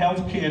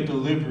healthcare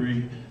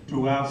delivery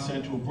throughout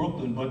central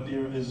Brooklyn, but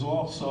there is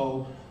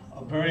also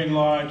a very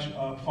large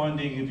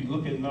funding, if you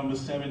look at number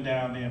 7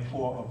 down there,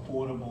 for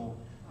affordable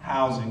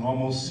housing,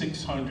 almost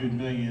 $600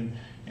 million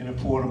in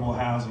affordable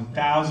housing.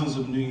 Thousands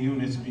of new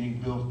units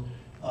being built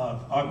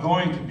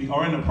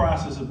are in the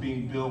process of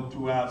being built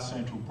throughout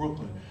central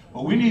Brooklyn.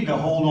 But we need to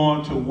hold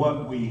on to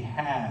what we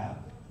have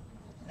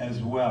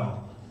as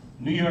well.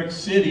 New York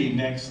City,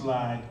 next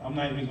slide, I'm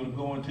not even going to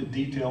go into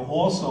detail,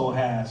 also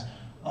has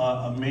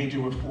a major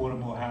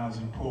affordable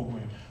housing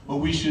program. But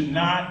we should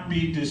not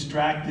be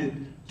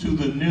distracted to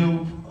the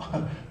new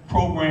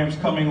programs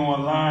coming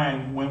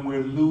online when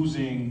we're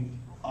losing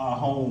our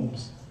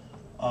homes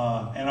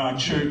and our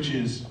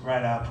churches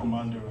right out from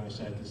under us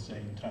at the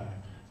same time.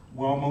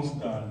 We're almost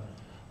done.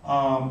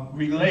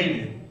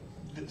 Related,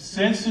 the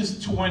Census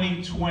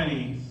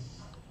 2020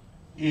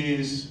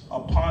 is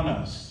upon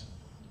us.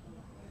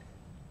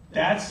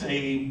 That's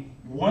a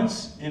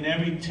once in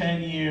every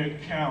 10-year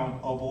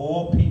count of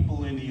all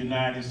people in the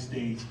United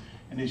States,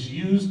 and it's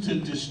used to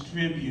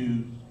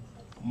distribute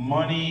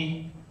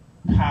money,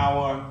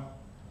 power,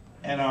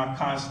 and our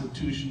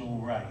constitutional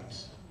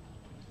rights.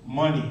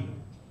 Money.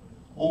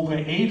 Over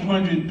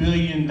 $800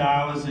 billion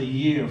a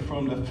year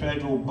from the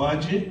federal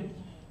budget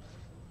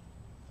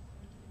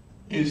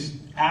is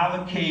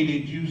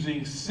allocated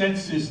using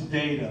census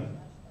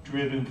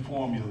data-driven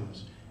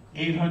formulas.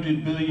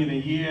 $800 billion a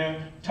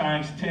year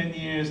times 10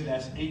 years,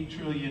 that's $8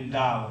 trillion.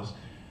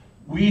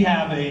 We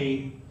have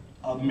a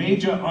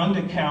major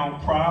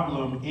undercount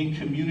problem in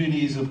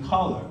communities of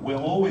color. We're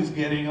always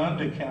getting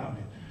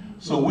undercounted.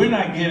 So we're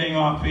not getting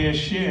our fair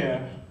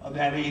share of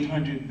that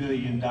 $800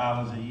 billion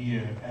a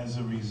year as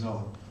a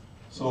result.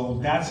 So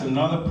that's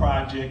another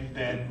project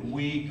that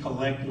we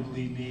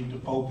collectively need to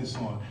focus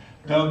on.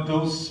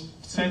 Those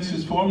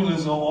census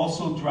formulas are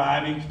also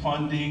driving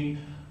funding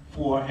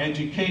for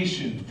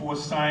education, for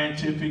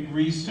scientific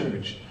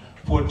research,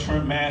 for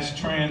mass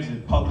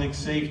transit, public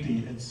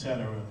safety,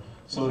 etc.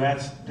 So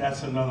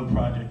that's another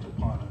project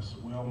upon us.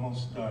 We're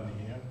almost done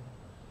here.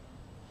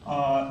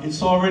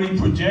 It's already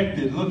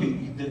projected. Look,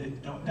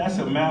 that's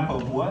a map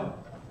of what?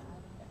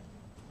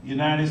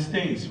 United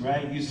States,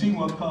 right? You see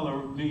what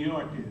color New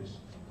York is.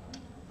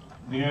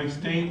 New York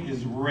State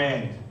is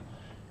red.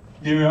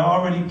 They're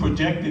already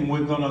projecting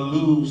we're going to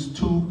lose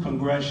 2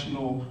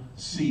 congressional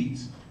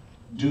seats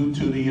due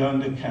to the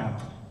undercount,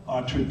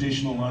 our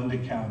traditional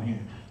undercount here.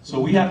 So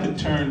we have to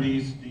turn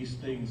these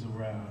things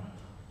around.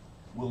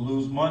 We'll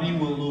lose money,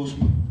 we'll lose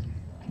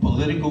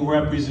political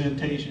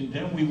representation,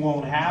 then we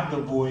won't have the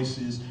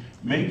voices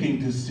making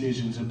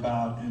decisions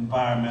about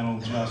environmental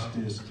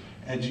justice,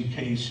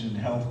 education,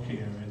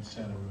 healthcare,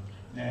 etc.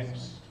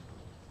 Next.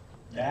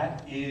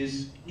 That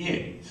is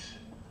it.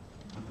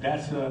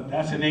 That's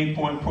an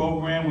 8-point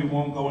program. We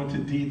won't go into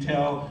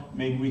detail.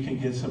 Maybe we can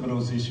get some of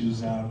those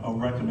issues out or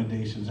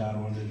recommendations out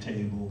on the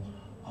table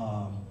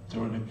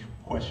during the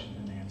question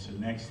and answer.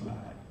 Next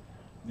slide.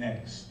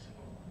 Next.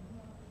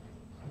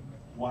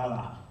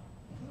 Voila.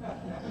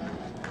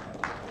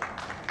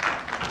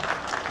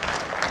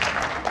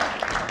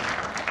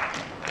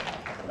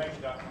 Thank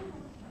you, Doctor.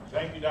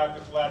 Thank you,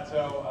 Dr.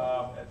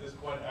 Plateau. At this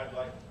point, I'd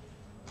like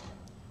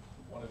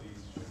one of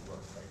these should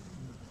work, right?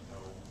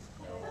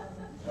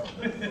 No.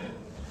 Okay,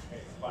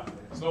 fine.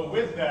 So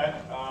with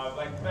that, I'd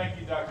like to thank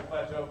you, Dr.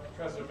 Plateau.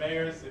 Professor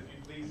Mayers, if you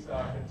please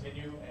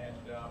continue, and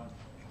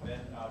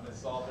then Ms.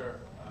 Salter,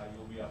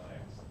 you'll be up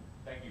next.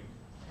 Thank you.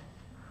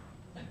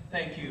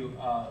 Thank you,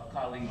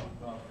 colleague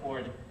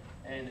Ford,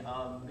 and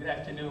good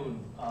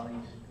afternoon,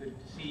 colleagues. Good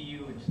to see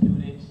you and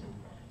students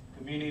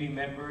and community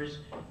members.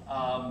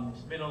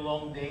 It's been a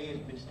long day,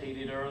 it's been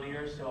stated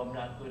earlier, so I'm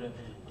not going to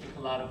take a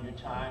lot of your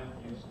time.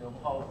 There's no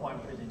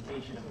PowerPoint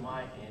presentation of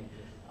my end.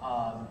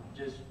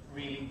 Just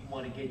really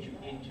want to get you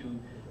into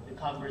the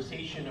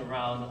conversation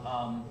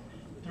around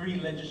 3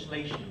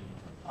 legislation.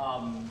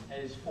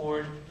 As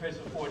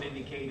Professor Ford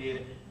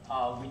indicated,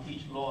 we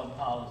teach law and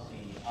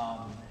policy.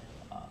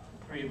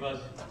 3 of us,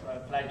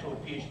 Plateau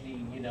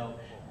PhD,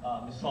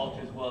 Ms.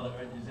 Salter as well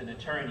is an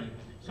attorney.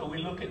 So we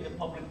look at the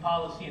public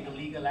policy and the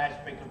legal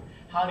aspect of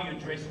how do you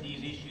address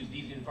these issues,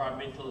 these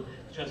environmental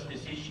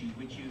justice issues,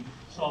 which you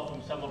saw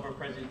from some of our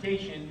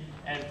presentation,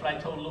 and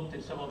Plateau looked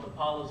at some of the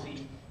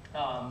policy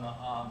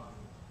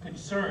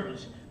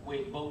concerns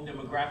with both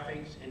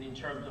demographics and in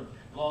terms of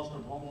loss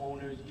of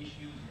homeowners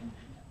issues and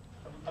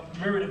a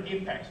myriad of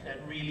impacts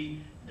that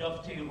really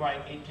dovetail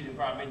right into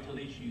environmental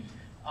issues.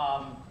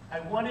 I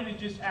wanted to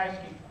just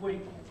ask a quick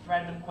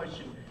random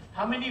question.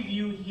 How many of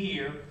you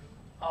here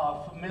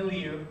are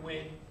familiar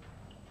with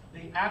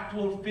the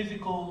actual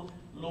physical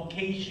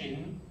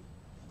location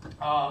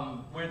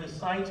where the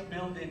science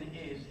building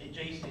is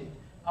adjacent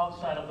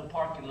outside of the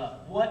parking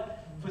lot?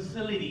 What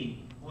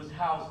facility was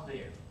housed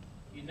there?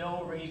 You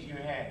know, raise your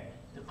hand.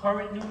 The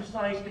current new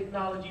science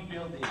technology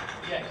building.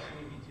 Yes,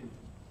 maybe 2.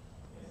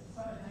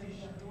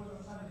 Sanitation, it was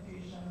a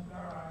sanitation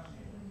garage.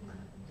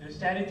 The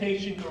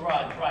sanitation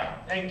garage, right.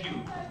 Thank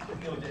you.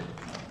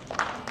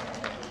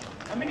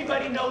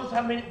 Anybody knows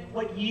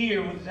what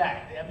year was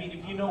that? I mean,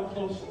 if you know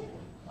close.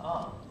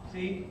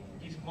 See,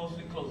 he's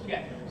mostly close.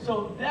 Yeah.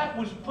 So that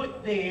was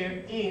put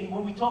there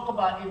when we talk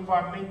about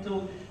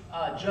environmental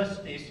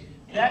justice,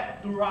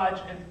 that garage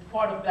and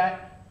part of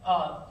that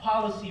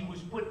policy was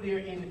put there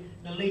in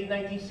the late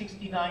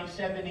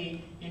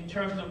 1969-70 in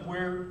terms of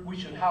where we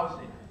should house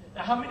it.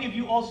 Now, how many of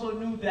you also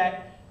knew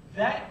that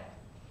that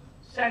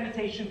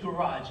sanitation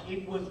garage,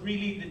 it was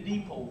really the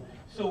depot,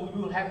 so we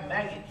would have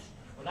maggots.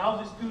 When I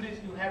was a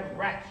student, you would have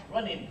rats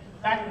running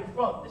back and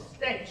forth, the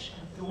stench.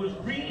 It was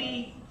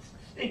really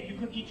stink. You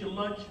couldn't eat your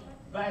lunch,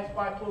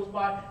 close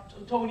by.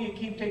 Tony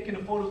Akeem taking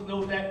the photos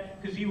knows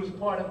that because he was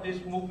part of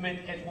this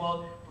movement as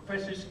well.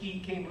 Professor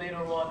Skeet came later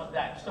on of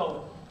that.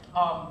 So,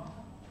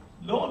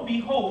 lo and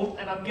behold,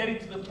 and I'm getting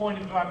to the point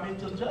of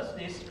environmental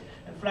justice,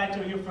 and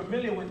Plateau, you're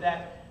familiar with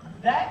that,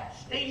 that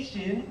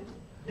station,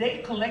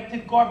 they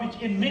collected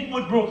garbage in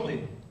Midwood,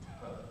 Brooklyn,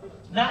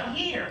 not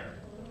here.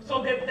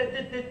 So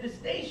the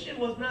station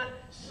was not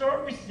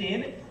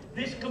servicing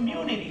this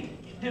community.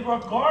 There were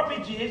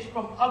garbages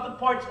from other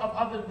parts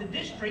of the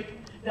district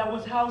that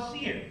was housed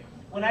here.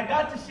 When I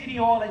got to City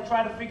Hall, I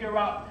tried to figure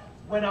out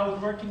when I was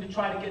working to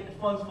try to get the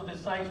funds for the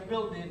science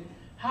building,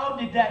 how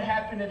did that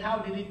happen and how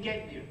did it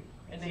get there?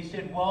 And they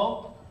said,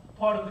 well,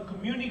 part of the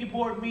community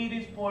board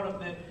meetings, part of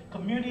the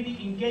community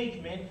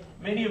engagement,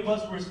 many of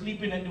us were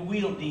sleeping at the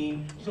wheel,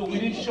 Dean, so we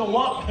didn't show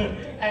up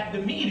at the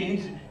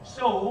meetings.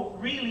 So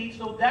really,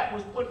 that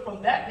was put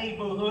from that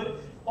neighborhood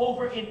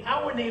over in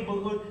our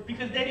neighborhood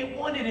because they didn't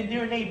want it in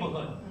their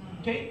neighborhood.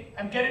 Okay?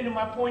 I'm getting to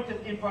my point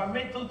of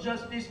environmental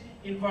justice,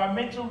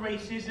 environmental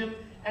racism,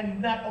 and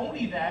not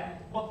only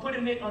that, but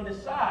putting it on the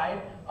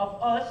side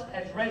of us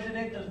as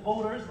residents, as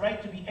voters,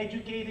 right, to be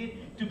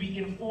educated, to be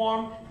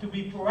informed, to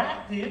be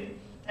proactive,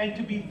 and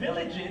to be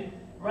vigilant,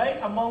 right,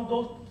 among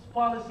those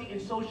policy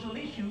and social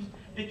issues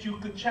that you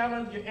could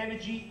challenge your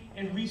energy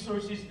and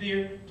resources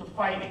there to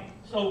fight it.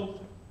 So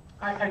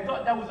I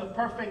thought that was a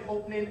perfect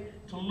opening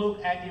to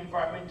look at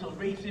environmental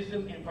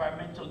racism,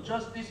 environmental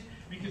justice,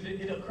 because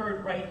it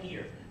occurred right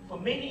here. For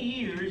many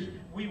years,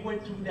 we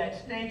went through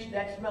that stench,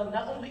 that smell,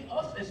 not only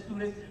us as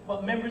students,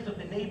 but members of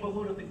the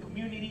neighborhood, of the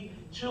community,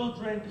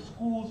 children, the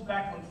schools,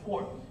 back and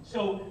forth.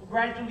 So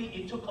gradually,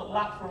 it took a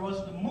lot for us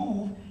to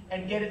move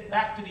and get it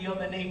back to the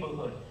other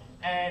neighborhood.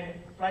 And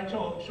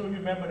Plateau, I'm sure you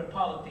remember the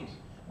politics.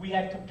 We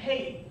had to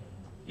pay.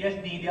 Yes,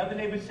 the other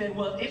neighbor said,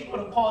 well, it's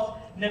going to cost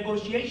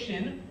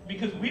negotiation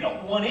because we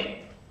don't want it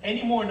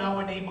anymore in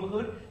our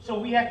neighborhood. So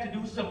we had to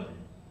do some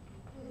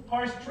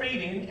horse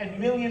trading and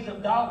millions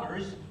of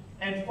dollars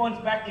and funds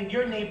back in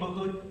your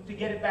neighborhood to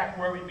get it back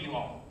where it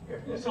belonged.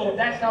 So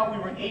that's how we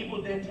were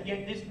able then to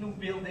get this new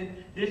building,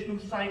 this new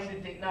science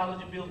and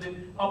technology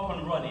building up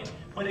and running.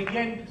 But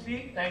again,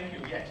 see, thank you,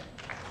 yes.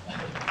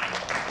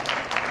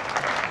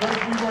 But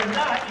if we were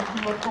not, if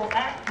we were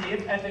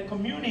proactive as a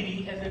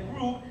community, as a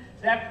group,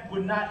 that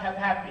would not have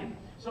happened.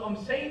 So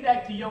I'm saying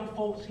that to young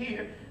folks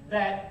here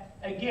that,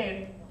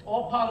 again,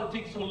 all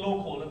politics are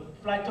local.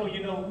 Plateau,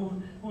 you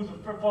know who's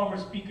the former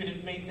speaker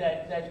that made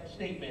that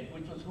statement,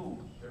 which was who?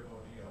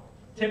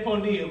 Tip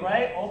O'Neill,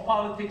 right? All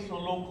politics are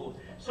local.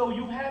 So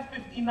you have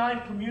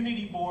 59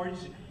 community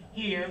boards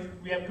here.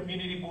 We have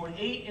community board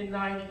 8 and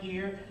 9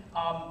 here.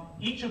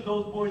 Each of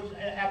those boards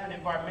have an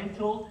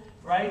environmental,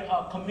 right,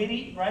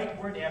 committee,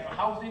 right, where they have a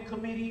housing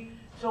committee.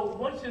 So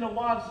once in a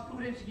while,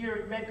 students here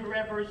at Medgar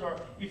Evers, or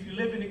if you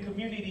live in the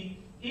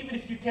community, even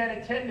if you can't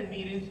attend the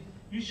meetings,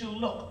 you should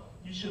look.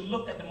 You should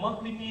look at the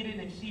monthly meeting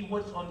and see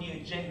what's on the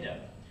agenda.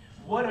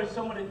 What are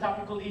some of the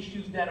topical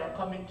issues that are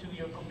coming to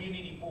your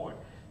community board?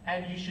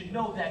 And you should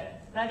know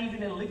that not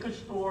even a liquor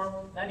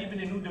store, not even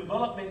a new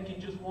development can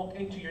just walk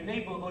into your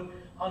neighborhood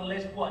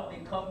unless what? They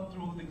come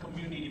through the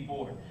community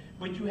board.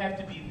 But you have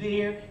to be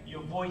there,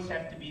 your voice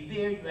has to be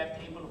there, you have to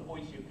be able to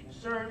voice your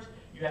concerns,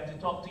 you have to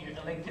talk to your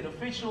elected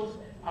officials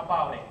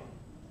about it.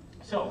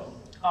 So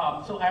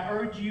I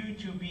urge you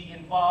to be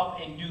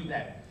involved and do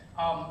that.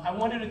 I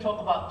wanted to talk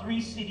about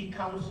 3 city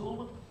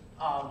councils.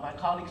 My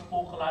colleagues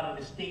spoke a lot on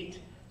the state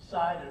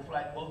side, and in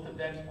fact, both of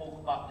them spoke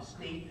about the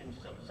state and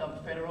some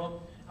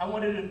federal. I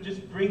wanted to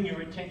just bring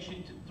your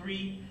attention to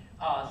 3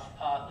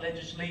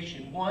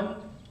 legislation. One,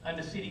 on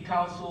the city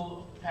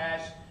council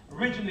passed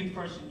originally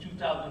first in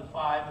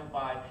 2005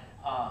 by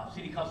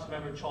City Council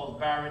Member Charles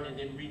Barron and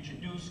then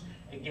reintroduced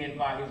again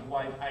by his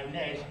wife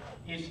Inez,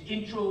 is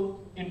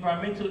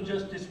Environmental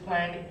Justice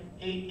Plan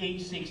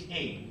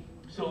 8868.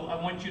 So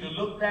I want you to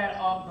look that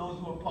up, those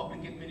who are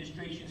public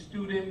administration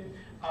students.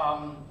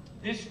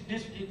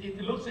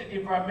 It looks at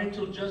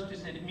environmental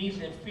justice, and it means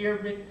that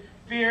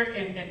fair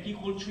and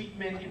equal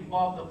treatment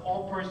involved of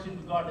all persons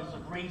regardless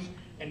of race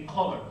and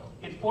color.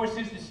 It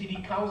forces the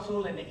city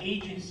council and the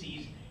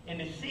agencies in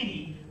the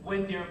city,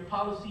 when their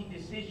policy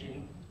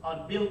decision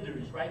on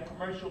builders, right,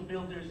 commercial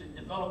builders and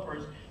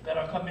developers that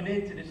are coming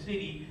into the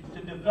city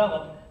to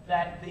develop,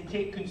 that they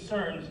take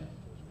concerns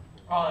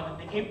on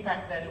the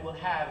impact that it will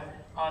have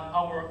on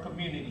our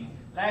community.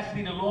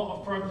 Lastly, the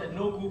law affirms that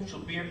no group shall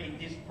bear a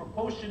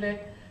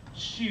disproportionate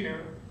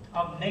share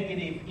of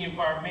negative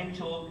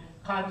environmental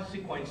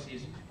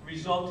consequences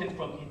resulting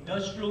from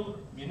industrial,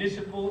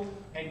 municipal,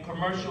 and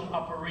commercial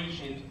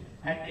operations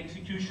and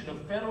execution of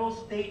federal,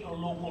 state, or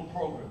local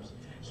programs.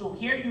 So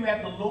here you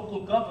have the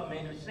local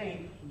government are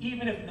saying,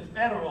 even if the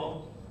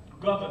federal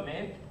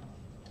government,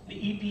 the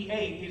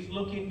EPA, is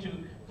looking to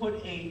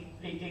put a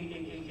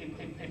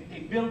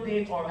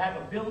building or have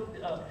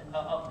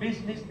a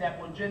business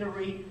that will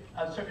generate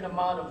a certain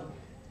amount of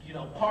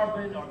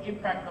carbon or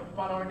impact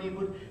upon our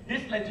neighborhood,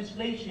 this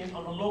legislation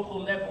on a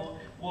local level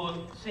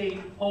will say,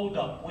 hold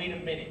up, wait a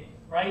minute,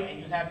 right? And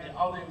you have the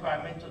other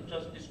environmental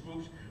justice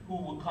groups who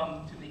will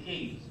come to the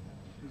aid.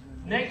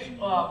 Next is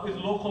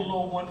Local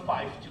Law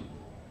 152.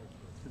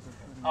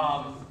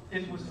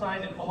 It was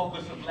signed in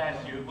August of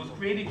last year. It was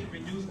created to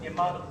reduce the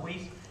amount of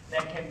waste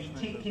that can be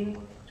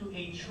taken to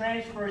a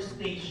transfer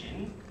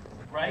station,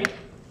 right,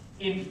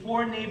 in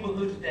 4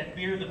 neighborhoods that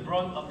bear the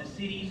brunt of the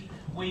city's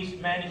waste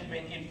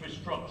management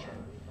infrastructure,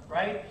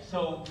 right?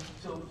 So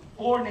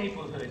 4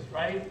 neighborhoods,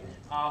 right?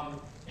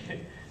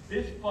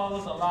 This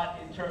follows a lot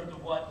in terms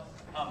of what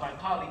my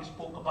colleagues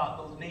spoke about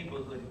those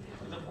neighborhoods.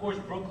 Because of course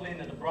Brooklyn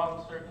and the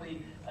Bronx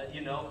certainly,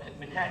 and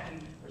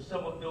Manhattan are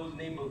some of those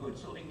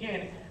neighborhoods. So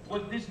again,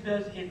 what this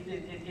does,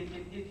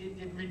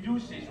 it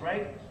reduces,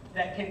 right,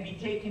 that can be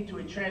taken to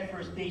a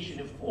transfer station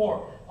in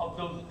 4 of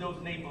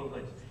those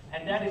neighborhoods.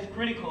 And that is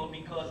critical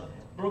because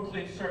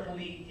Brooklyn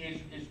certainly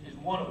is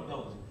one of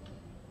those.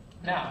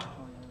 Now,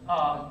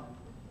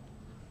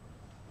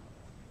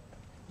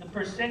 the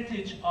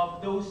percentage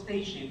of those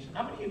stations,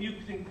 how many of you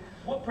think,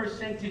 what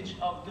percentage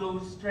of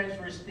those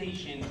transfer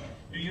stations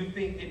do you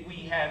think that we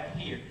have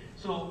here?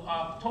 So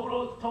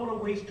total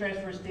waste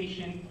transfer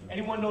station,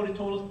 anyone know the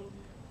total?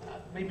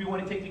 Maybe you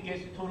want to take a guess,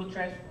 the total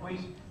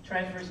waste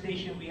transfer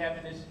station we have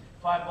in this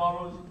 5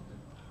 boroughs?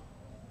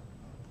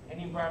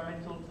 Any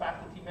environmental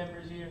faculty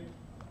members here?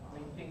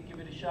 Think, give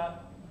it a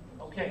shot?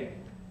 Okay,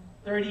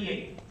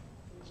 38.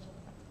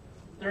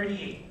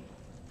 38.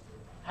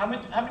 How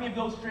many of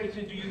those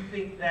stations do you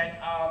think that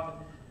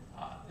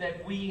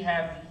that we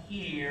have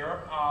here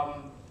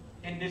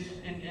in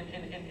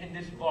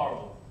this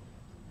borough?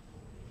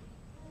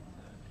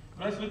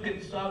 Let's look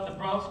at the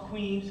Bronx,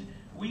 Queens.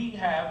 We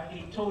have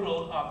a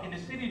total in the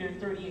city there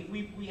are 38.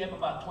 We have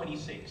about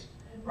 26,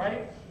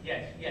 right?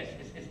 Yes,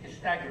 it's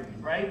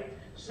staggering, right?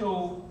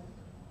 So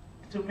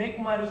to make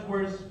matters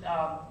worse,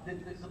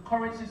 the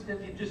current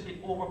system it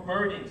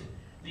overburdens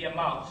the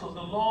amount. So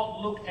the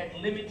law looked at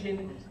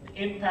limiting the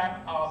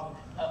impact of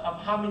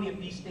how many of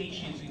these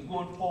stations and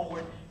going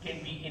forward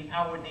can be in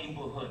our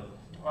neighborhood.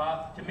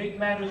 To make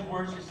matters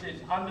worse, it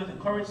says under the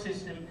current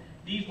system,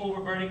 these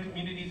overburdened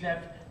communities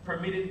have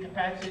permitted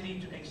capacity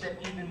to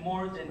accept even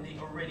more than they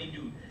already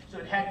do. So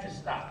it had to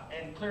stop.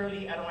 And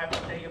clearly, I don't have to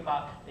tell you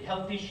about the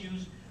health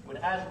issues with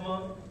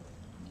asthma,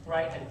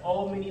 right, and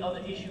all many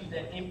other issues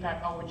that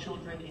impact our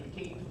children in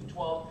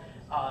K-12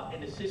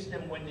 in the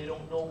system when they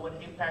don't know what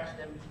impacts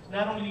them. It's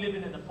not only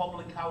living in the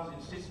public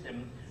housing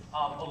system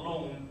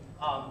alone,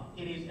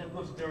 it is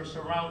because they're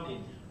surrounded.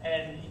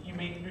 And you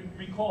may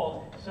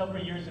recall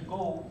several years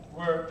ago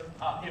where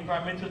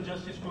environmental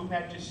justice group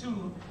had to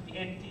sue the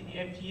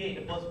MTA,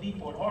 the bus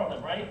depot in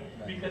Harlem, right?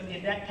 Because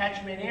in that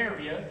catchment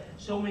area,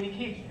 so many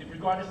kids,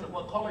 regardless of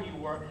what color you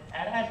were,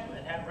 had asthma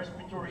and had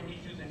respiratory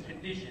issues and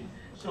conditions.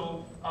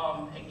 So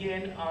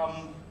again,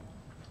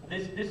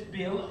 this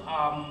bill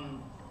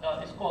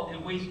is called the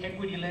Waste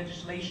Equity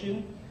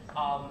Legislation,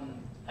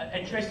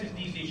 addresses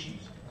these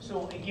issues.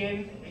 So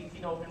again, in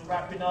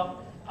wrapping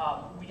up,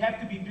 we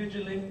have to be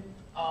vigilant.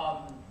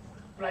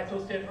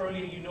 Plato said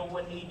earlier, you know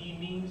what AD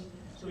means.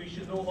 So you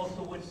should know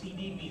also what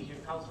CD means, your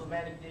council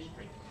managed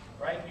district,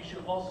 right? You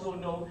should also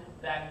know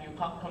that your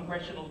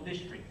congressional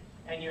district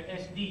and your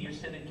SD, your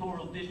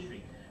senatorial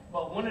district.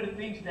 But one of the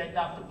things that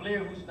Dr.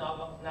 Blair, who's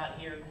now not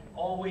here,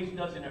 always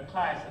does in her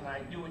class, and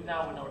I do it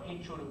now in our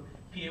intro to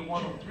PA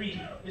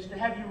 103, is to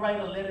have you write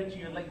a letter to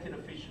your elected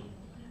official.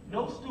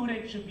 No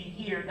student should be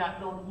here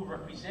not knowing who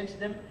represents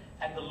them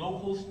at the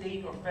local,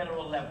 state, or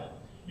federal level.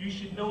 You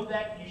should know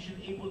that. You should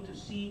be able to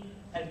see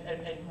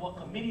and what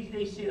committees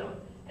they sit on.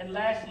 And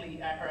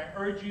lastly, I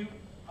urge you,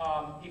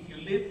 if you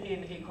live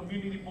in a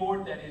community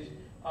board that is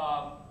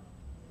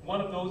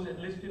one of those that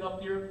listed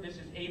up there, this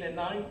is 8 and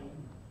 9,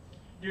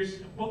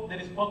 there's a book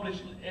that is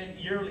published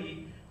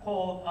yearly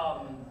called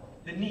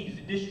The Needs,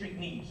 the District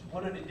Needs.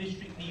 What are the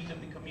district needs of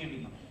the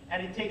community?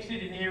 And it takes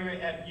it in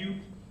area of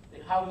youth,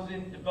 the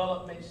housing,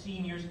 development,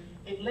 seniors.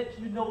 It lets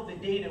you know the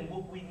data and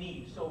what we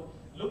need. So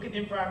look at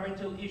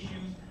environmental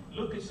issues,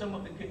 look at some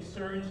of the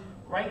concerns,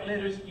 write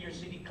letters to your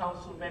city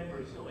council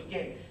members. So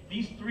again,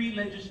 these 3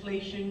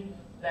 legislation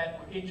that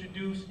were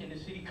introduced in the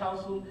city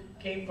council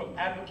came from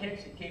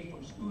advocates, it came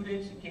from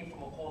students, it came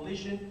from a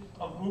coalition,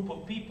 a group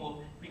of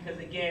people, because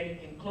again,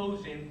 in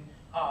closing,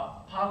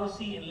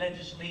 policy and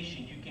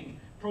legislation, you can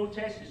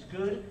protest is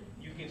good,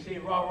 you can say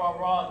rah, rah,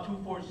 rah, 2,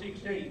 4, 6,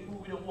 hey, who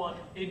we don't want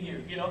in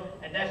here, you know,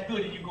 and that's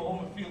good, and you go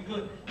home and feel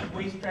good. The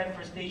waste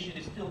transfer station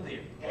is still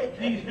there,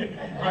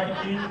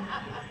 right?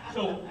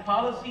 So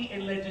policy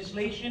and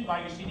legislation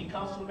by your city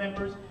council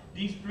members,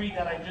 these 3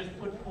 that I just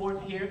put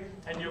forth here,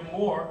 and there are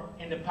more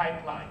in the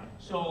pipeline.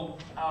 So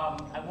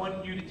I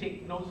want you to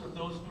take notes of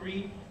those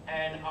 3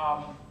 and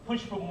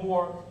push for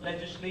more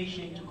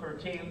legislation to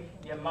curtail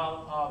the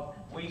amount of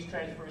waste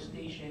transfer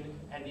station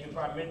and the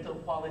environmental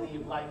quality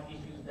of life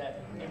issues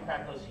that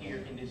impact us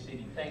here in this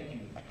city. Thank you.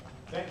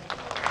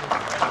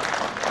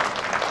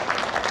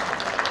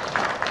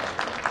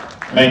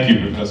 Thank you,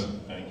 Professor.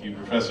 Thank you,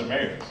 Professor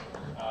Mayers.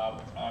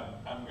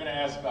 I'm going to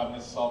ask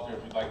Ms. Salter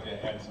if you'd like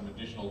to add some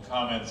additional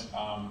comments.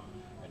 And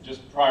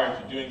just prior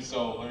to doing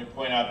so, let me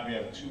point out that we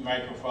have 2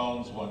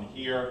 microphones, one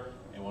here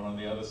and one on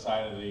the other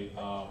side of the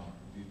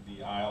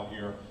aisle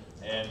here.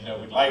 And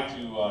we'd like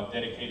to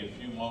dedicate a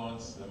few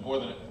moments, more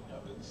than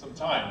some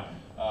time,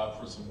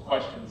 for some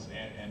questions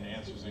and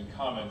answers and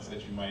comments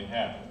that you might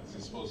have. This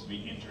is supposed to be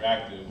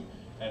interactive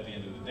at the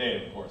end of the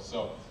day, of course.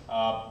 So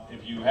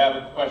if you have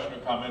a question or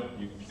comment,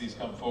 you can please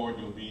come forward.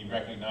 You'll be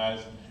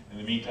recognized. In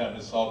the meantime,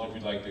 Ms. Salter, if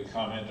you'd like to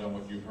comment on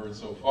what you've heard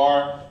so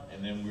far,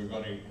 and then we're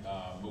going to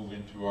move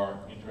into our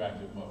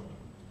interactive mode.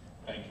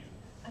 Thank you.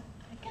 I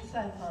guess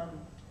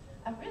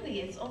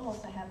it's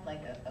almost I have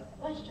like a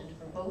question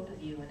for both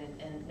of you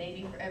and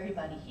maybe for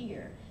everybody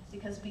here,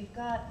 because we've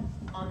got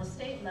on the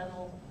state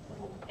level,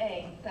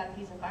 we've got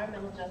these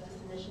environmental justice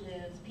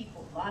initiatives,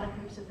 a lot of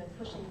groups have been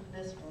pushing for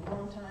this for a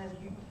long time.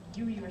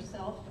 You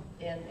yourself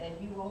and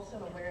you also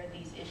are aware of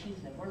these issues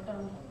and have worked on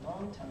them for a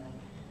long time.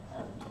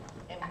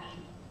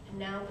 And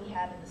now we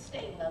have at the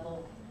state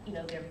level, you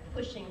know, they're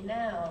pushing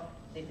now,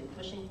 they've been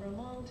pushing for a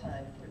long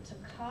time to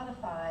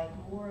codify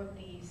more of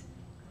these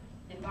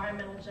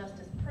environmental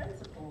justice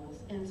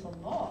principles into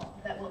law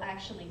that will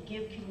actually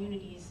give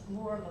communities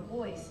more of a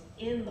voice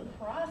in the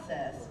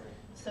process,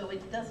 so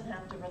it doesn't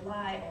have to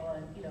rely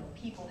on, you know,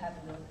 people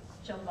having to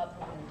jump up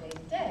from their day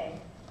to day.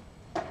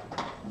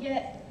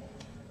 Yet,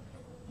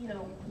 you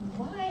know,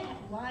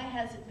 why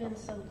has it been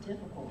so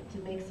difficult to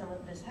make some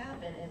of this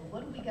happen, and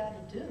what do we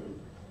got to do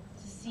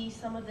to see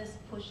some of this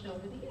pushed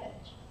over the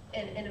edge?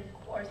 And of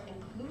course,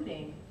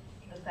 including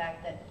the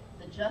fact that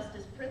the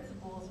justice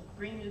principles of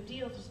Green New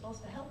Deals are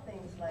supposed to help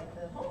things like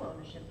the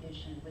homeownership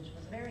issue, which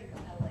was very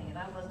compelling, and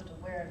I wasn't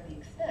aware of the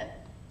extent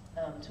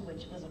to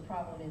which it was a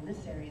problem in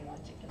this area in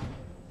particular.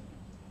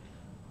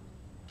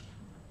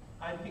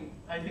 I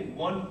think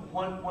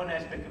one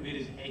aspect of it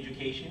is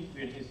education.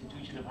 We're an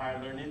institution of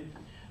higher learning.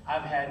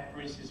 I've had,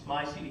 for instance,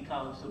 my city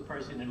council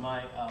person and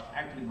my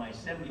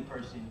assembly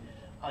person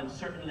on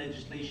certain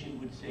legislation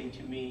would say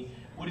to me,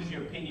 what is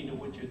your opinion or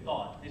what's your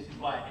thought? This is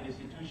why an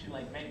institution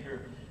like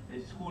Medgar,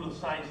 the School of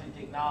Science and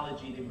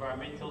Technology, the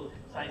Environmental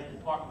Science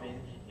Department,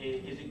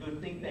 is a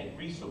good think tank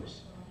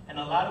resource. And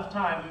a lot of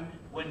time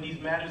when these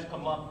matters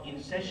come up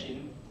in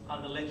session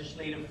on the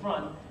legislative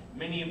front,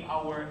 many of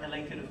our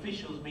elected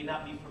officials may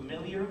not be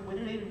familiar with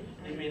it.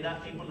 They may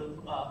not be able to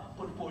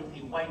put forth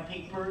a white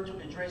paper to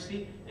address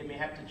it. They may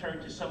have to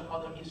turn to some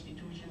other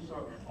institutions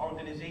or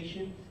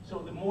organization. So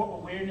the more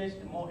awareness,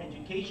 the more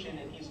education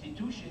and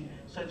institutions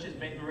such as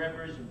Medgar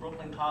Evers and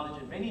Brooklyn College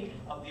and many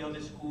of the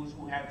other schools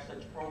who have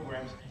such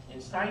programs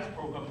and science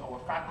programs, our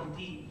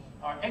faculty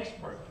are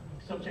experts,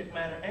 subject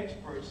matter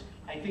experts.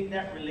 I think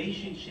that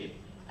relationship,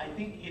 I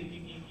think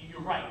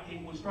you're right,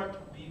 it will start to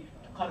be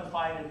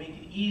codified and make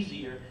it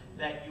easier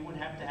that you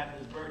wouldn't have to have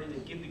this burden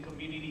and give the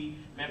community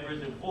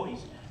members a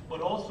voice.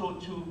 But also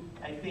to,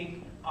 I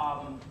think,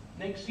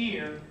 next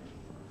year,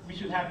 we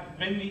should have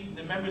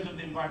the members of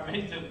the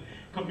environmental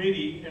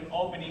committee in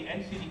Albany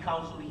and city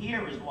council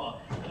here as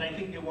well, and I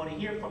think they want to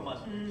hear from us.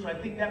 So I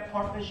think that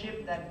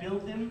partnership, that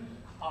built-in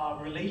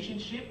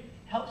relationship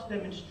helps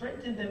them and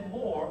strengthens them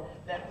more,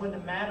 that when the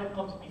matter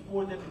comes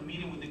before them in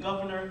meeting with the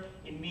governor,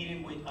 in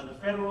meeting with on the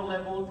federal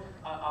level,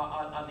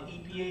 on the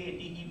EPA and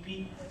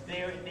DEP,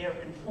 they're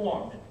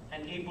informed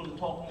and able to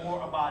talk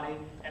more about it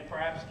and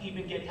perhaps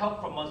even get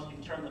help from us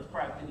in terms of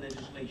crafting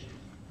legislation.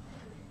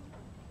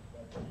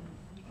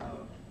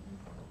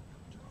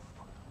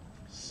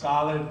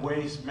 Solid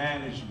waste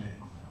management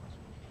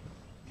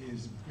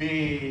is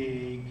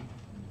big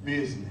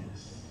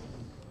business,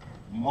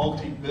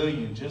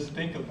 multi-billion. Just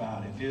think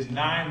about it. There's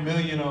 9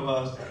 million of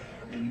us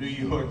in New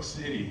York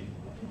City.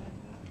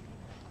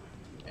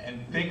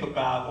 And think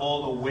about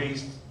all the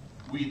waste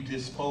we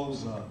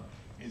dispose of.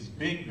 It's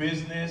big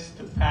business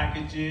to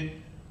package it,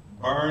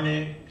 burn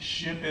it,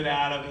 ship it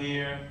out of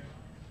here.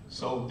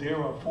 So there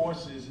are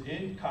forces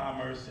in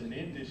commerce and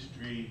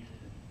industry.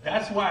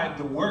 That's why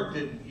the work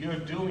that you're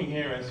doing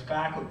here as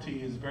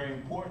faculty is very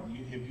important.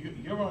 If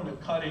you're on the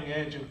cutting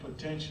edge of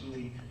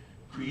potentially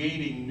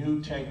creating new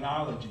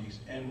technologies,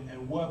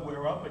 and what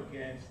we're up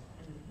against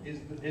is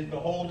the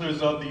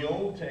holders of the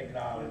old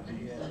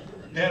technology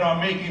that are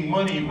making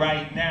money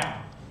right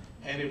now.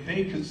 And if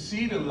they could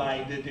see the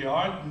light that there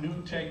are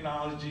new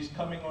technologies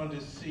coming on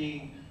the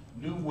scene,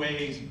 new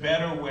ways,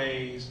 better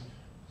ways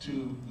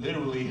to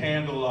literally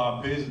handle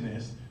our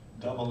business,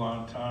 double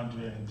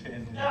entendre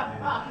intended,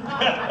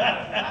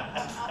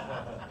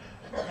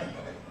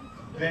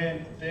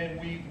 then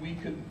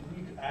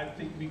I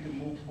think we could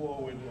move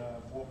forward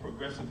more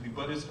progressively.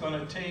 But it's going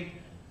to take,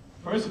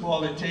 first of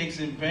all, it takes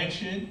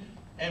invention,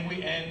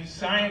 and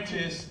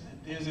scientists.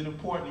 There's an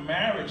important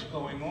marriage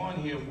going on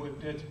here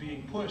that's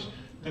being pushed.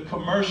 The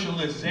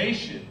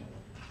commercialization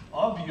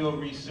of your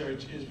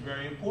research is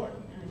very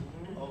important.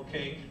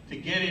 Okay, to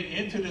get it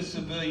into the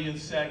civilian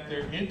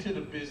sector, into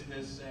the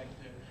business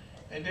sector,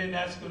 and then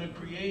that's going to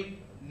create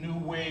new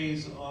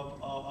ways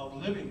of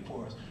living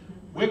for us.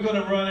 We're going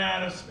to run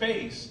out of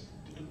space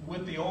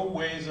with the old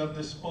ways of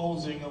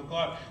disposing of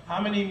garbage. How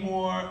many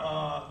more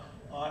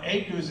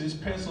acres is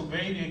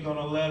Pennsylvania going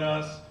to let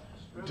us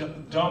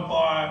dump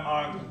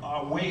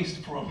our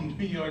waste from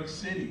New York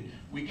City?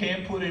 We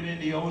can't put it in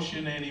the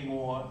ocean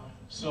anymore.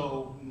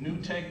 So new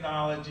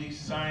technology,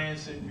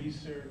 science and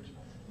research,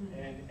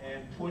 and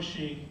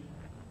pushing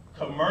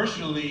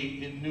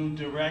commercially in new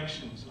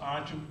directions.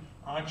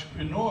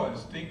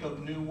 Entrepreneurs think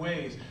of new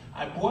ways.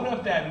 I brought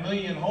up that 1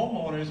 million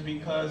homeowners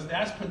because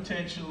that's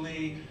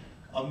potentially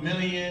 1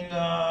 million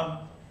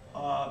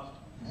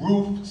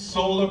roof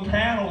solar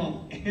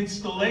panel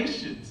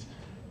installations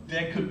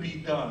that could be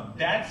done.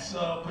 That's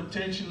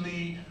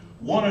potentially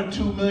 1 or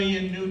 2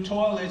 million new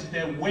toilets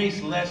that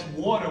waste less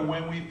water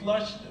when we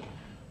flush them.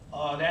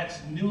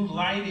 That's new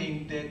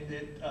lighting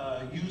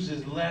that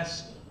uses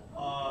less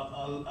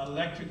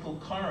electrical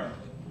current.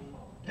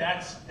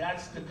 That's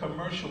the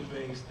commercial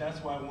base.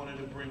 That's why I wanted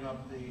to bring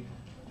up the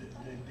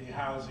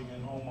housing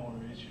and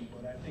homeowner issue.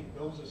 But I think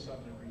those are some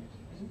of the reasons.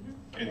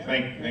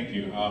 Okay, thank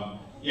you.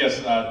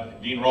 Yes,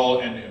 Dean Roll,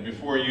 and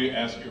before you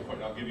ask your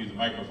question, I'll give you the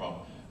microphone.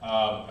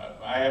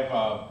 I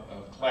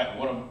have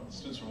one of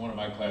students from one of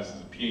my classes,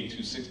 a PA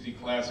 260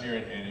 class here,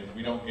 and if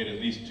we don't get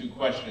at least 2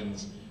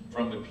 questions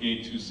from the PA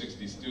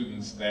 260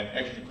 students, that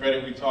extra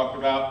credit we talked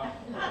about,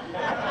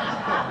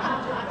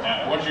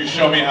 I want you to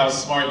show me how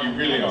smart you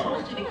really are. I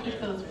told you to keep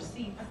those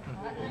receipts.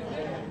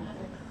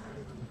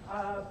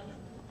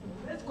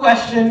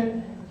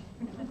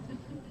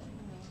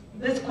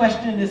 This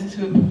question is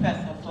to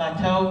Professor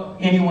Flateau,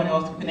 anyone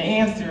else who can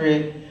answer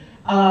it.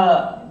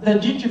 The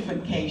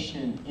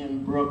gentrification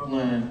in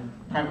Brooklyn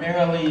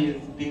primarily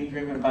is being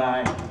driven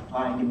by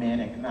supply and demand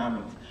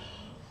economics.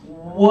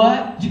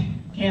 What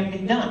can be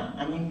done?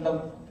 I mean,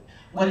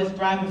 what is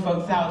driving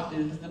folks out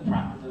is the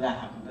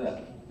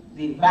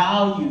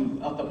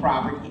value of the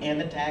property and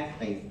the tax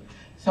base.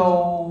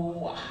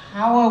 So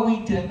how are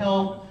we to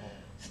help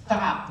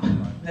stop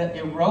the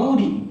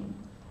eroding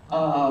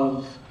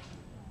of,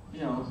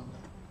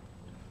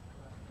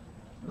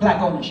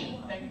 Black ownership?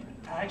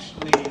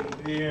 Actually,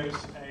 there's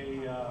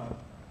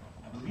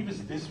I believe it's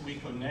this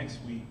week or next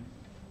week,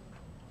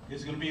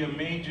 there's going to be a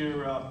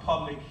major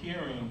public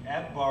hearing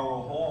at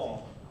Borough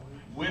Hall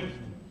with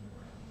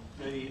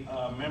the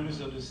members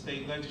of the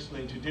state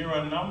legislature. There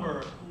are a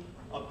number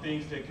of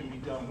things that can be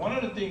done. One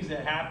of the things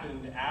that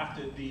happened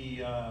after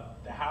the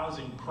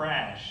housing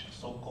crash,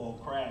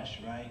 so-called crash,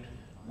 right?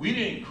 We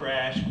didn't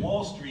crash,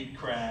 Wall Street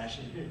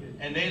crashed,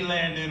 and they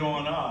landed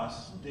on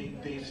us.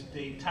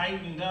 They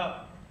tightened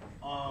up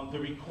the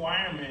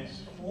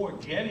requirements for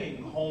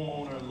getting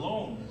homeowner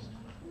loans.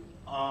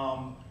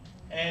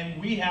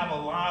 And we have a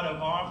lot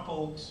of our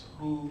folks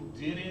who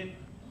didn't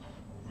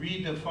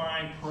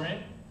redefine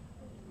print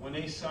when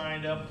they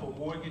signed up for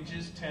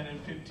mortgages 10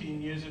 and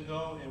 15 years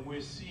ago, and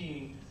we're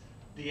seeing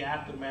the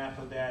aftermath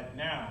of that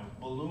now,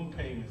 balloon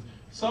payments.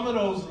 Some of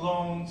those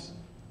loans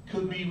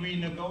could be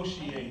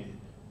renegotiated,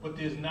 but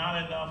there's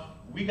not enough.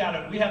 We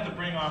have to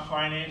bring our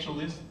financial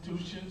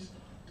institutions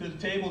to the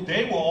table.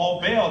 They were all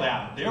bailed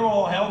out. They're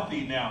all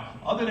healthy now.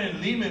 Other than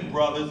Lehman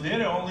Brothers, they're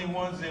the only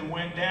ones that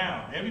went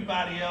down.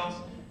 Everybody else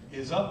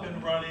is up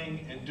and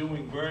running and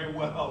doing very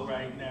well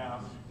right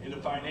now in the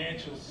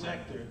financial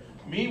sector.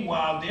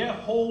 Meanwhile, they're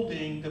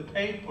holding the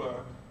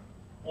paper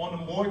on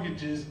the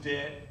mortgages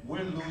that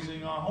we're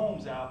losing our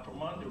homes out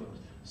from under us.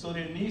 So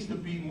there needs to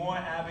be more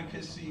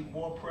advocacy,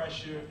 more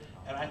pressure,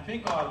 and I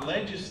think our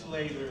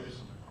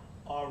legislators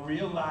are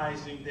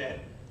realizing that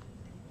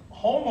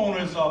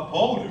homeowners are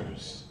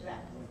voters.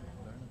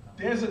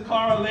 There's a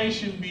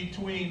correlation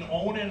between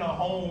owning a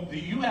home.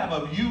 You have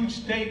a huge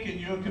stake in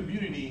your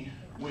community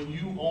when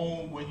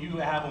you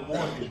have a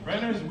mortgage.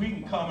 Renters, we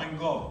can come and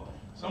go.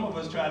 Some of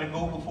us try to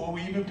go before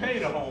we even pay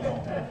the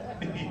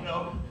homeowner, you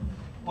know?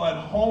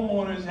 But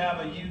homeowners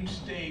have a huge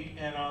stake,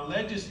 and our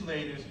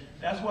legislators,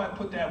 that's why I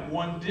put that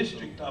one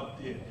district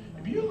up there.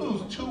 If you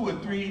lose 2 or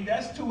 3,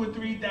 that's 2 or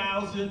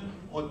 3,000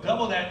 or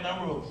double that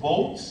number of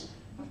votes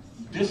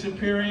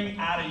disappearing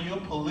out of your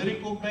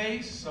political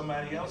base.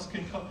 Somebody else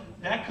can come.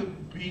 That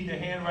could be the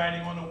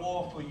handwriting on the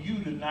wall for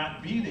you to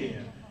not be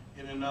there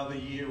in another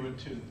year or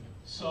 2.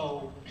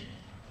 So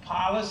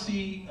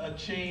policy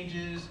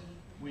changes.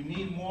 We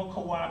need more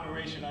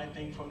cooperation, I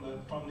think, from the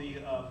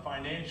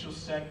financial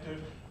sector.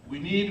 We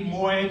need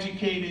more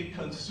educated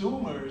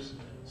consumers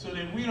so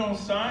that we don't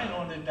sign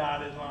on the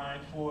dotted line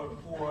for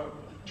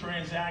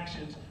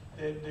transactions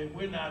that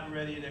we're not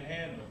ready to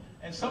handle.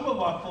 And some of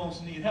our folks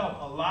need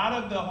help. A lot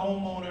of the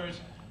homeowners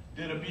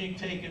that are being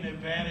taken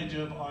advantage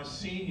of are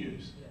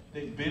seniors.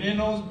 They've been in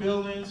those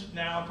buildings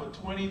now for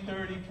 20,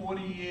 30,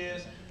 40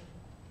 years.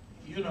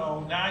 You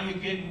know, now you're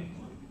getting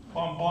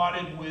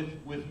bombarded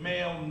with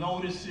mail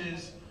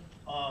notices.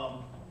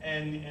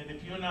 And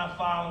if you're not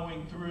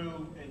following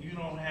through and you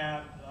don't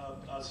have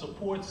a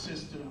support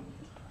system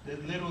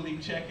that literally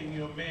checking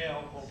your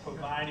mail or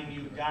providing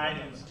you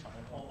guidance,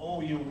 or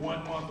oh, you're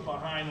 1 month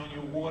behind on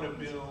your water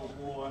bill,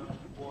 or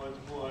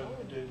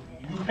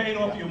you paid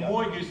off your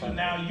mortgage, so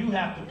now you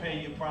have to pay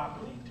your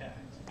property tax.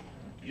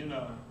 You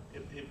know,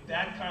 if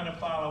that kind of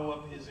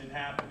follow-up isn't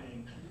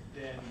happening,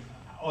 then,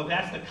 or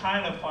that's the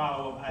kind of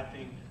follow-up I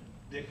think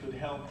that could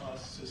help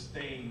us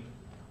sustain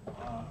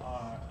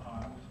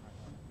our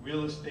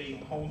real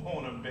estate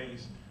homeowner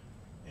base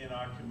in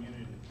our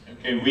community.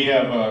 Okay, we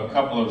have a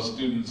couple of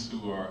students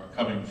who are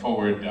coming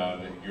forward.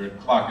 Your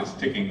clock is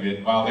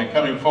ticking. While they're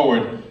coming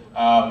forward,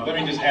 let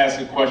me just ask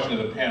a question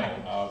of the panel.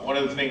 One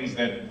of the things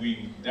that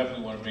we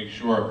definitely want to make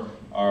sure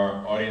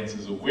our audience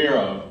is aware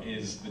of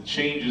is the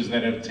changes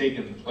that have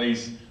taken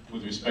place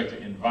with respect to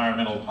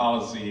environmental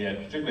policy,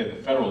 particularly at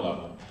the federal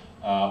level,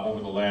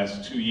 over the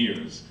last 2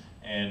 years.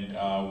 And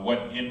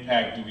what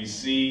impact do you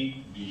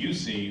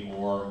see,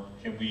 or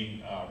can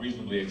we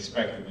reasonably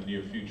expect in the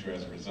near future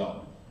as a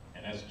result?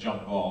 And that's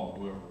jump ball,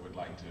 whoever would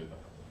like to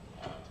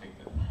take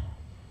that.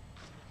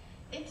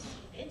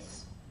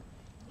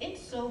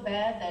 It's so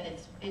bad that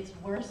it's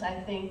worse, I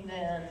think,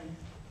 than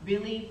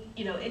really,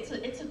 you know, it's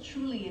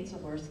a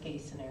worst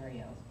case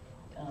scenario,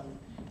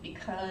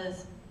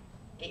 because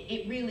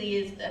it really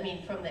is. I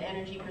mean, from the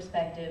energy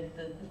perspective,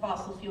 the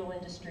fossil fuel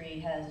industry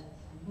has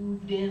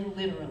moved in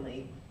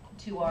literally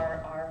to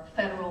our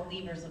federal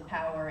levers of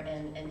power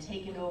and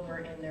taken over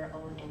in their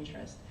own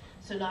interest.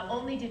 So not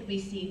only did we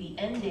see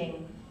the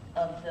ending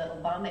of the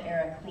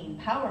Obama-era Clean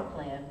Power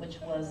Plan, which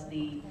was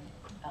the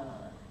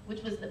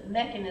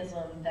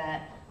mechanism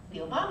that the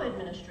Obama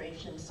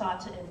administration sought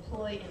to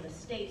employ in the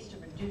states to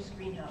reduce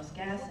greenhouse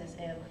gases,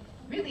 and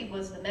really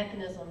was the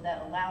mechanism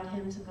that allowed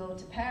him to go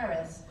to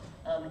Paris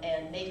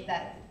and make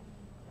that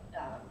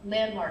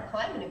landmark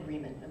climate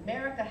agreement.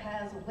 America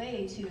has a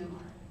way to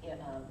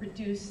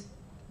reduce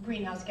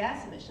greenhouse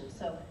gas emissions.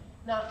 So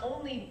not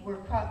only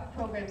were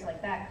programs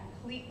like that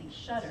completely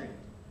shuttered,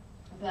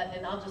 but,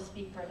 and I'll just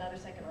speak for another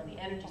second on the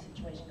energy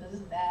situation because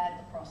it's bad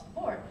across the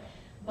board,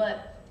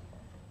 but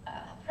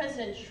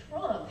President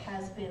Trump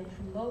has been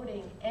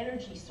promoting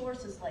energy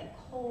sources like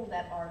coal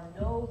that are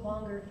no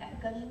longer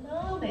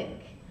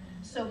economic.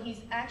 So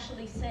he's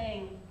actually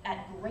saying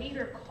at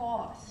greater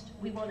cost,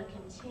 we want to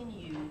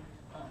continue,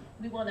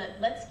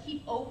 let's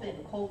keep open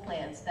coal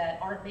plants that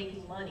aren't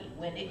making money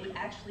when it would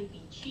actually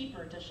be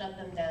cheaper to shut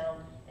them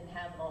down and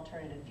have an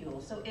alternative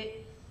fuel. So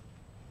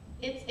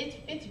it's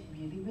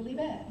really, really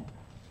bad.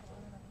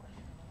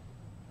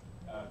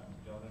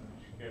 Jonah,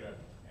 would you care to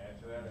add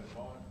to that in a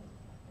moment?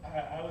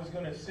 I was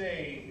going to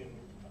say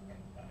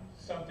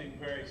something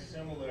very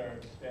similar,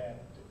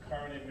 that the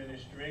current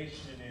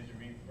administration is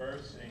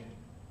reversing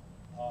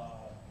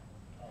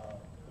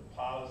the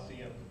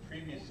policy of the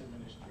previous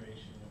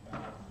administration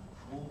about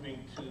moving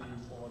to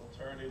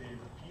alternative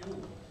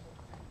fuels,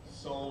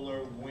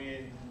 solar,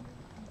 wind,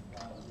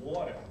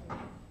 water,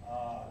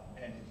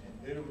 and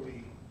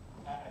literally,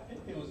 I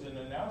think there was an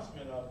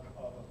announcement of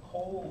a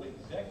coal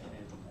executive.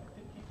 I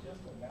think he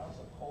just announced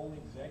a coal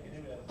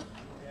executive as the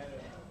new head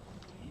of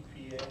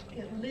EPA.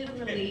 It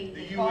literally,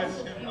 the the U.S.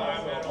 fossil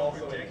environmental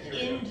fuels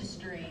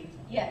industry,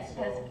 yes,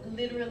 has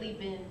literally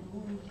been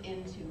moved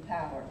into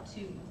power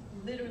to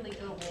literally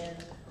go in,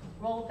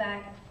 roll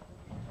back.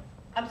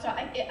 I'm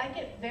sorry, I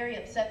get very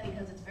upset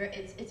because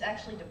it's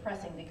actually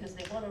depressing because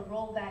they want to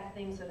roll back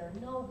things that are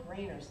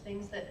no-brainers,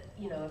 things that,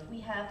 you know, if we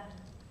have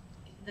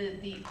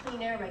the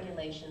clean air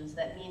regulations,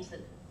 that means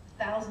that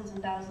thousands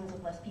and thousands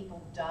of less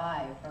people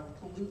die from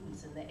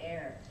pollutants in the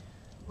air.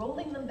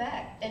 Rolling them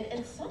back,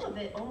 and some of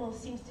it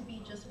almost seems to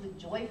be just with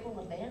joyful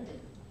abandon.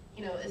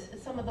 You know,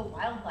 it's some of the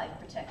wildlife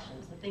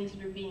protections, the things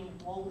that are being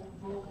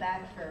rolled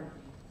back for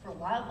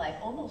wildlife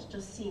almost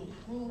just seem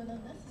cruel and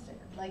unnecessary.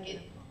 Like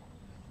it,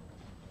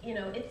 you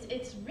know,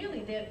 it's really,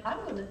 there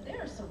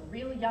are some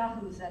real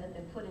yahoos that have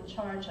been put in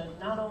charge of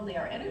not only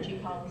our energy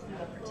policy,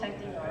 but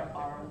protecting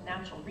our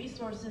natural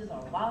resources,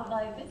 our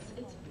wildlife. It's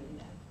really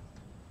bad.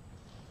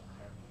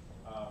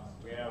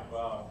 We have,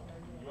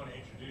 you want to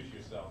introduce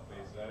yourself,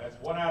 please. That's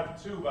 1 out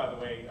of 2, by the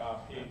way, PA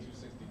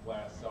 260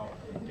 class, so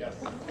yes.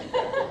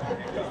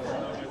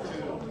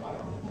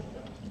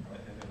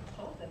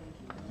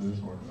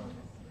 This work.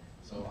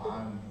 So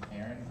I'm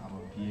Aaron, I'm a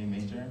PA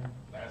major.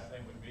 Last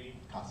name would be?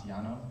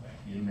 Cassiano,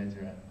 PA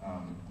major at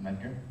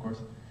Medgar, of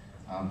course.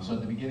 So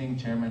at the beginning,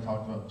 Chairman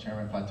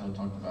Plateau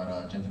talked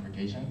about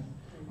gentrification.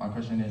 My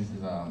question is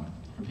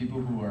for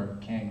people who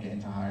can't get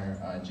into higher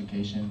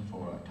education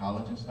for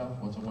college and stuff,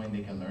 what's a way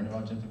they can learn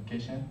about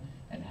gentrification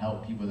and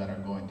help people that are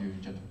going through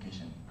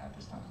gentrification at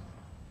this time?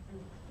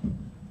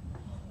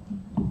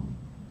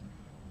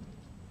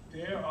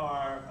 There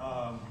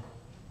are,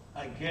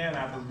 again,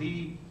 I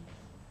believe,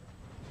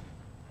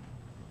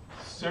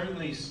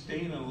 certainly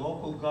state and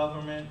local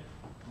government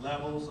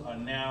levels are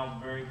now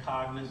very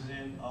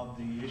cognizant of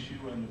the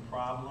issue and the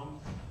problem.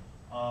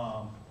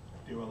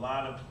 There are a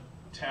lot of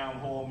town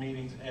hall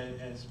meetings,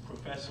 as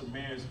Professor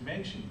Mayers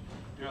mentioned.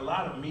 There are a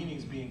lot of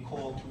meetings being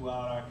called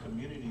throughout our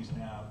communities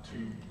now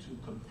to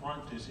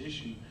confront this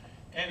issue.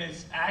 And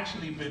it's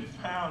actually been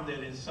found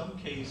that in some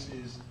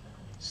cases,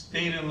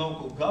 state and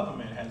local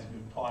government has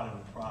been part of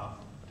the problem.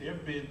 There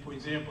have been, for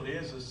example,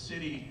 there's a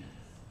city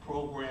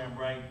program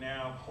right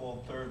now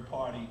called Third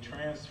Party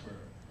Transfer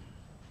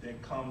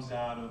that comes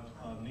out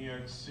of New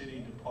York City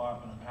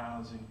Department of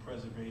Housing,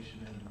 Preservation,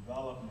 and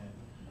Development.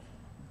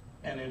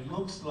 And it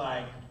looks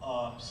like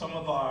some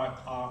of our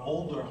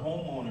older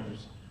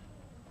homeowners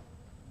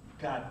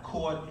got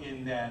caught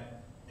in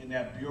that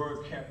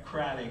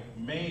bureaucratic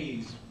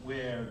maze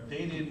where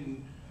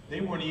they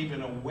weren't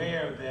even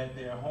aware that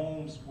their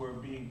homes were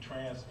being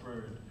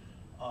transferred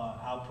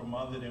out from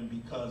under them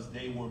because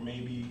they were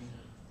maybe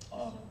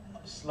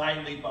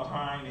slightly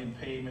behind in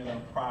payment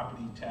of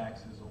property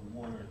taxes or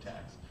water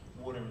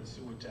and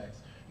sewer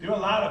tax. There are a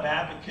lot of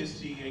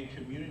advocacy and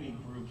community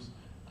groups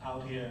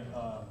out here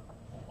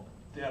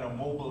that are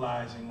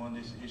mobilizing on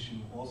this issue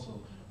also.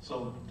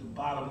 So the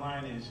bottom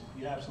line is,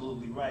 you're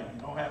absolutely right.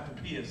 You don't have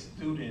to be a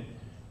student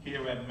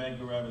here at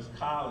Medgar Evers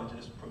College,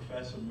 as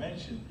Professor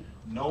mentioned.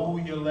 Know who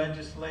your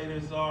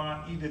legislators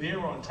are. Either they're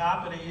on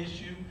top of the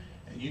issue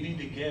and you need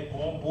to get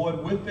on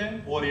board with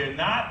them, or they're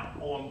not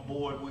on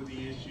board with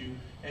the issue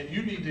and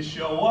you need to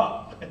show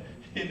up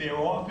in their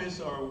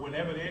office or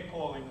whenever they're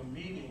calling a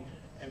meeting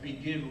and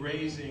begin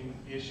raising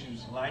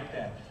issues like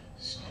that.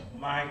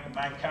 My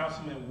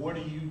councilman, what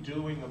are you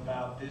doing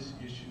about this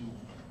issue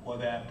or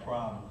that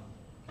problem?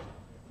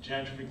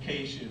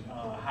 Gentrification,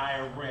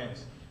 higher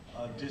rents,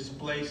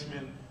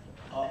 displacement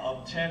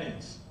of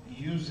tenants,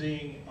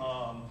 using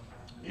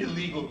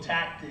illegal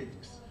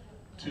tactics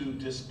to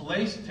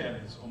displace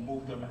tenants or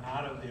move them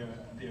out of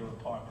their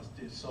apartments.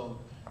 So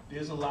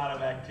there's a lot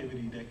of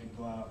activity that can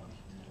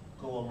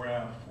go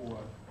around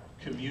for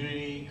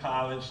community,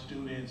 college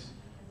students,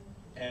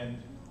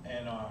 and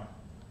our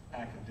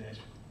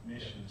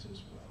academicians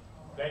as well.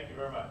 Thank you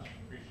very much.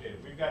 Appreciate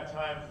it. We've got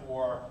time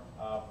for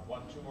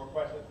two more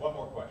questions. One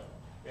more question.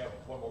 We have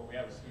one more. We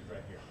have a student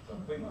right here. So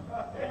please,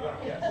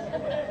 yes.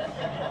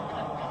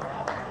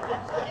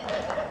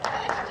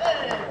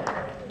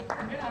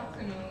 Good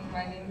afternoon.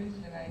 My name is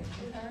Janai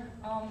Jeter.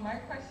 My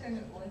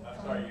question was. I'm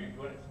sorry. Your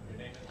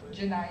name is please?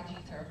 Janai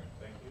Jeter.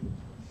 Thank you.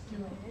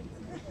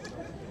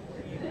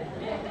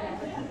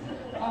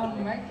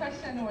 My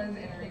question was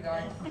in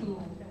regards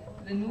to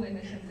the new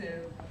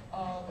initiative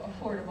of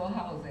affordable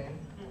housing.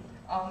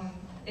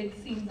 It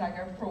seems like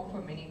a pro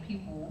for many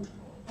people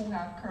who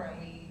have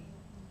currently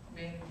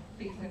been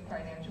facing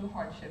financial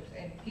hardships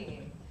and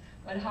pain.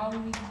 But how do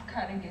we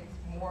kind of get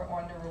more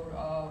on the road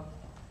of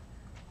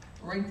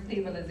rent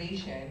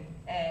stabilization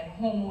and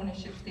home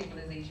ownership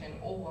stabilization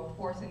over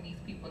forcing these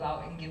people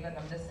out and giving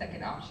them the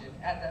second option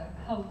as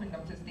helping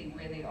them to stay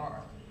where they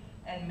are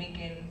and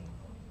making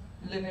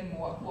living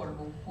more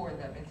affordable for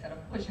them instead of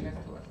pushing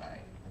us to a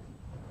side?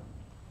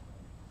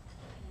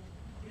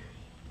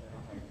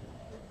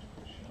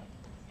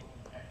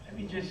 Let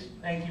me just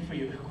thank you for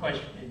your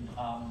question.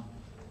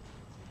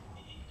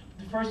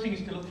 The first thing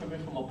is to look from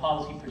it from a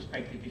policy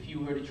perspective. If you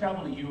were to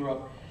travel to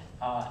Europe,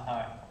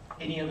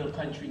 any other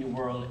country in the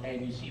world,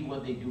 and you see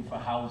what they do for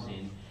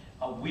housing,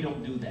 we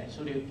don't do that.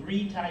 So there are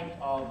three types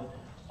of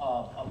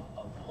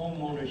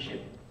home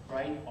ownership,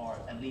 right? Or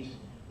at least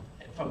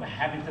from a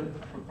habitat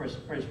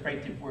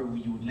perspective where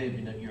you would live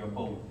in your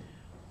abode.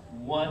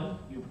 One,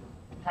 you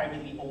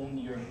privately own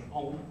your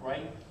home,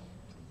 right?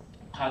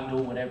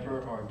 Condo,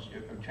 whatever, or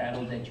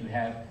chattel that you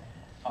have.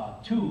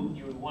 Two,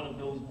 you're one of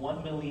those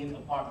 1 million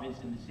apartments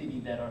in the city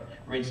that are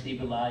rent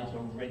stabilized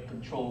or rent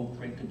controlled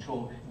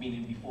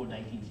meaning before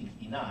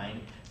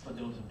 1969 for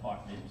those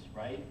apartments,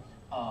 right?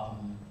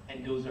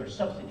 And those are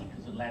subsidy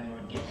because the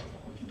landlord gets,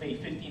 if you pay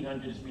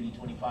 $1,500, it's really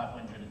 $2,500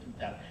 or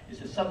 $2,000.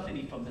 It's a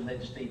subsidy from the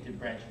legislative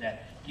branch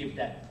that give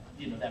that,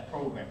 that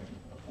program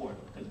to afford,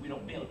 because we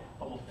don't build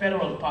from a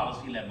federal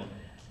policy level.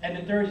 And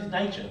the third is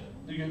NYCHA,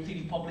 New York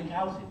City Public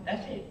Housing.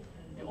 That's it.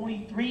 There are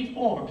only 3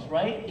 forms,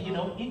 right?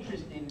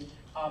 Interest in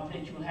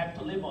that you will have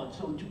to live on.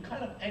 So to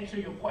kind of answer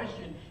your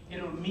question,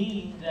 it'll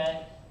mean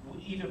that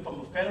either from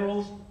a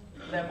federal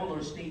level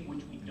or state,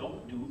 which we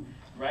don't do,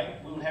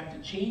 right? We'll have to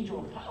change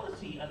our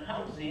policy on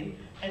housing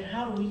and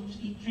how do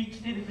we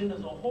treat citizens as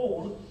a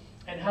whole,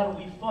 and how do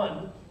we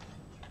fund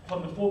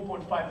from the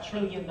 $4.5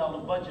 trillion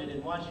budget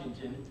in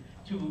Washington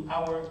to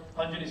our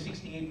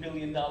 $168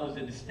 billion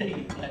in the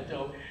state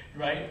plateau,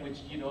 right? Which,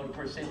 the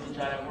percentage on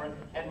that work,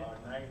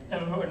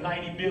 and over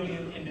 90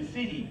 billion in the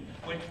city,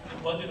 which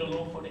the budget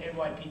alone for the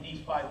NYPD is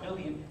 $5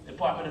 billion,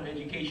 Department of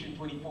Education,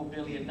 $24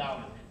 billion.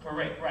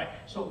 Correct, right.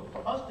 So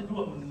for us to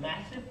do a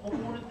massive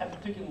component, and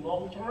particularly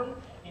long term,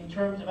 in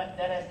terms of that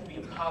has to be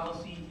a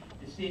policy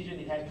decision.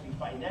 It has to be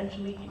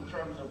financially in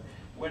terms of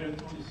whether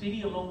through the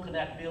city alone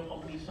cannot build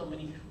only so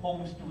many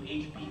homes through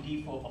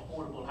HPD for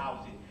affordable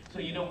housing. So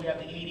we have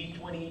the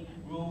 80-20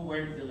 rule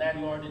where the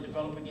landlord and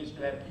developer gets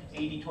to have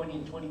 80-20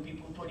 and 20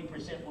 people,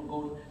 20% will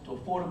go to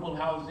affordable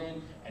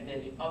housing, and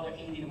then the other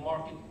 80 to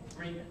market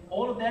rate.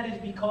 All of that is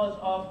because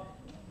of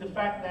the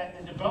fact that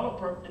the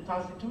developer, the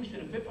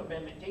Constitution, the Fifth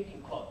Amendment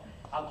taking clause.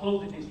 I'll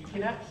close with this. You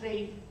cannot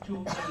say to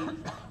a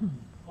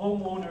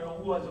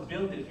homeowner who has a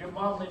building, if your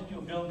mom left you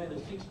a building, a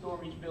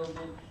 6-story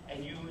building,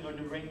 and you are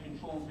the rent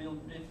control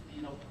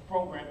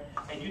program,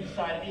 and you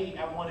decide, hey,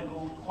 I want to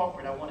go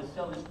corporate, I want to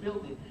sell this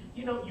building,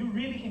 you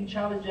really can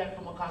challenge that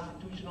from a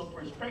constitutional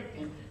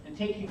perspective, the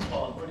taking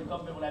clause, where the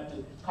government will have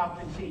to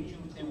compensate you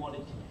if they want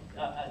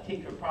to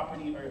take your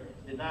property or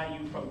deny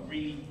you from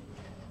really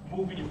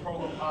moving your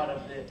program out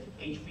of the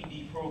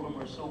HPD program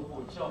or so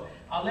forth. So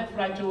I'll let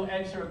Flato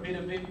answer a bit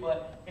of it,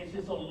 but it's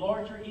just a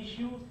larger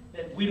issue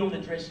that we don't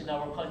address in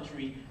our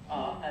country.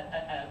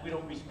 We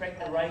don't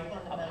respect the right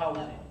of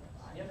housing.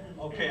 Yep.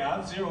 Okay,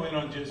 I'll zero in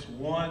on just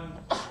one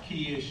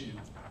key issue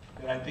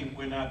that I think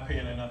we're not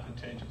paying enough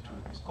attention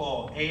to. It's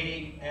called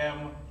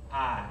AMI,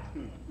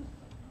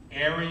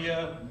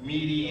 Area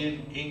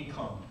Median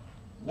Income.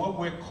 What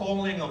we're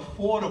calling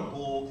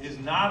affordable is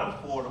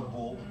not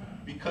affordable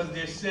because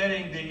they're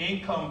setting the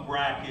income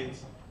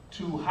brackets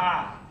too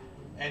high.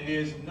 And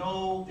it's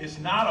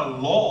not a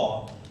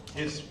law,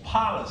 it's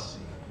policy.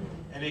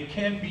 And it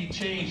can be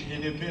changed.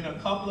 And there have been a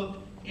couple of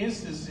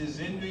instances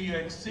in New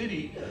York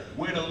City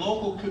where the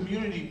local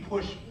community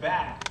pushed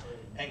back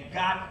and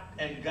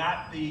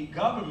got the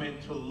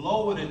government to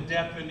lower the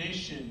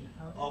definition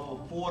of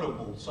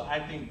affordable. So I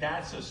think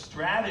that's a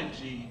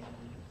strategy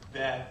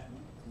that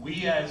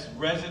we as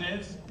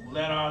residents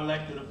let our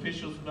elected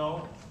officials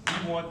know.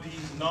 We want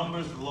these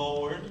numbers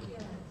lowered,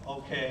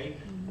 okay,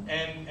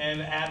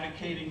 and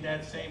advocating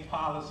that same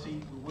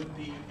policy with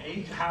the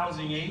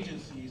housing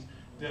agencies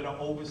that are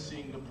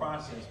overseeing the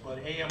process. But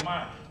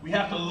AMI, we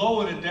have to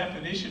lower the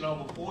definition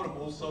of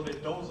affordable so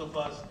that those of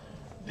us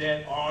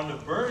that are on the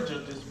verge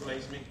of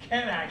displacement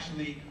can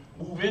actually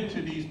move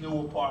into these new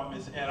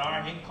apartments at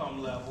our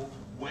income level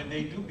when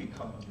they do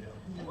become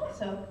available.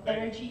 Also,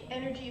 energy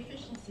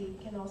efficiency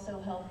can also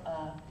help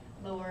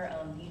lower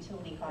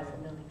utility costs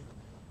in buildings.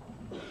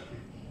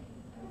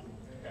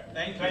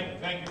 Thank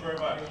you very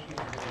much.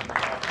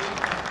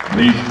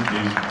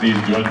 Please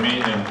join me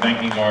in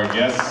thanking our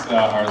guests,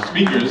 our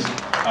speakers,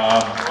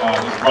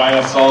 Ms.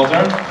 Raya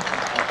Salter,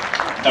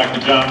 Dr.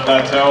 John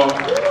Plateau,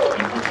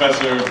 and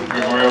Professor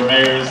Gregorio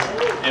Mayers.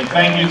 And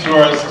thank you to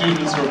our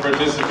students for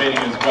participating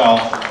as well.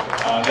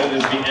 That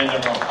is the end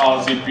of our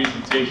policy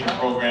presentation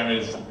program. It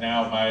is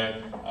now my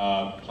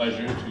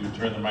pleasure to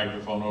turn the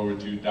microphone over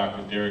to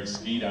Dr. Derek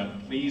Skeet. I'm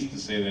pleased to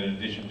say that in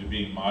addition to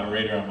being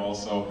moderator, I'm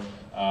also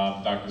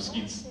Dr.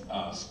 Skeet's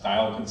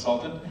style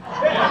consultant. And,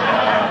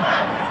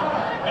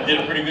 I did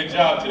a pretty good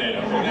job today,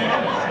 don't you think?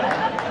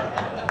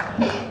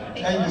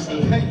 Thank you,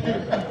 sir. Thank you.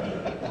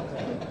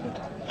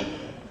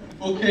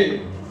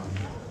 Okay.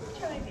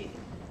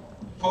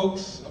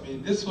 Folks, I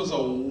mean, this was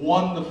a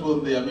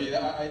wonderful day. I mean,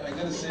 I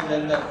got to say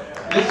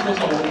that this was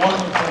a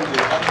wonderful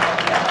day.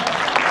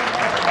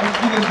 I'm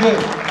feeling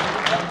good.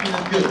 I'm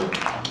feeling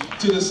good.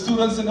 To the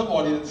students in the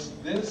audience,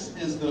 this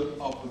is the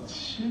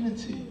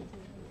opportunity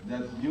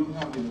that you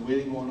have been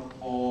waiting on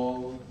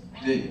all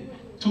day.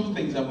 Two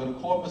things. I'm going to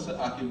call Mr.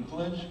 Akim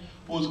Pledge,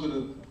 who's going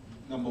to,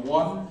 number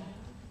one,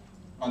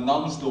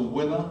 announce the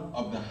winner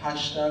of the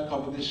hashtag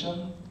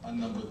competition. And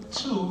number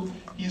two,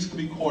 he's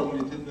going to be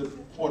coordinating the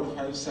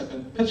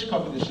 45-second pitch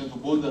competition for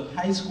both the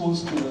high school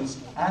students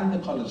and the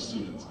college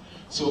students.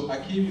 So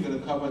Akim, you're going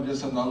to come and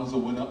just announce the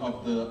winner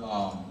of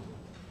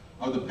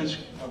the pitch,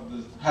 of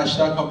the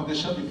hashtag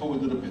competition before we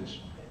do the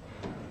pitch.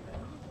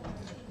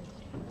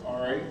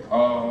 All right.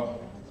 How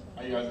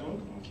you guys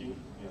doing? I'm cute.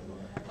 Yeah,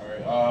 all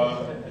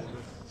right.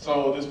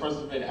 So this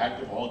person's been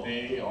active all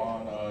day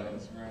on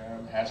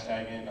Instagram,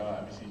 hashtagging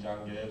NBC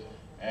John Gibbs,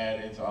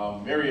 and it's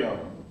Miriam.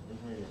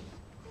 Where's Miriam?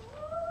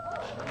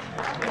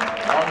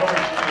 I don't know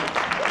where she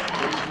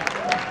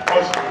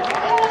is.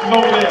 She's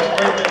over there, she's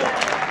right there.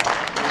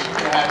 So she's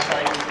been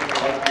hashtagging things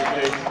like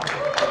this.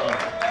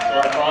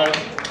 Sarah Price,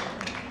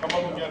 come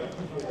up and get it.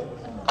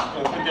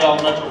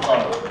 $50 Metro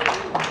card.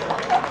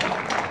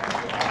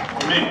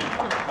 For me.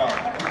 No,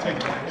 take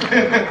it.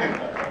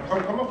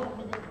 Come up.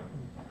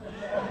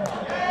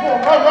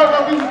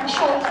 No, we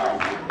short.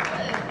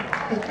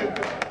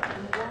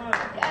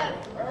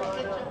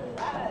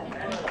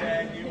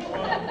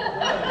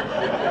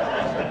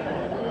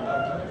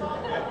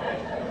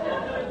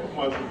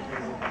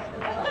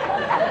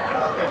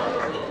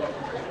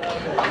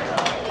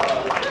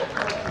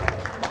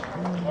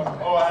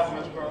 Oh, I had to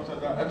mention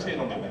I'm saying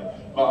don't get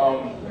that. But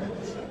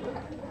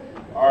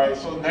all right.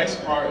 So the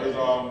next part is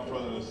for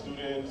the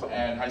students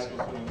and high school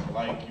students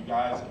like you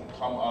guys can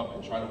come up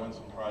and try to win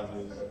some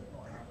prizes.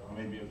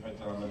 Maybe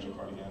affected on Metro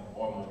card again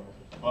or more.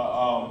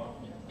 But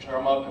try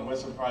them up and win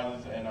some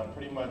prizes and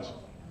pretty much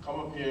come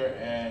up here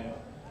and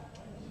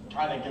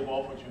kind of give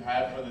off what you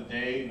had for the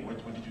day.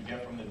 What did you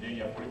get from the day?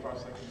 You have 45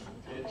 seconds to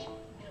pitch,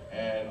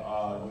 and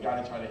you got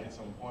to try to hit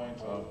some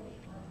points of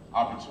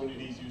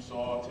opportunities you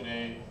saw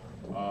today,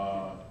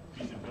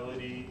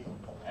 feasibility,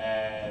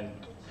 and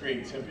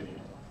creativity.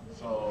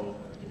 So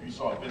if you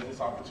saw a business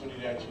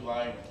opportunity that you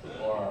like,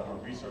 or a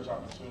research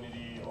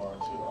opportunity, or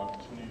an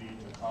opportunity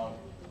to come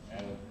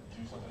and do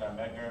something at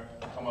Medgar,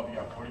 come up, you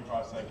have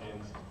 45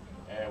 seconds,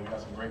 and we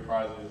got some great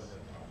prizes.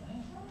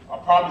 I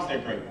promise they're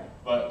great,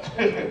 but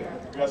we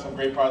got some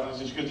great prizes.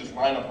 You could just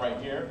line up right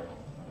here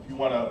if you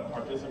want to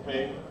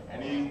participate.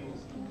 Any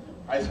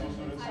high school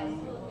students too?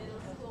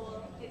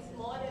 It's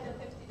more than a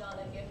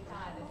 $50 gift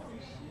card. It's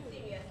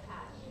serious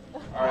cash.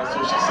 All right, so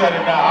she said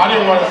it now. I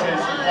didn't want to say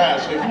some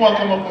cash. So if you want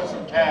to come up with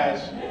some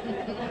cash,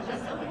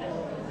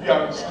 you got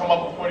to just come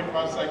up with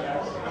 45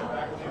 seconds.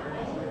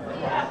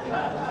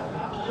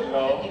 You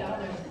know,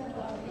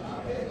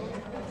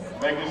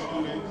 Medgar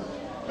students,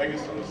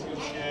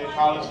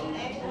 college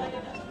students,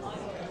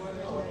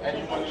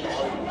 anyone.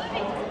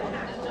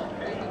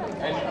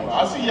 I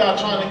see y'all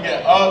trying to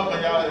get up,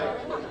 but y'all,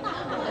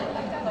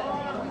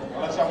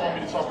 unless y'all want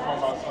me to talk about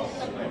myself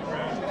today.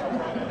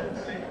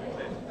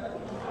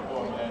 Come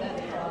on, man.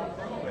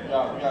 We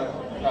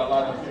got a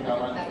lot of people.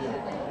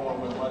 Come on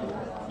with money.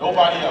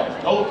 Nobody else.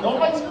 No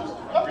high school.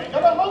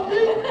 Y'all not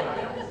hungry?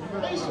 I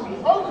used to be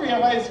hungry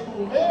in high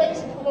school, man. I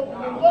used to come up with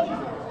money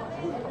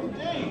every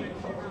day.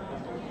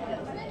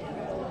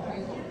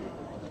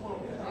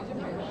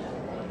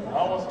 I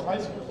want some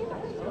high school.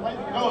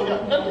 No,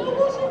 yeah. No,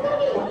 want some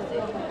money.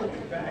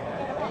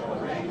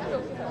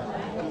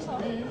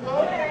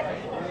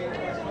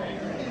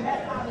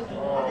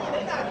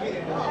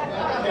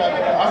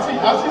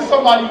 I see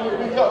somebody.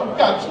 We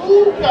got two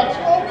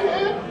over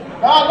here.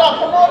 Nah,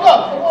 come on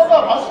up. I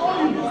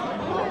saw you.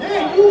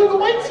 Yeah, you in the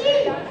white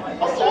tee. I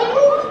saw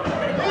you.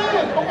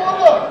 Yeah, come on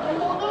up.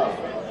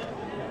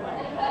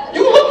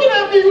 You looking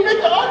at me, you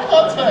making eye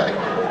contact.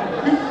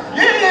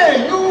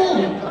 Yeah, you.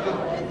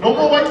 No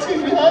more white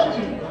tees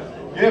behind you.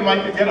 Yeah,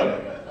 Mike, get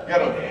up. Mike,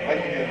 get up.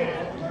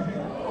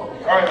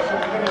 All right, so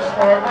we're gonna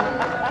start.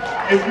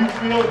 If you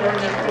feel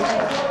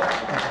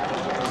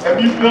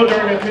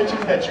during the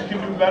pitches that you can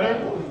do better,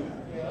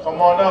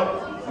 come on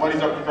up.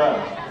 Money's up for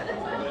grabs.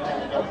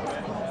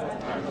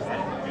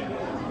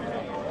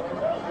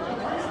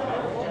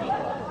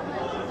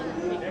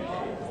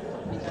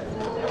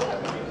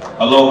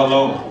 Hello.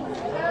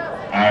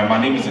 My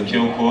name is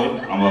Akil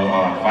Cord. I'm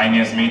a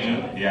finance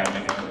major. Yeah, I'm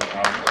making it to the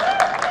college.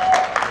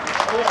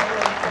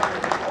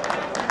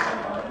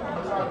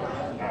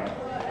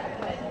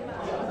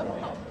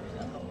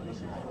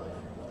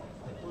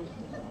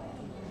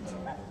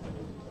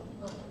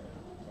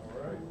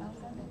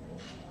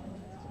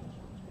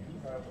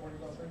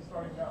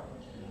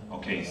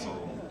 Okay, so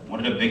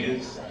one of the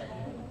biggest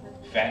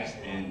facts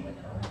and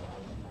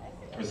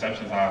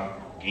perceptions I've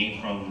gained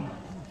from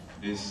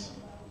this,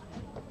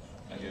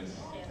 I guess,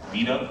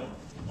 meetup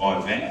or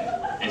event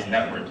is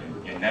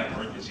networking. Your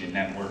network is your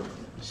net worth.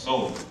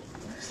 So,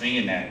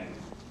 saying that,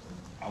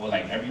 I would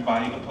like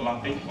everybody to pull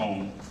out their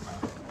phone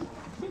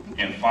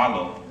and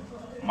follow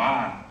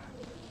my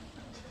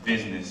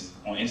business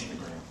on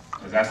Instagram,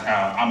 because that's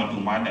how I'm gonna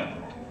do my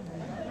networking.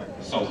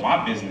 So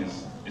my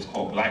business is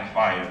called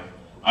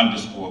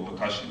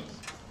Blackfire_Percussions.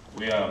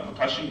 We're a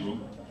percussion group,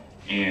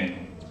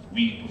 and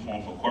we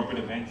perform for corporate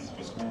events,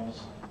 for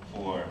schools,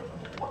 for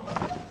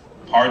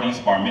parties,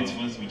 bar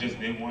mitzvahs. We just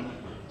did one.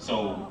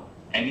 So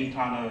any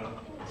kind of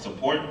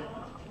support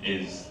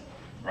is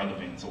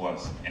relevant to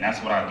us, and that's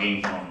what I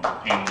gained from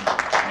Pam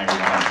and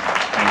everyone else.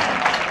 Thank you.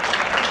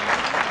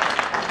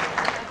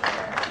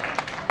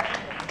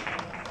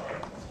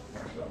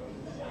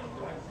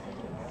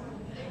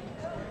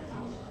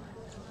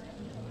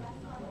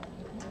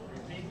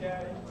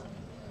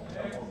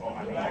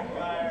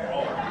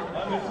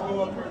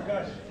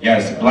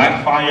 Yes,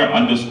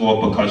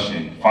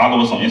 Blackfire_Percussion.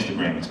 Follow us on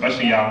Instagram,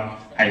 especially y'all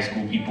high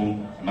school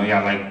people. I know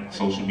y'all like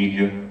social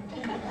media.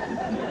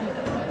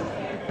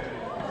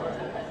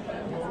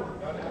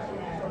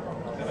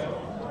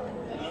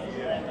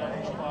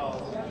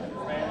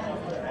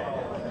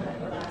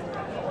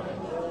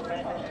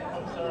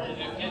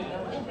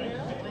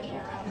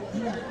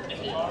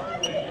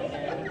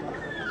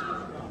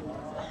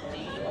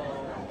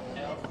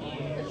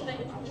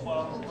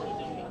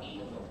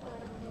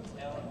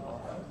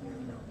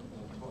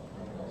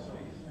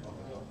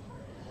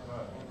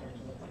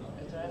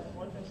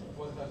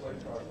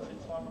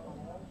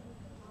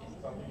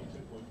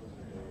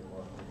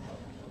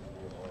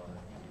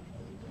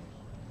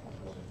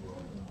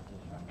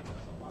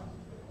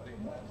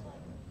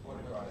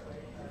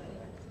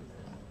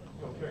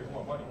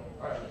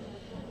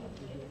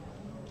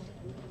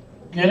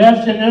 Good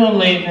afternoon,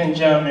 ladies and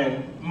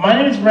gentlemen. My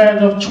name is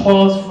Randolph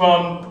Charles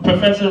from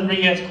Professor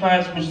Rodriguez's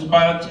class, which is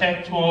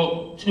Biotech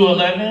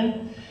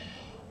 211.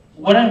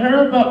 What I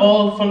heard about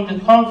all from the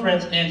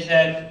conference is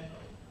that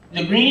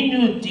the Green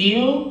New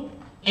Deal,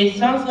 it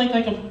sounds like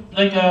a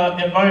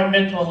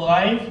environmental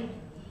life,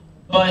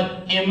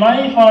 but in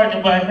my heart,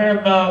 what I heard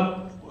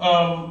about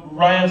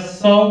Ryan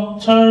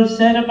Salter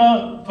said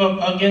about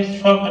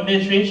against Trump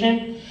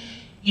administration,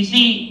 you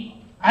see,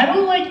 I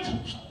don't like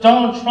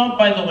Donald Trump,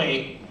 by the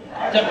way.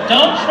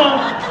 Donald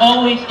Trump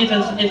always is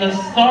a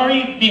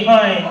sorry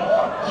behind.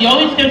 He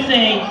always kept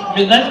saying,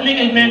 let's make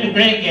America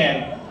great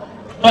again.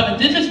 But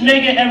this is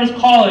Medgar Evers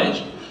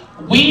College.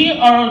 We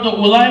are the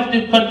life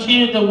to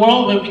continue the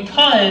world with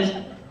because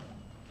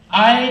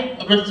I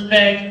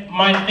respect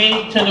my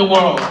faith to the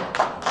world.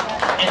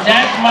 And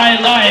that's my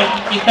life,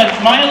 because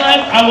my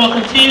life I will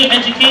continue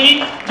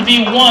educating to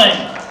be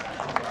one.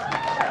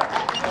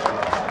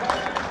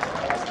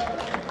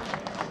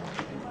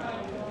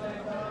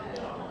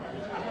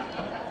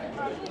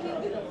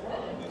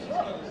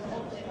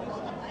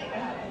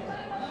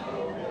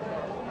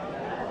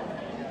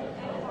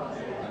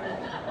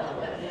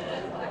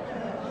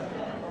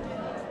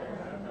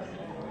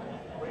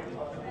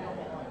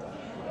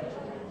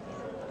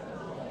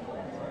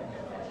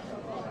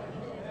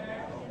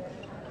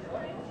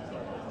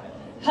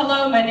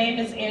 Hello, my name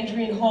is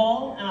Andreen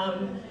Hall.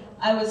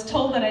 I was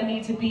told that I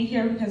need to be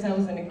here because I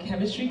was in a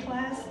chemistry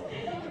class.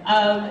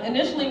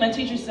 Initially, my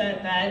teacher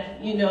said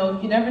that, you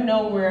never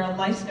know where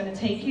life's going to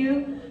take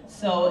you,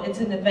 so it's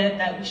an event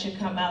that we should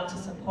come out to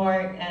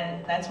support,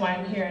 and that's why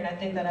I'm here, and I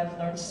think that I've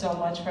learned so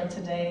much from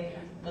today.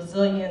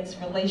 Resilience,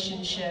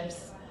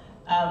 relationships,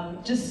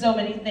 just so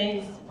many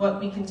things, what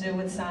we can do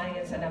with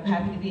science, and I'm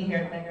happy to be here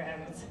at Medgar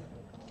Evers.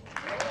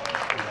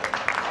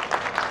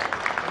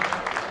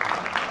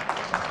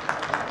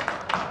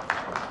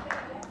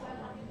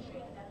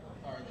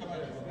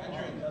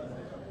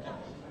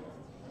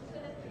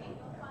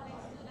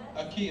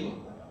 Akil,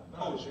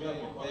 coach, where are you?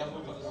 Where are you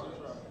for the students?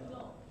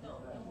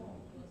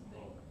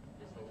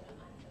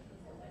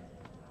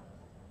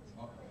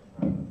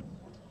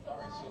 All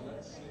right, so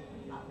let's see.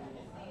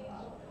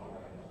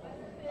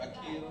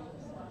 Akil,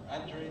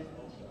 Andre,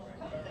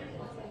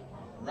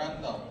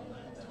 Randall,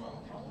 12.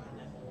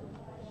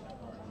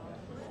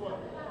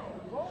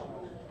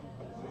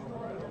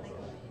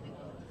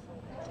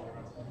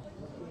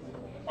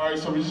 All right,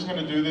 so we're just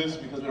gonna do this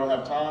because we don't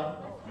have time.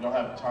 We don't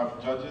have time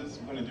for judges.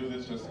 We're gonna do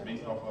this just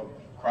based off of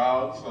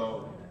crowd.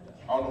 So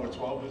I don't know where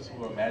 12 is,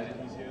 who imagine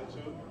he's here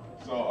too.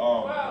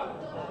 So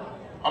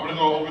I'm gonna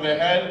go over their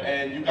head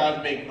and you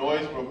guys make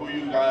noise for who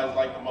you guys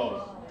like the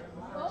most.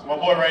 So my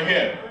boy right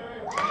here.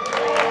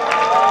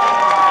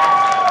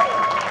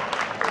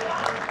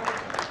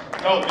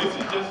 No, this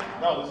is just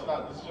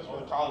for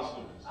the college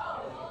students.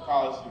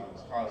 College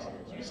students.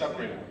 We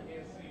separated.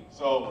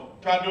 So,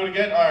 can I do it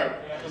again? All right,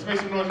 let's make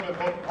some noise for the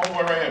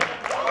homeboy right here.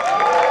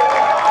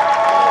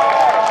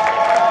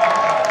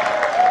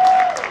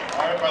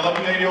 All right, my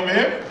lovely lady over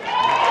here.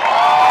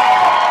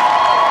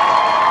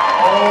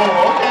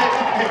 Oh, okay.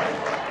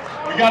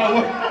 We got a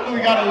winner.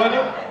 We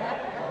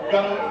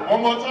got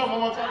one more time. One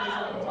more time.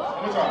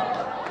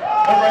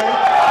 Her right here.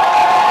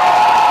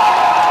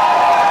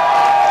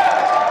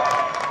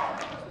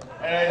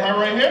 And her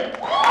right here.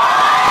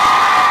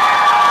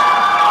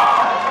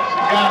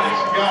 She got it.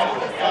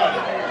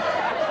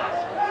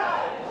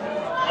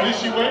 What did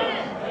she win?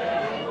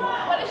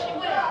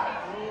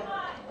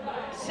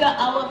 So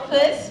our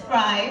first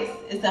prize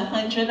is a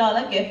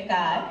 $100 gift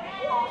card,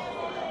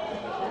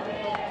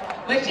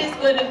 which is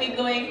going to be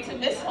going to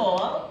Miss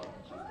Hall.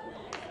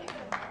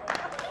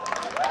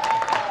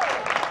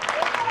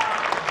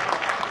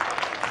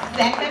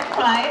 Second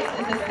prize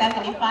is a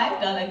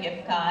 $75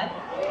 gift card.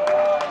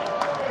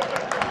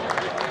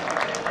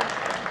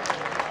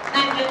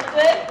 And the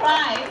third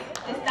prize,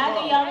 is that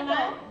the young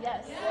man?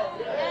 Yes.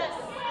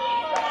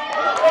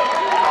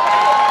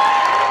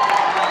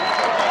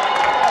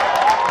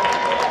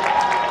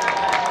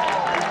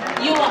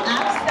 You were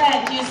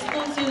upset, you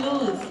snooze, you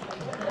lose.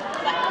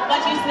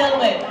 But you still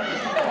win.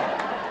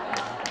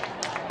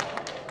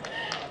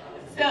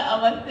 So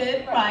our third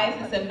prize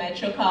is a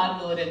Metro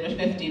card loaded with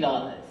 $50.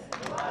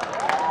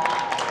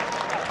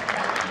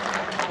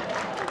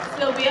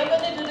 So we are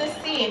going to do the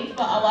same. clapping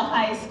for our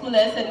high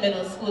schoolers and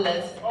middle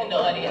schoolers in the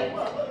audience.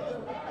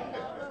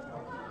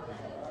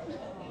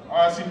 All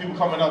right, I see people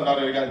coming up now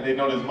that they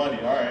know there's money.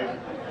 All right.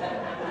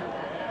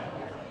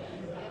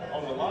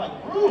 On the line.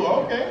 Ooh,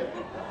 okay.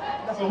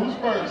 So who's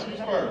first? Who's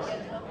first?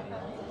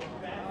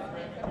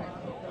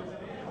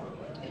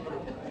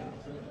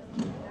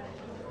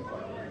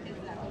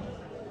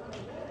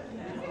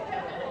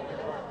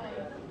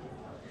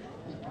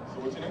 So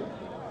what's your name?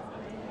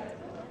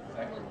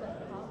 Zachary.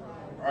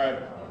 All right.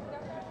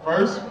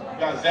 First, we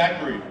got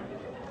Zachary.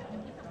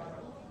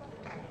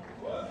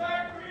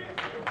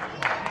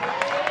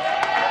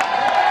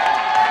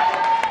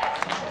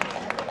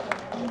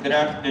 Good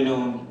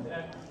afternoon.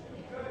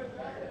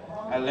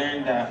 I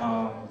learned that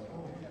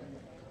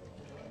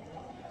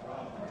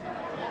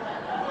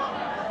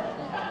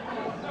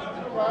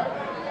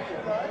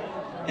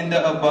in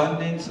the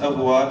abundance of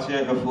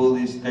water, a fool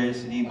is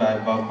thirsty by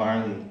Bob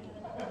Marley.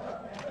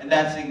 And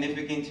that's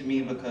significant to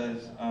me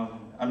because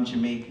I'm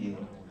Jamaican.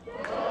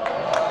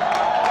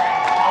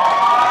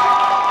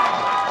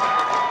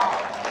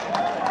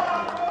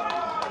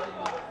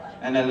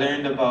 And I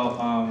learned about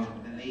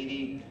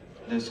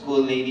the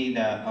school lady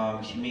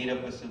that she made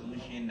up a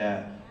solution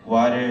that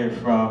water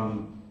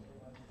from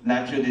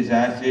natural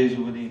disasters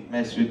wouldn't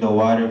mess with the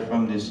water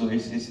from the sewer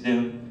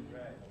system.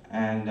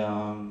 And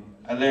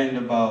I learned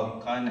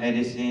about Con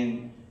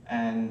Edison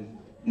and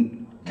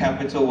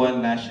Capital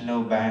One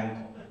National Bank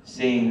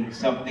saying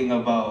something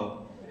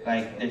about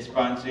like they're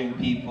sponsoring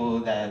people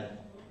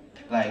that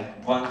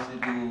like wants to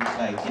do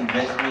like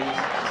investments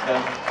and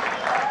stuff.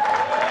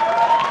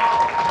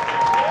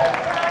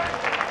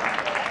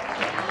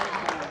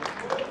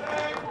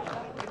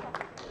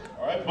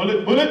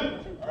 Bullet.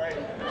 All right.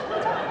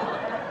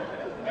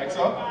 Next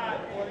up.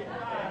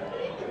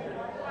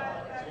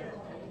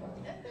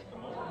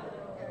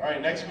 All right,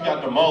 next we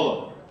got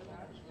Demola.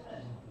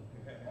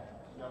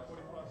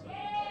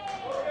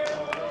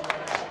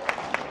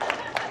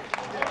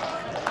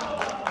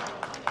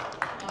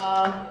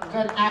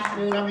 Good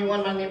afternoon,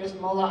 everyone. My name is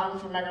Mola. I'm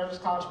from Medgar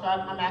College Prep.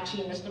 I'm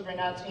actually in Mr.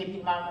 Burnett's AP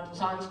Environmental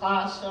Science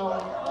class. So,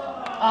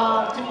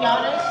 to be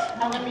honest,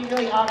 I'm going to be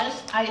really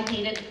honest. I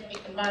hated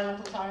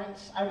environmental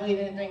science. I really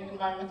didn't think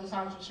environmental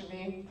science was for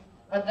me.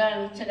 But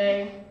then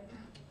today,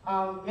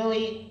 I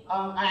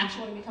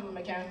actually want to become a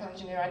mechanical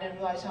engineer. I didn't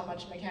realize how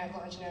much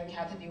mechanical engineering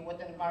had to do with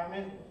the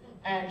environment.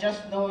 And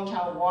just knowing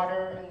how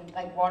water and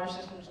like water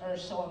systems are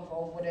so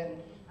involved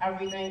within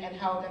everything and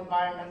how the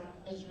environment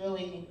is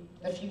really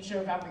the future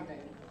of everything.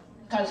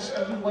 Because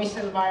if you waste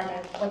the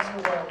environment, what's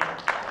the world?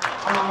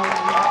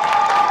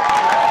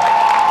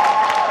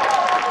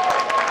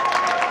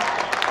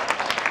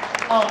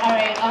 All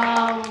right.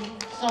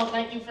 So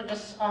thank you for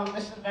this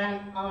this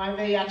event. I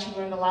really actually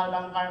learned a lot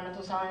about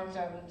environmental science,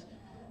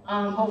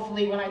 and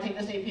hopefully when I take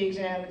this AP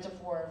exam, it's a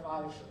 4 or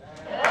 5.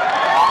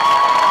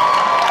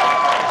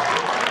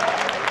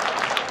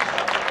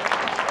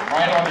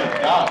 Right on the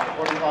dot,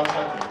 45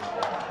 seconds.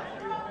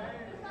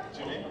 What's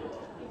your name?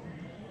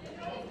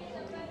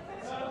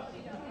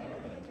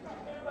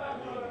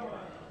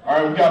 All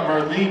right, we got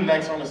Merlene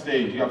next on the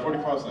stage. You got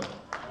 45 seconds.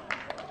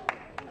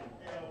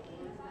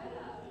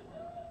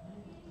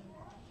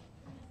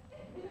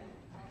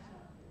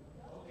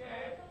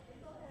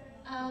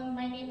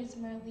 My name is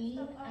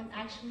Merlene. I'm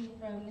actually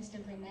from Mr.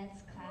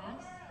 Burnett's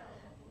class.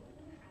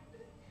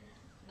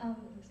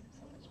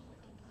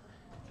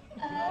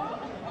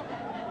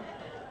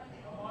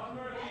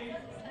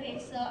 Okay,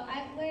 so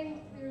I've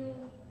learned through,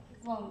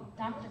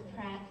 Dr.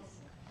 Pratt's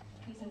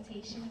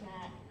presentation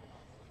that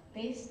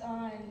based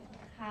on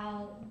how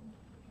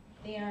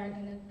they are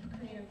going to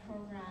create a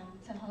program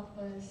to help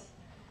us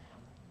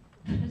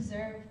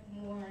preserve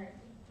more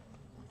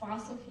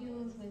fossil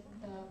fuels with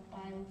the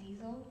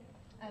biodiesel.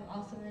 I've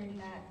also learned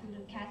that through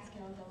the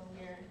Catskill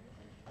Delaware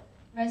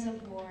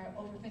Reservoir,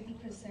 over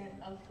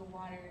 50% of the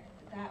water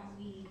that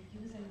we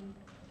use in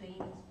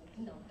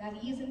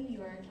New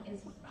York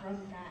is from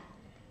that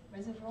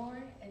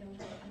reservoir, and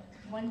over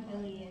 1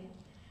 billion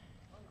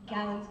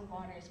gallons of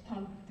water is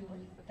pumped through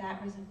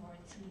that reservoir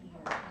to New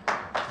York.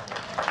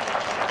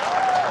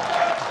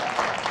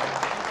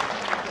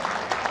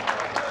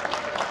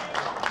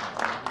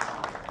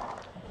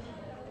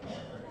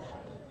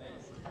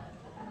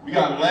 We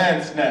got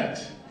Lance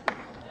next.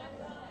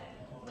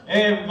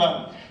 Hey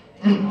everybody.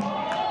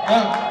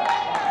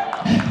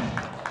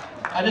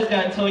 I just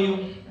gotta tell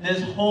you,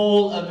 this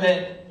whole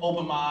event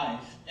opened my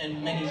eyes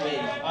in many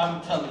ways.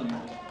 I'm telling you.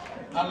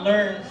 I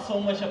learned so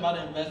much about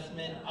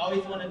investment. I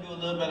always want to do a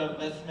little bit of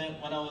investment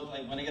when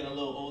I get a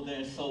little older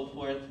and so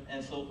forth,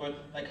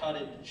 like how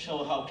to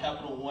show how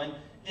Capital One,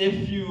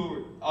 if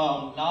you're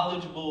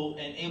knowledgeable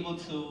and able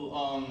to,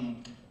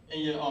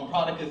 and your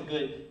product is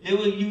good, they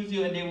will use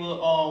you and they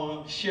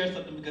will share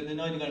something because they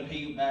know they're going to pay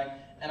you back.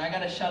 And I got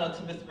to shout out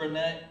to Mr.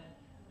 Burnett.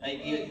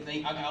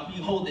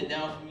 He hold it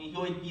down for me. He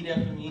always be there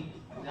for me.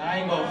 I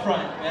ain't going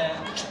front, man.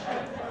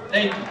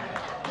 Thank you.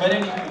 But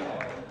anyway,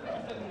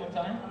 one more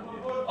time.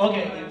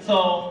 Okay,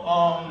 so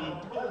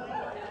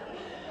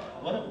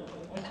what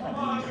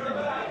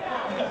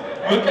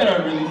What can I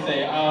really say?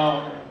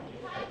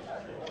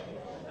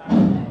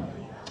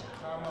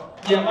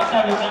 Yeah, my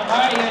time is up. All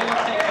right, yeah, you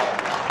take it.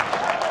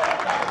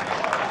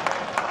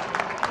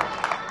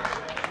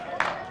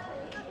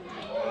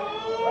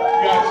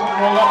 You guys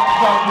roll up, you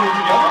guys do it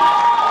together?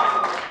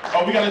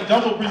 Oh, we got a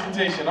double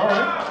presentation, all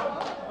right.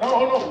 No,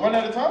 oh no, one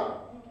at a time?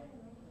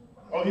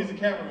 Oh, he's a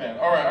cameraman.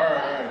 All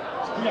right.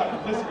 So we got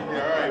publicity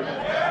here, all right, man.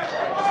 All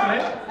right, what's your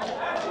name?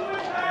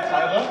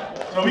 Tyler.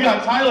 So we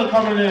got Tyler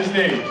coming to the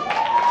stage.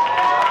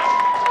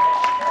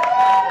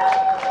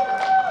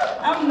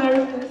 I'm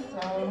nervous, so.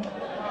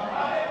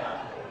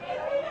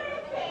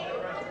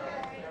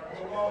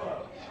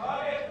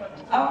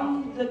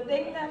 The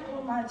thing that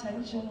caught my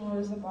attention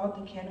was about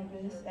the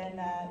cannabis, and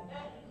that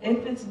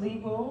if it's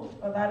legal,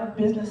 a lot of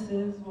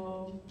businesses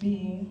will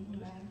be,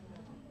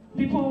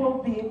 people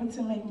will be able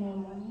to make more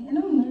money, and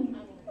I'm nervous.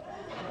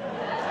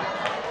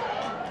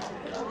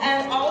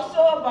 And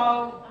also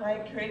about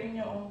creating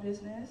your own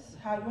business,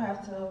 how you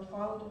have to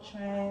follow the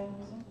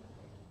trends,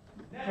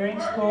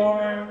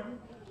 brainstorm.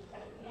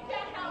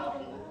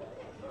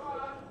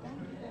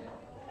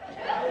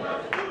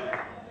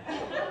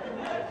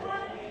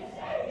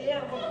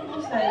 Yeah, what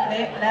people say,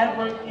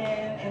 networking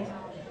and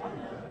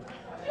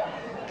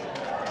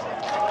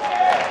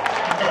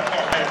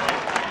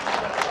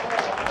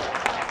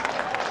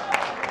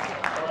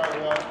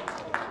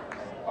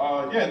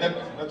Yeah,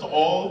 that's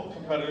all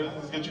competitors.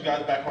 Let's get you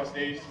guys back on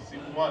stage to see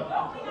who won.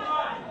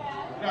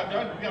 You're not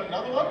done? We got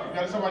another one? You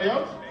got somebody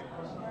else?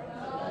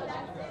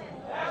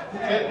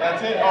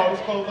 That's it? Oh,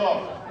 it's closed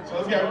off. So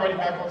let's get everybody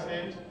back on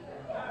stage.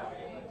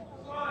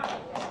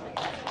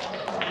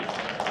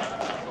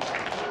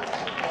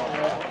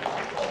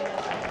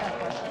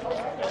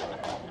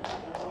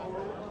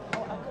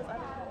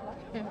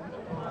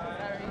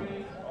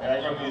 Yeah,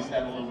 I'm gonna need to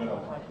stand a little bit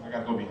up. I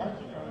gotta go behind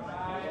you.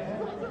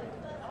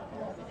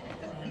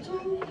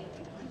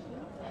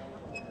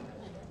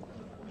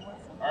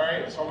 All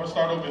right, so I'm gonna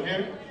start over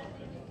here.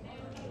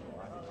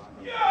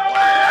 All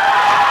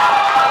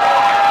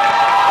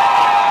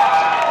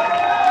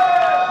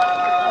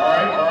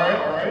right.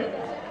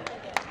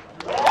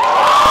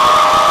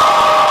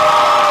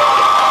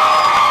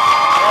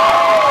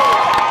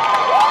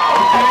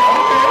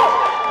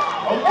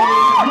 Okay.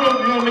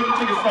 You're gonna make you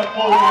take a step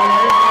forward here.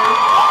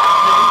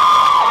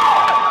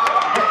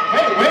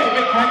 Wait.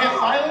 Can I get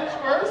silence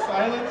first?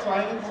 Silence.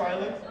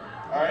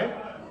 All right.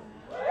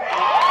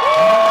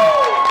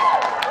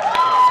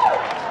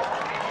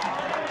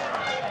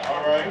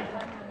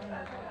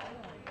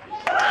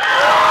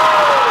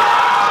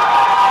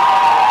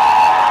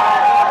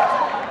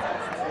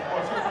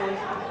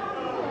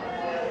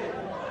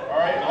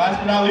 Last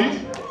but not least.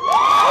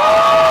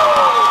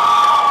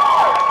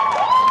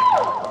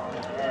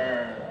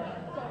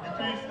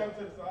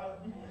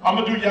 I'm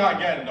gonna do y'all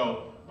again though,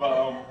 but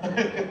all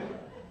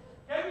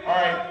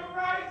right.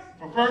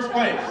 For first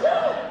place.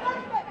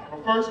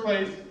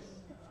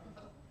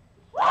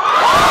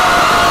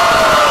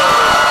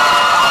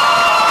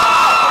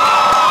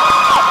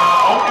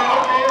 Okay.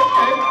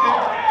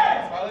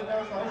 Silent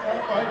down.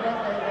 Quiet down.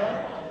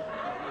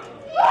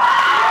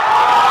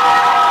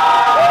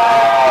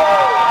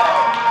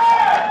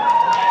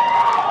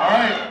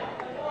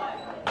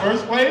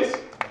 First place?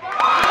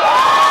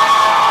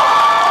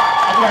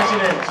 I'm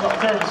actually named. I'm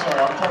terrible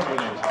your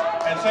name.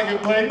 And second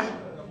place?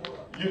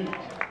 You.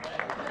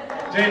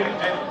 Jayla,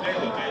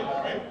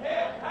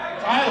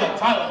 right?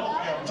 Tyler.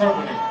 Yeah, I'm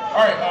terrible name.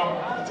 All right,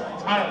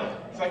 Tyler,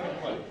 second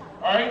place.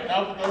 All right, now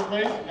for third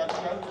place, you got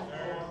two guys.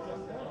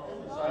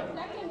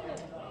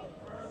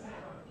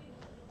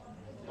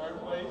 Third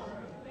place.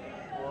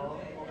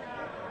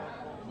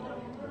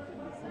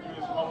 Do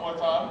this one more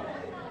time.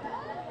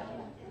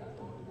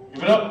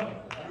 Give it up.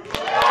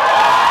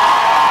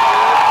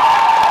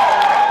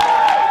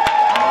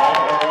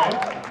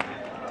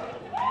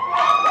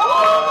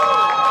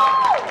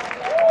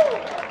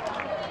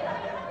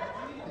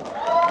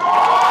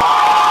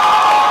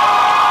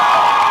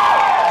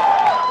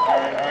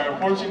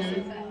 Unfortunately,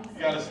 you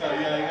gotta start.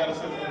 Yeah, you gotta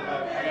sit in the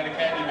back. I got a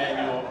candy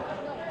manual.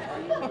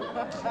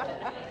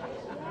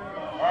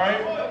 All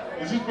right,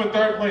 this is for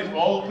third place for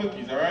all the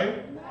cookies. All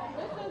right.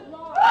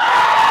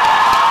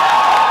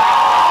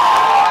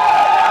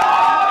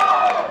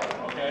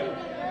 Okay.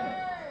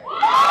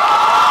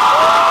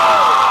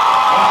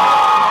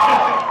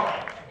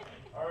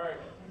 All right.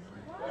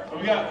 So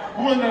we got.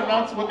 Who want to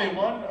announce what they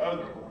won?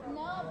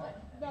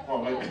 Oh,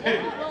 wait.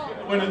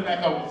 Winners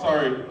back up.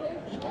 Sorry.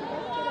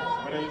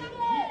 Winners.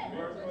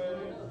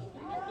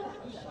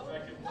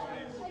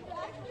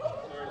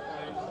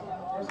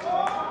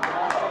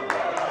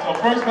 So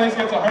first place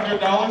gets $100.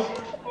 All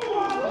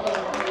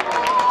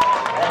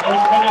right,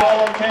 don't spend it all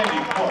on candy.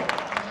 Come on.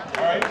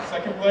 All right,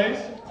 second place,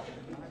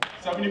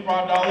 $75.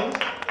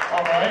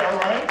 All right.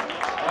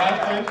 Last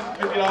place,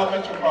 $50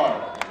 Metro card.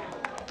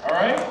 All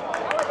right.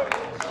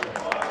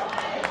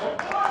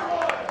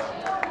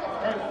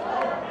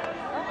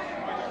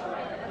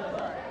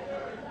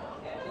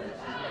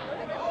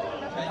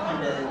 Thank you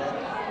very much.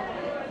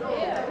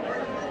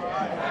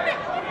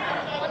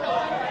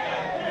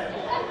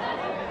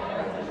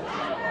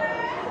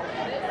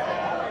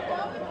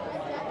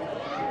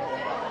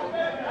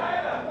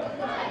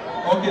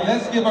 Okay,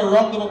 let's give a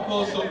round of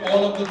applause to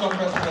all of the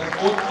competitors,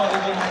 both college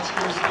and high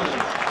school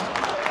students.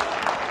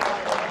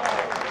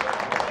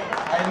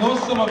 I know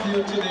some of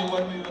you today,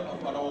 when we were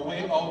on our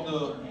way out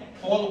the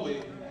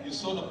hallway, you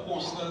saw the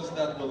posters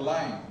that were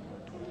lined.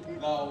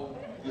 Now,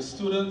 the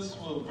students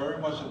were very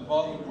much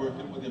involved in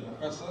working with their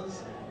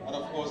professors, and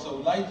of course, I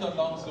would like to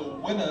announce the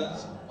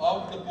winners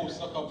of the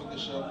poster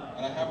competition,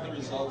 and I have the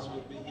results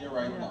with me here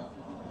right now.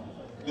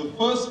 The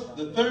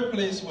third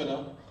place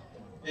winner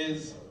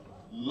is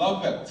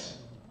Love It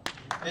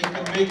in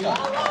Jamaica.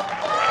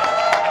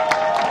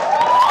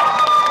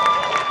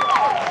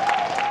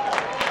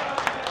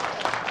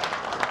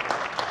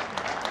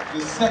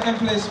 The second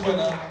place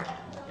winner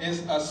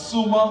is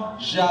Asuma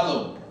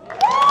Jalo.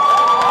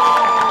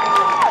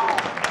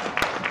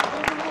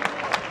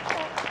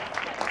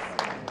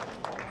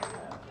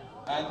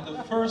 And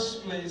the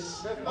first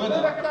place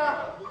winner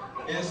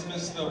is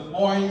Mr.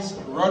 Moise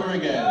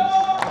Rodriguez.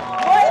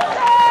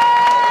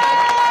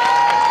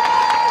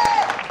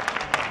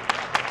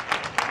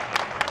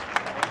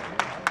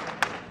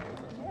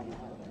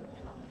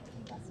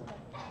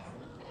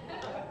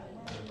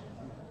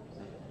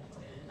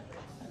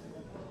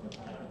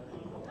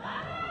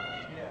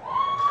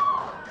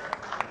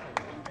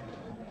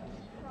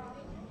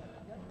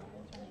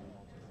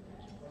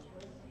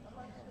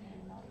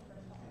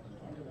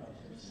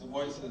 Mr.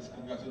 Moise says,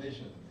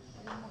 congratulations.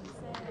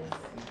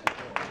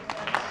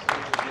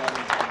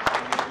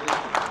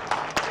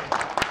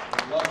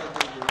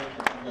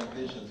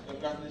 Congratulations.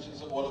 Congratulations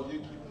to all of you.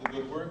 Keep the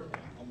good work,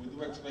 and we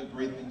do expect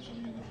great things from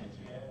you in the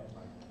future.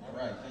 All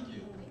right, thank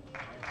you.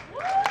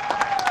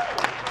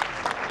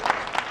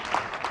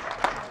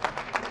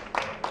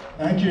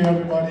 Thank you,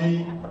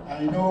 everybody.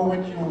 I know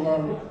when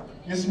you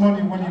this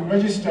morning when you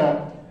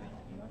registered,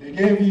 they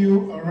gave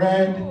you a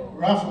red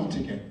raffle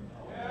ticket.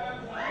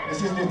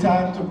 This is the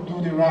time to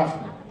do the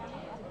raffle.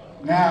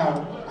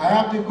 Now, I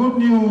have the good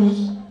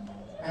news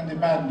and the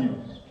bad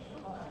news.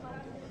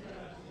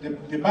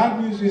 The bad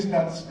news is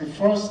that the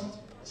first,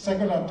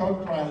 second, and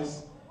third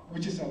prize,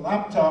 which is a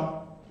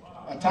laptop,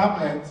 a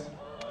tablet,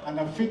 and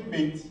a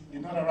Fitbit,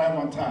 did not arrive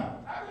on time.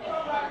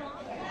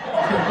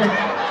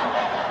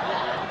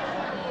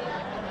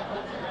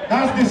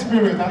 That's the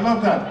spirit, I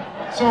love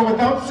that. So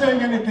without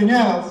saying anything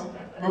else,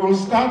 we will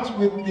start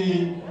with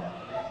the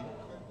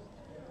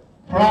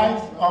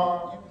prize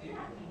of,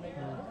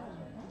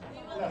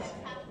 yes.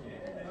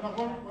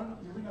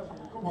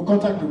 We'll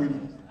contact the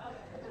winner.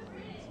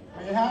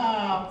 We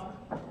have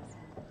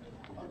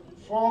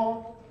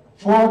four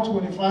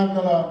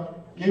 $25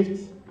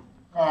 gift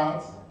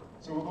cards.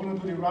 So we're going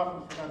to do the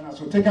raffle for that now.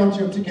 So take out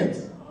your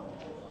tickets.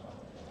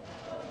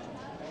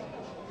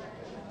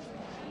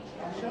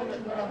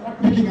 I'm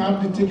not picking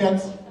out the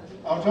tickets.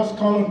 I'll just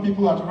call on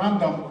people at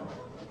random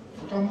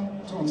to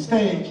come on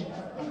stage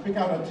and pick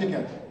out a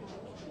ticket.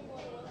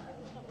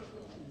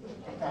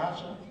 Dr.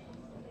 Harsha?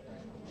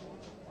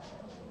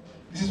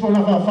 This is one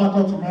of our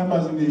faculty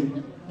members in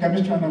the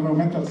Chemistry and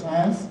Environmental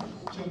Science.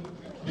 She'll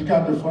pick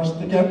out the first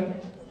ticket.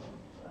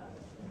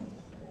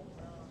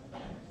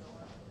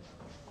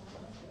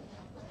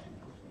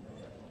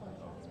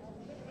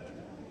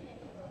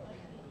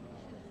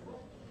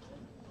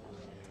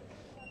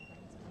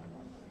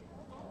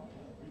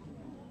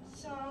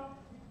 So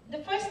the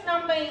first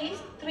number is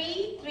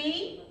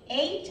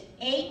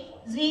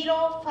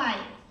 338805.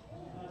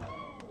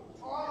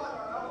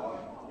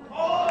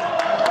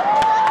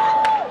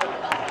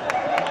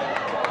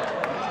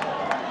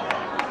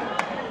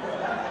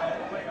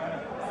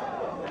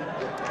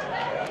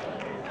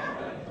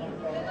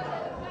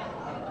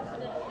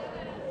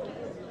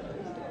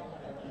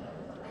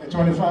 A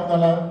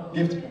 $25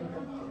 gift.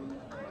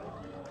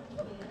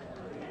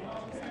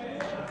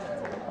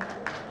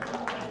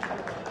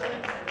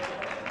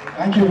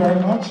 Thank you very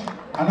much.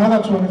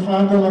 Another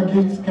 $25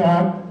 gift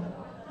card.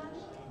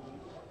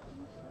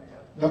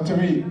 Dr.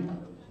 Reed.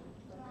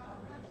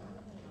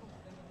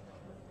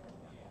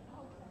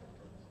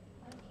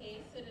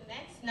 Okay, so the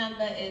next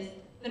number is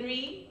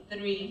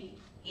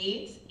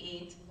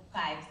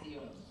 338850.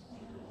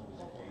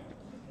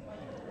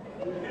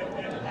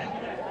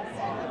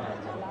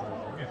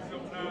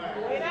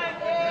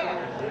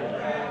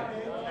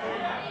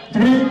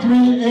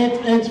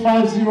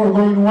 338850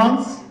 going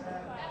once,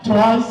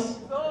 twice,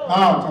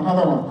 out,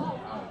 another one.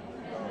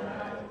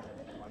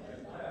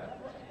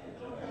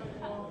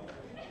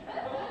 The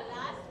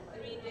last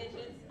three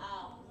digits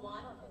are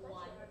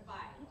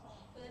 115.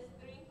 First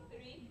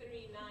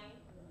 3339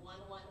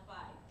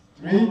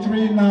 115.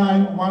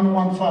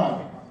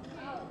 339115.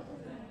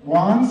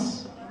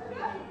 Once,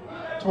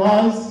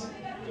 twice,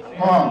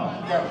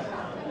 one. Yes.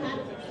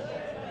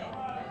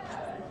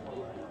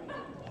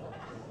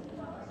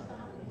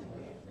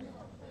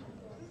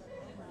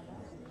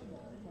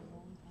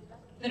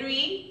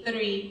 Three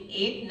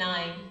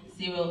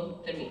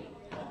 338903.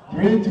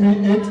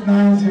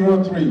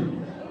 338903.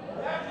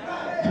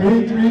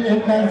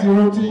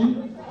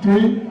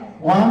 338903.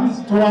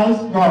 Once, twice,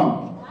 gone.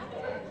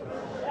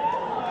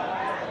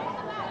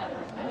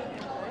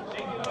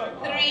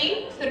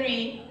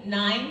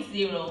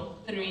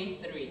 339033.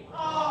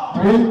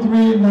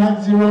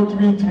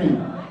 339033.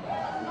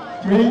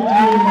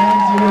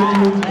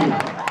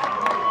 339033.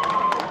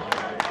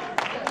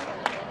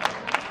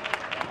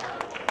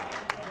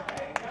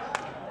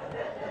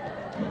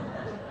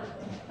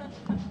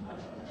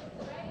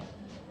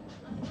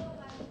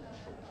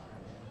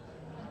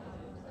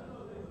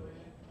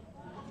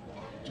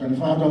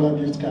 $25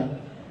 gift card.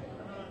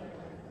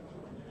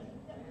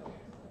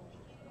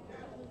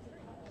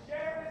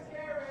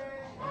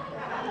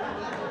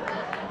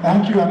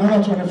 Thank you.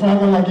 Another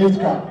 $25 gift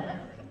card.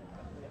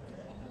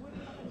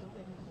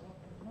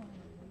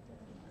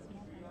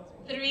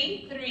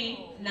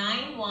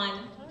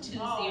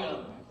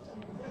 339120.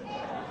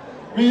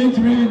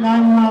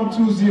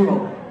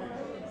 339120.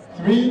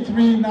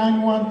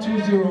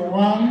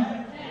 339120.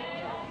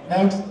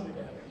 Next.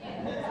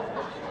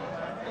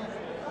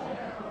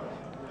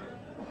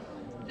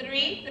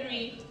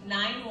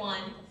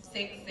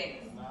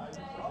 339166.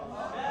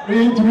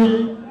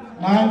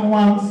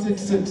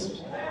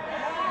 339166.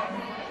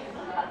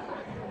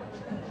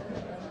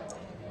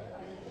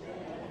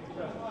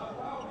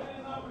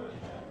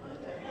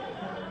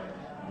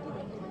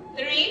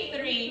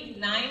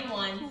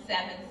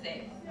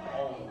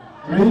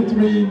 339176.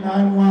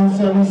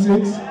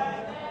 339176.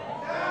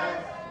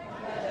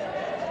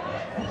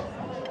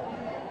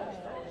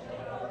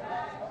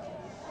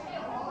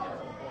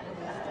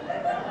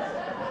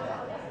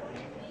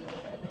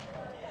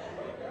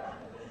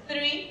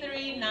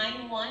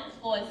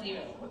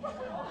 339140.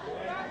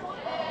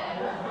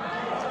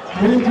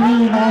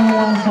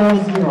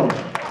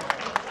 339140.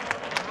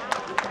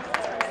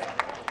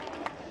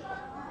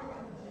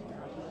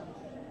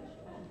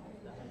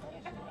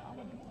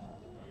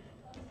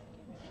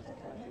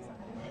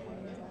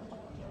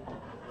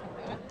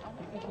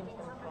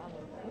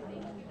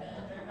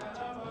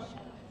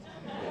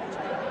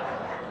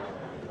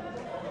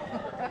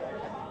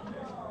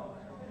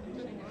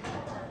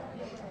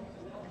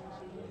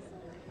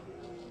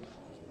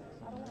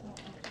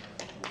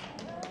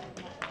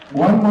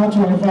 1 more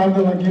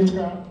 $25 gift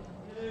card.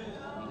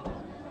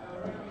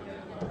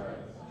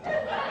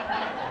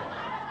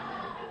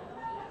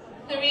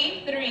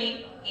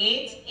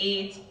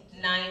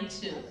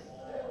 338892.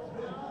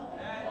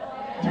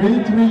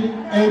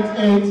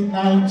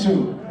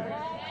 338892.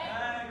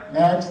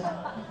 Next.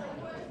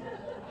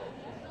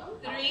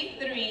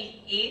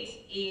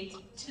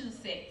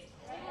 338826.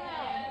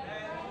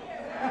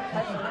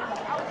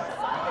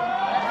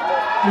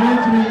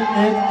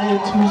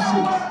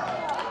 338826.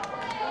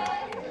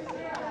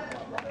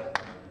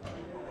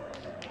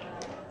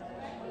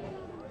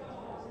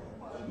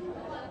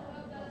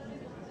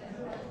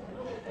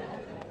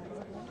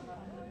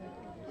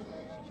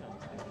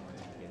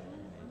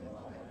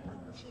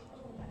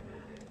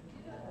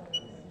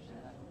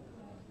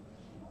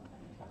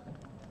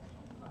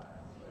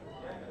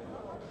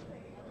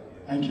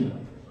 Thank you.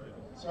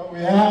 So we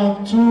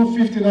have two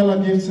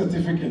 $50 gift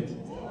certificates.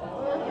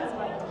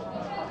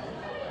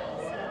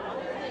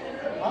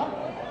 Huh?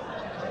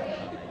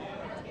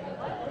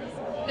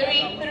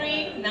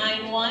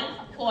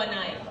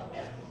 339149.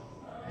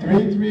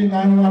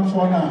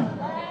 339149.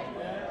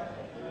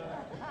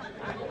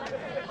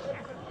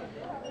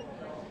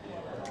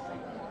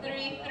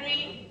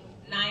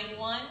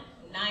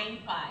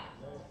 339195.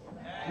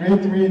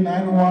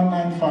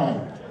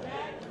 339195.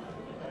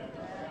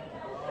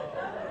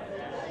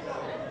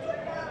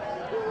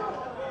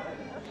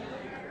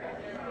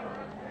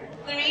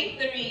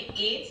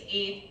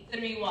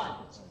 338831.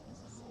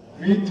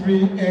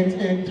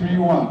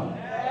 338831.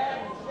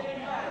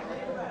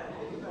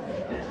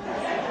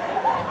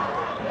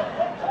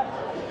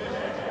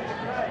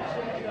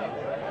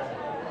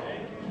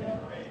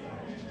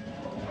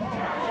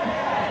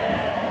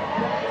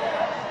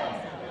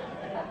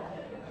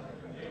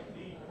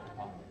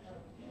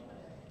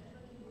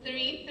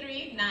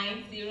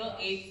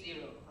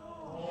 339080.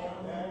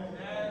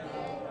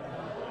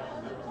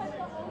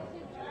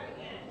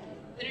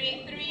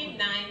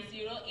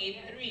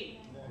 339083.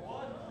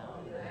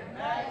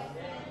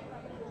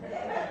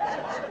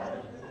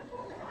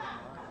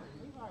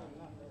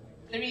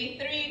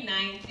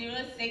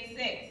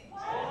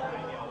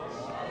 339066.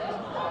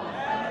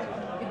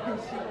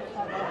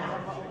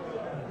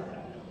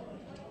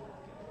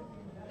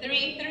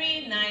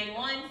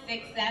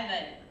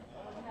 339167.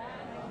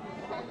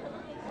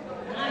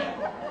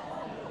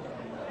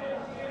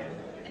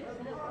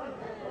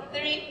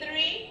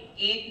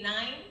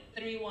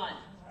 338931.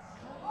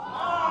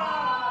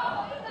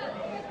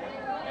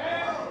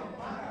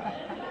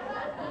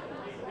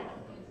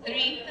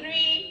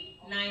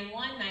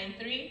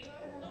 339193.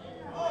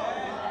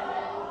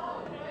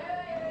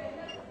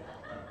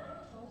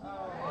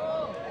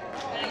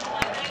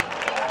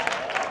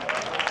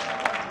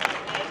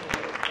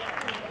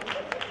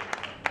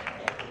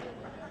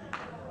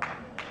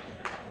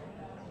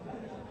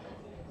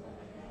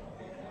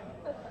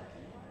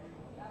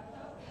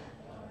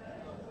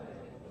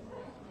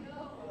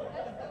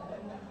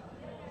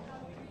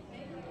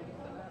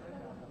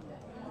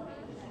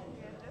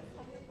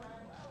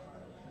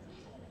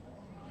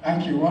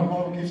 'Thank you. One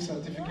more gift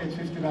certificate,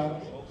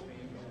 $50.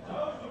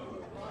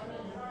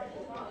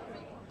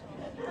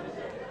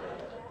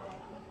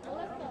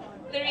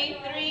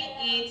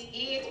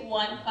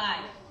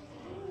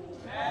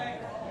 3315.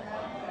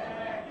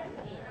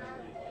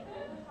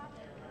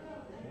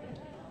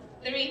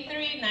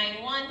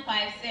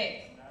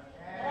 339156.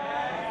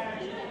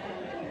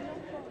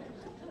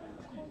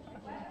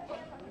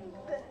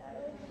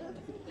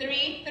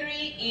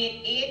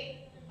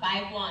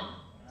 338851.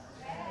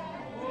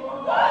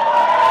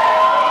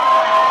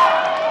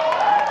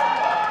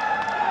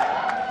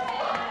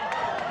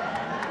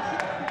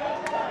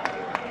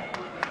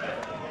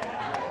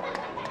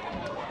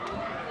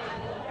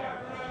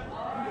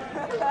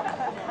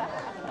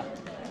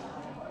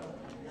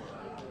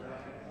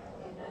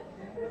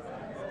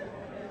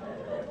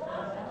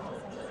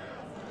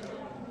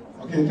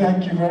 Okay,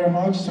 thank you very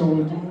much. So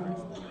we're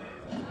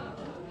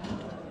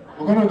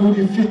going to do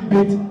the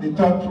Fitbit, the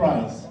third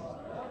prize.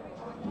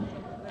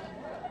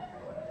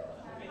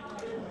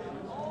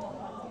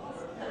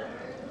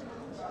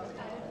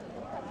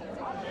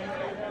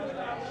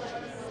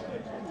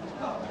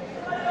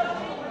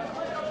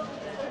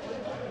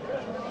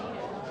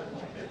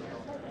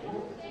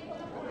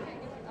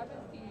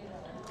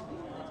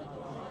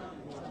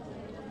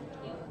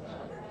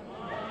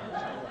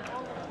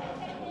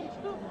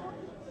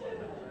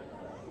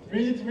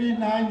 Three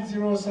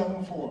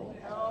 9074.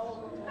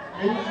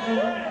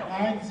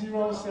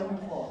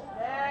 9074.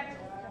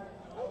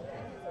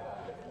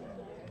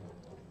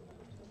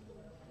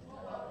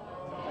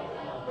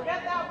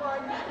 Forget that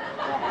one.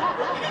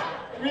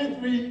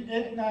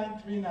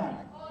 338939.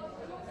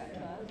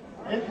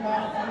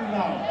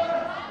 8939.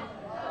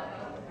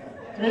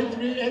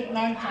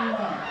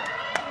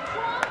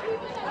 338939.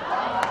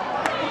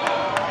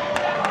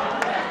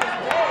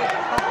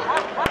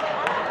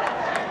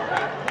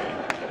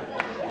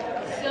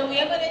 So we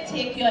are going to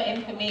take your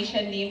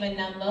information, name and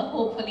number.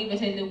 Hopefully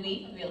within the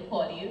week, we'll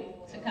call you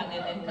to come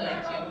in and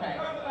collect your prize.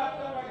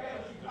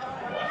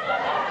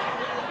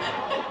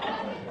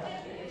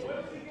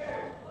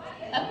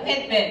 A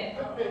Fitbit.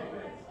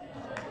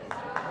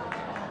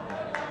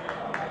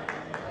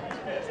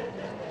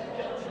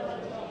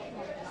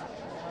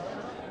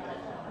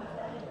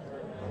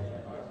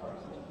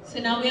 So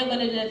now we are going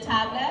to do the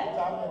tablet.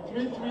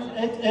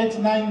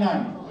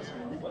 338899.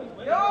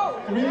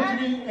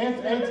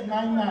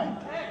 338899.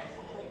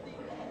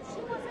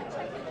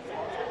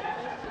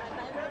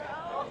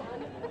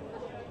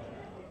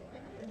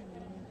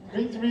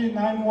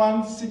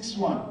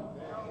 339161.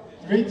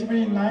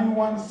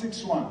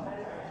 339161.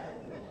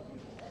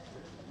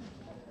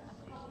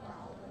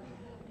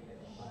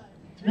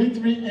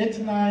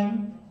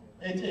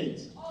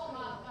 338988.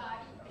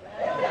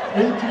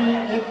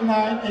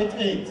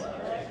 338988.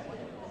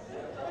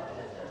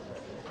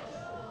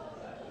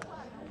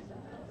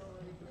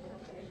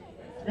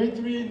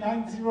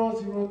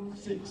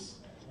 339006.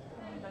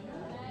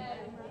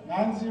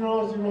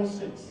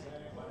 9006.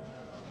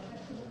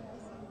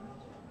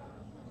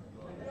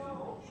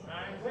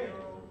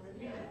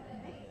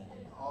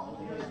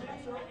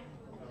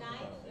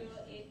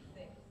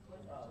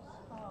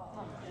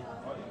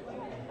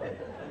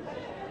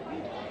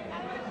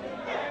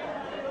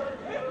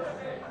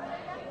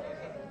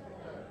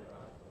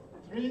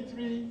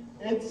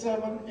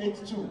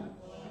 338782.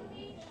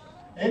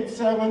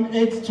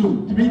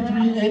 8782.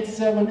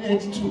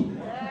 338782.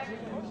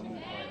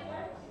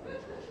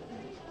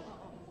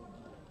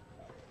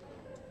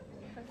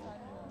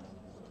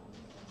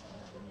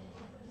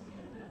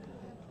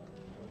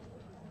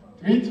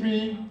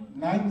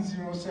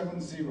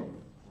 339070.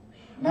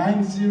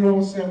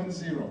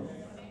 9070.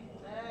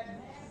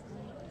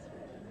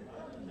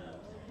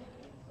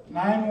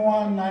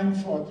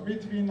 9194.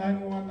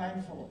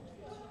 339194.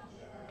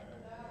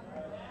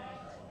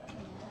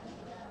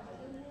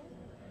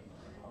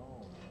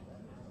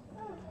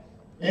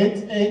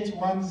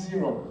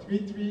 8810.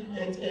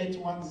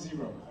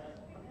 338810.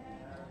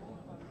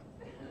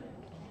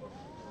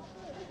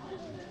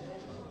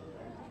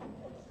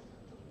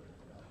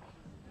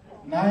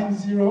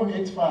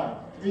 9085.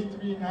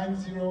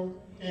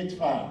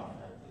 339085.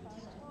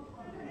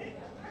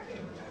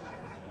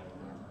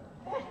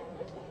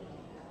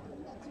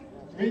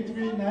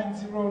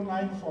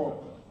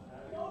 339094.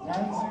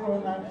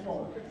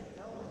 9094.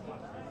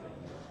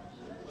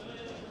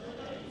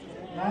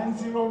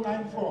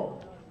 9094.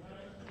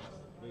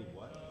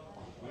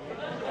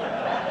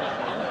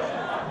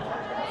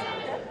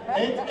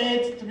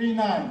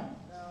 8839.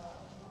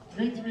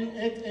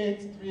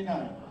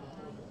 338839.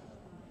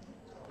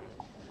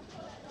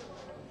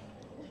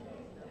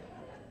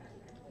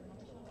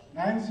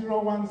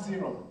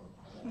 9010.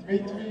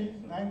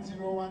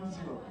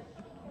 339010.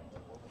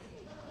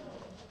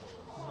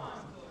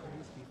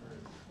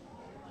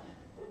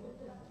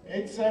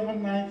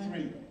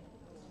 8793.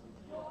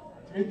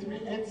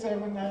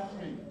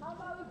 338793.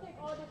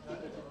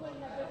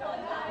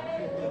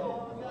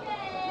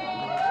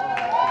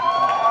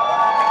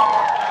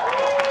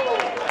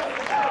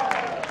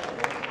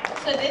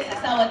 So this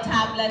is our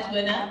tablet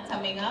winner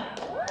coming up.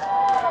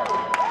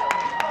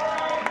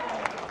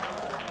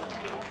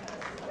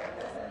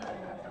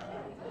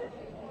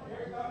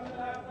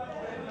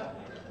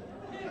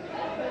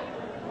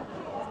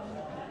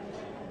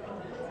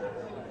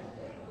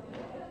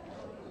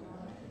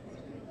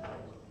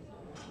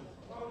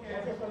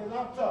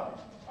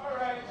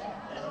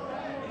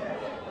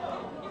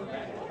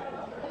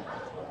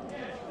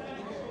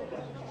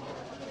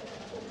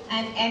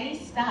 And any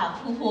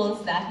staff who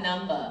holds that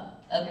number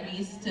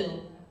agrees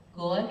to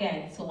go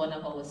again to one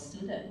of our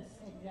students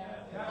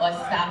or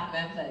staff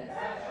members,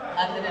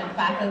 other than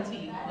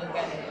faculty, will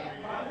get it.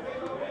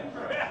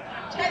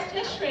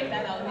 Just shrink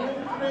that out.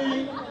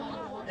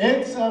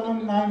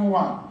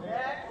 338791.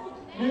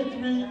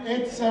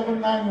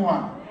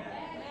 338791.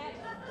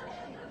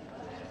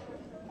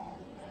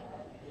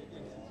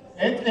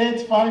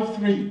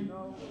 8853.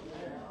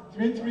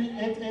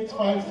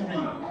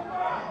 338853.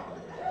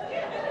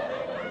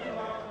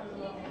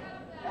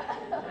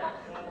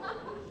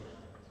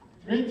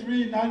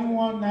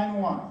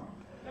 339191.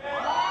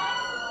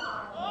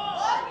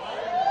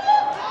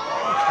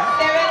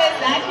 Sarah, is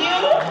that you?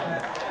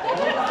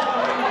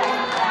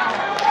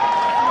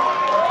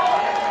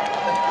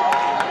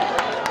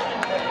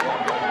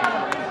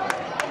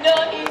 No,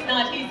 he's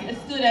not. He's a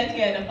student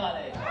here in the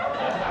college.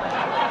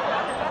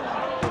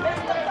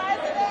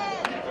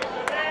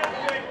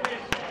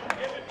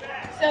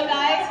 So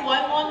guys,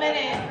 one more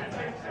minute.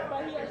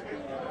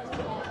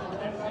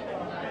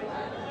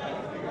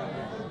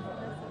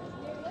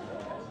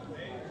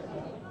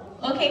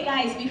 Okay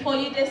guys, before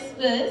you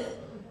disperse.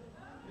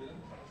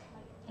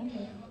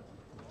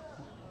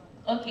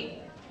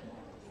 Okay.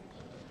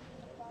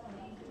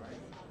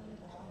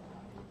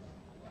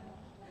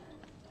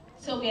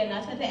 So we are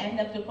not at the end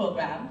of the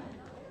program.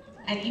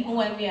 And even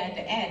when we are at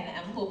the end,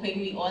 I'm hoping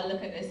we all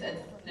look at this as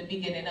the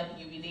beginning of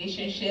new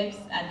relationships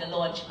and the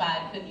launch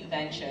pad for new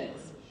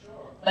ventures.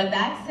 But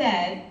that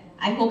said,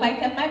 I hope I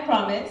kept my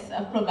promise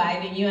of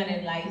providing you an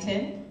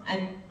enlightening,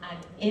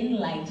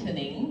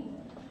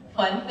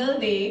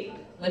 fun-filled day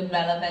with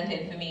relevant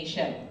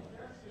information.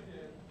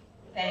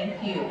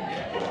 Thank you.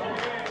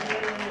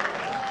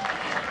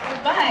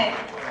 But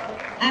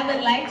I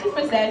would like to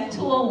present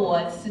 2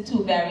 awards to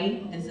 2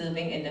 very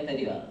deserving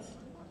individuals.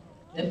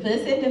 The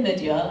first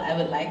individual, I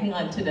would liken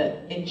onto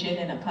the engine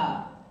in a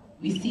car.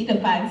 We see the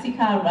fancy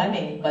car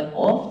running, but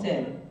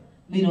often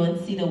we don't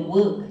see the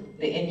work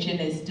the engine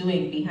is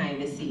doing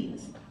behind the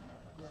scenes.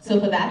 So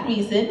for that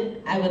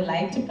reason, I would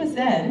like to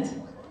present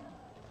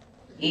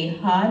a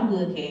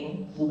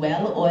hard-working,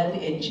 well-oiled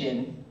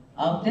engine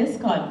of this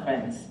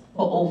conference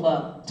for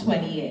over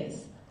 20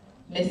 years,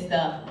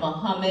 Mr.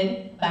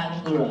 Mohammed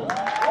Bangura.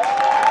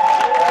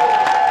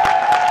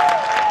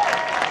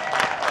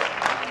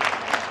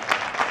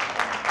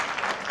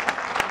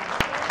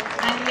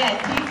 And yes,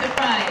 he's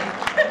surprised.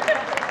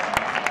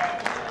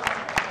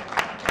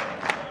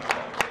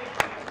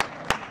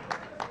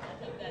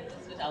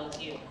 That's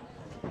without you.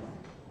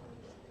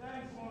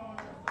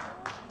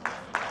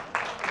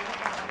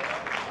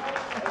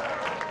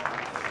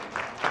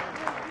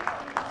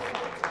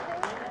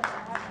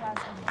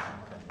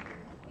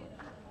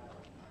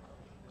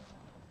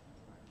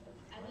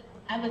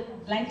 I would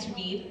like to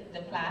read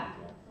the plaque.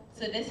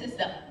 So this is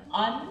the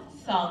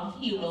Unsung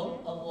Hero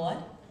Award,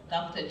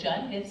 Dr.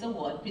 John GIBBS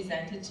Award,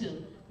 presented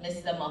to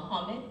Mr.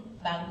 Mohammed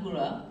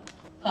Bangura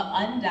for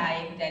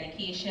undying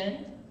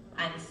dedication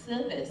and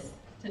service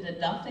to the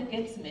Dr.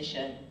 GIBBS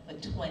mission for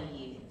 20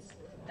 years.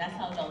 That's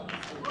how long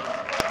he's been there.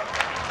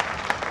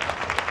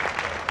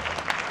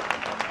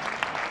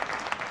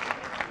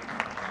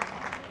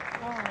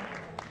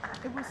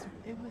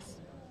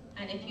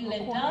 And if you'll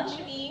indulge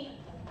me,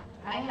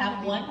 I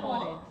have one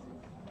more.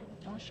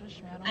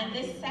 And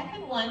this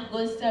second one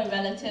goes to a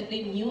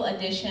relatively new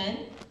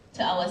addition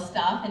to our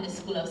staff in the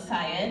School of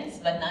Science,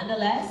 but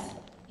nonetheless,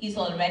 he's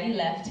already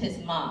left his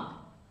mark,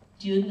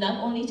 due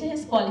not only to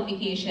his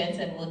qualifications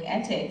and work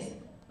ethics,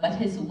 but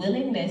his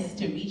willingness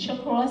to reach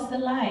across the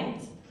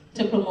lines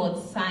to promote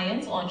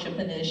science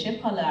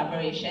entrepreneurship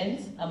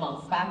collaborations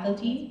among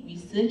faculty,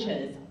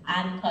 researchers,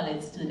 and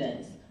college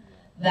students.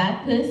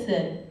 That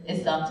person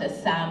is Dr.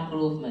 Sam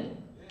Groveman.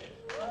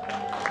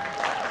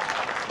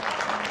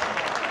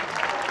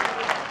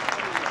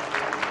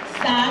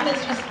 Sam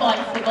is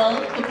responsible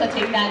for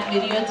putting that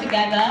video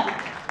together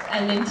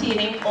and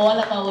maintaining all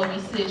of our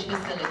research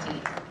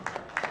facilities.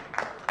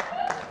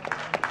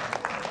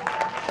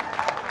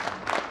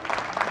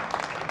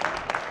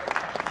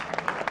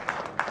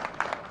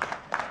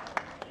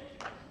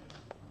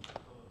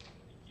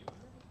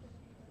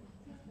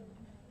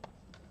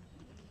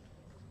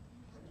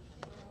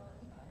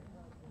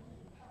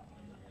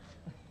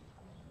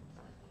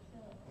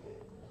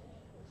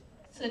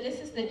 So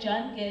this is the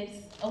John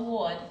GIBBS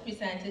Award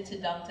presented to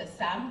Dr.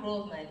 Sam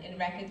Groveman in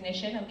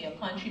recognition of your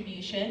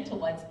contribution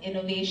towards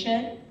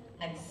innovation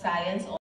and science